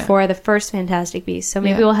stuff Yeah. before the first Fantastic Beasts. So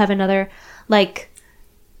maybe Yeah. we'll have another like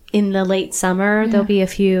in the late summer. There'll be a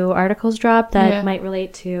few articles dropped that might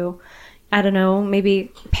relate to, I don't know,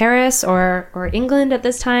 maybe Paris or England at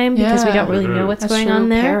this time because we Yeah. don't really know what's That's going true. on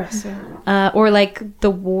there. Paris, yeah. Or like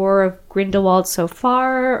the War of Grindelwald so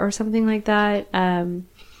far or something like that.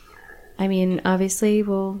 I mean, obviously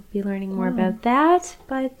we'll be learning more about that,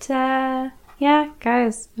 but yeah,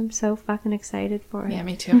 guys, I'm so fucking excited for it. Yeah,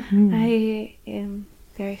 me too. I am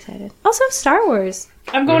very excited. Also, Star Wars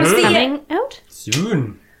I'm going to see it coming out.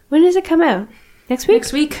 Soon. When does it come out? Next week?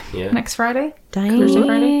 next week. Yeah. Next Friday. Thursday,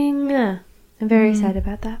 Friday. I'm very excited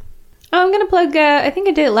about that. Oh, I'm going to plug, I think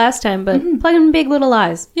I did it last time, but plug in Big Little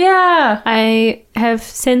Lies. Yeah. I have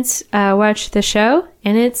since watched the show,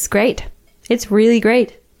 and it's great. It's really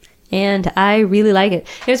great, and I really like it.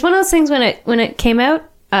 It was one of those things when it came out.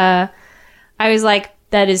 I was like,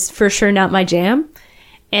 that is for sure not my jam.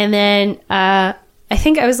 And then I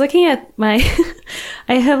think I was looking at my,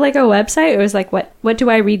 I have like a website. It was like, what do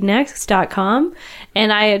I read next.com.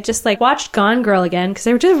 And I had just like watched Gone Girl again because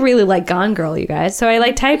I just really like Gone Girl, you guys. So I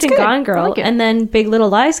like typed in Gone Girl and then Big Little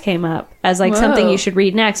Lies came up as like something you should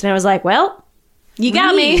read next. And I was like, well, you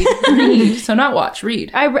got me. Read. So not watch,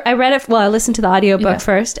 read. I read it. Well, I listened to the audiobook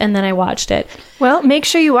first and then I watched it. Well, make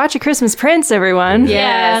sure you watch A Christmas Prince, everyone.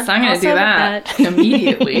 Yes, I'm going to do also that with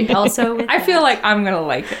immediately. Also, with I feel like I'm going to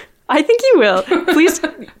like it. I think you will. Please,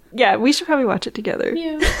 yeah, we should probably watch it together.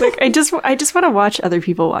 Yeah. Like, I just want to watch other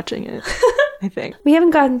people watching it. I think. we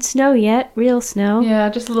haven't gotten snow yet. Real snow. Yeah,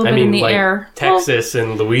 just a little I bit mean, in the like air. Texas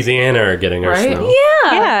and Louisiana are getting our Right? snow.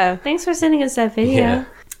 Yeah. Yeah. Thanks for sending us that video. Yeah.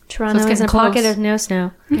 Toronto So it's is in a getting pocket close. of no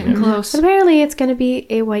snow. Getting close. But apparently it's going to be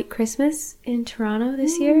a white Christmas in Toronto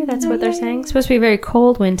this year. That's what they're saying. It's supposed to be a very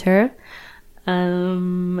cold winter.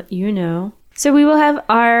 So we will have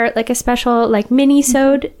our like a special like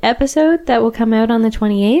mini-sode episode that will come out on the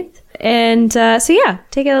 28th. And so yeah,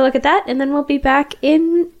 take a look at that and then we'll be back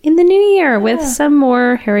in the new year with some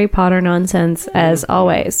more Harry Potter nonsense as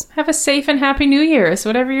always. Have a safe and happy New Year's,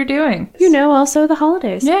 whatever you're doing. Also the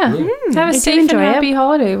holidays. Yeah. Have a do safe and enjoy it. happy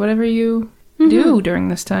holiday, whatever you do during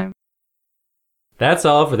this time. That's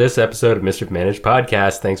all for this episode of Mischief Managed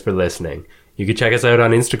Podcast. Thanks for listening. You can check us out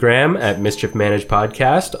on Instagram at Mischief Managed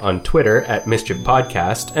Podcast, on Twitter at Mischief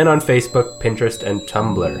Podcast, and on Facebook, Pinterest, and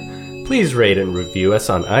Tumblr. Please rate and review us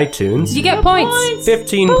on iTunes. You get points.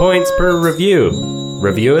 15 points per review.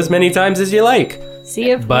 Review as many times as you like.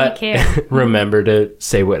 See if But we care. remember to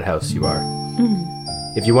say what house you are.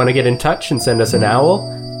 If you want to get in touch and send us an owl,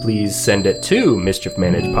 please send it to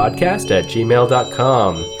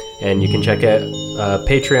mischiefmanagedpodcast@gmail.com. And you can check out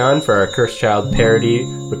Patreon for our Cursed Child parody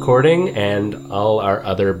recording and all our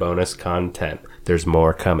other bonus content. There's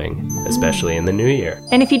more coming, especially in the new year.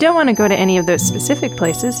 And if you don't want to go to any of those specific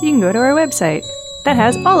places, you can go to our website. That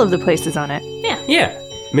has all of the places on it. Yeah.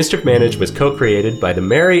 Mischief Managed was co-created by the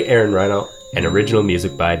Merry Aaron Rhino and original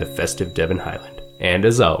music by the Festive Devon Highland. And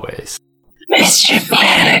as always... Mischief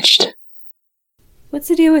Managed. What's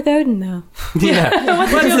the deal with Odin though? Yeah.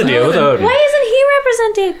 What's the deal with Odin? Why isn't he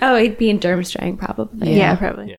represented? Oh, he'd be in Durmstrang probably. Yeah, probably. Yeah.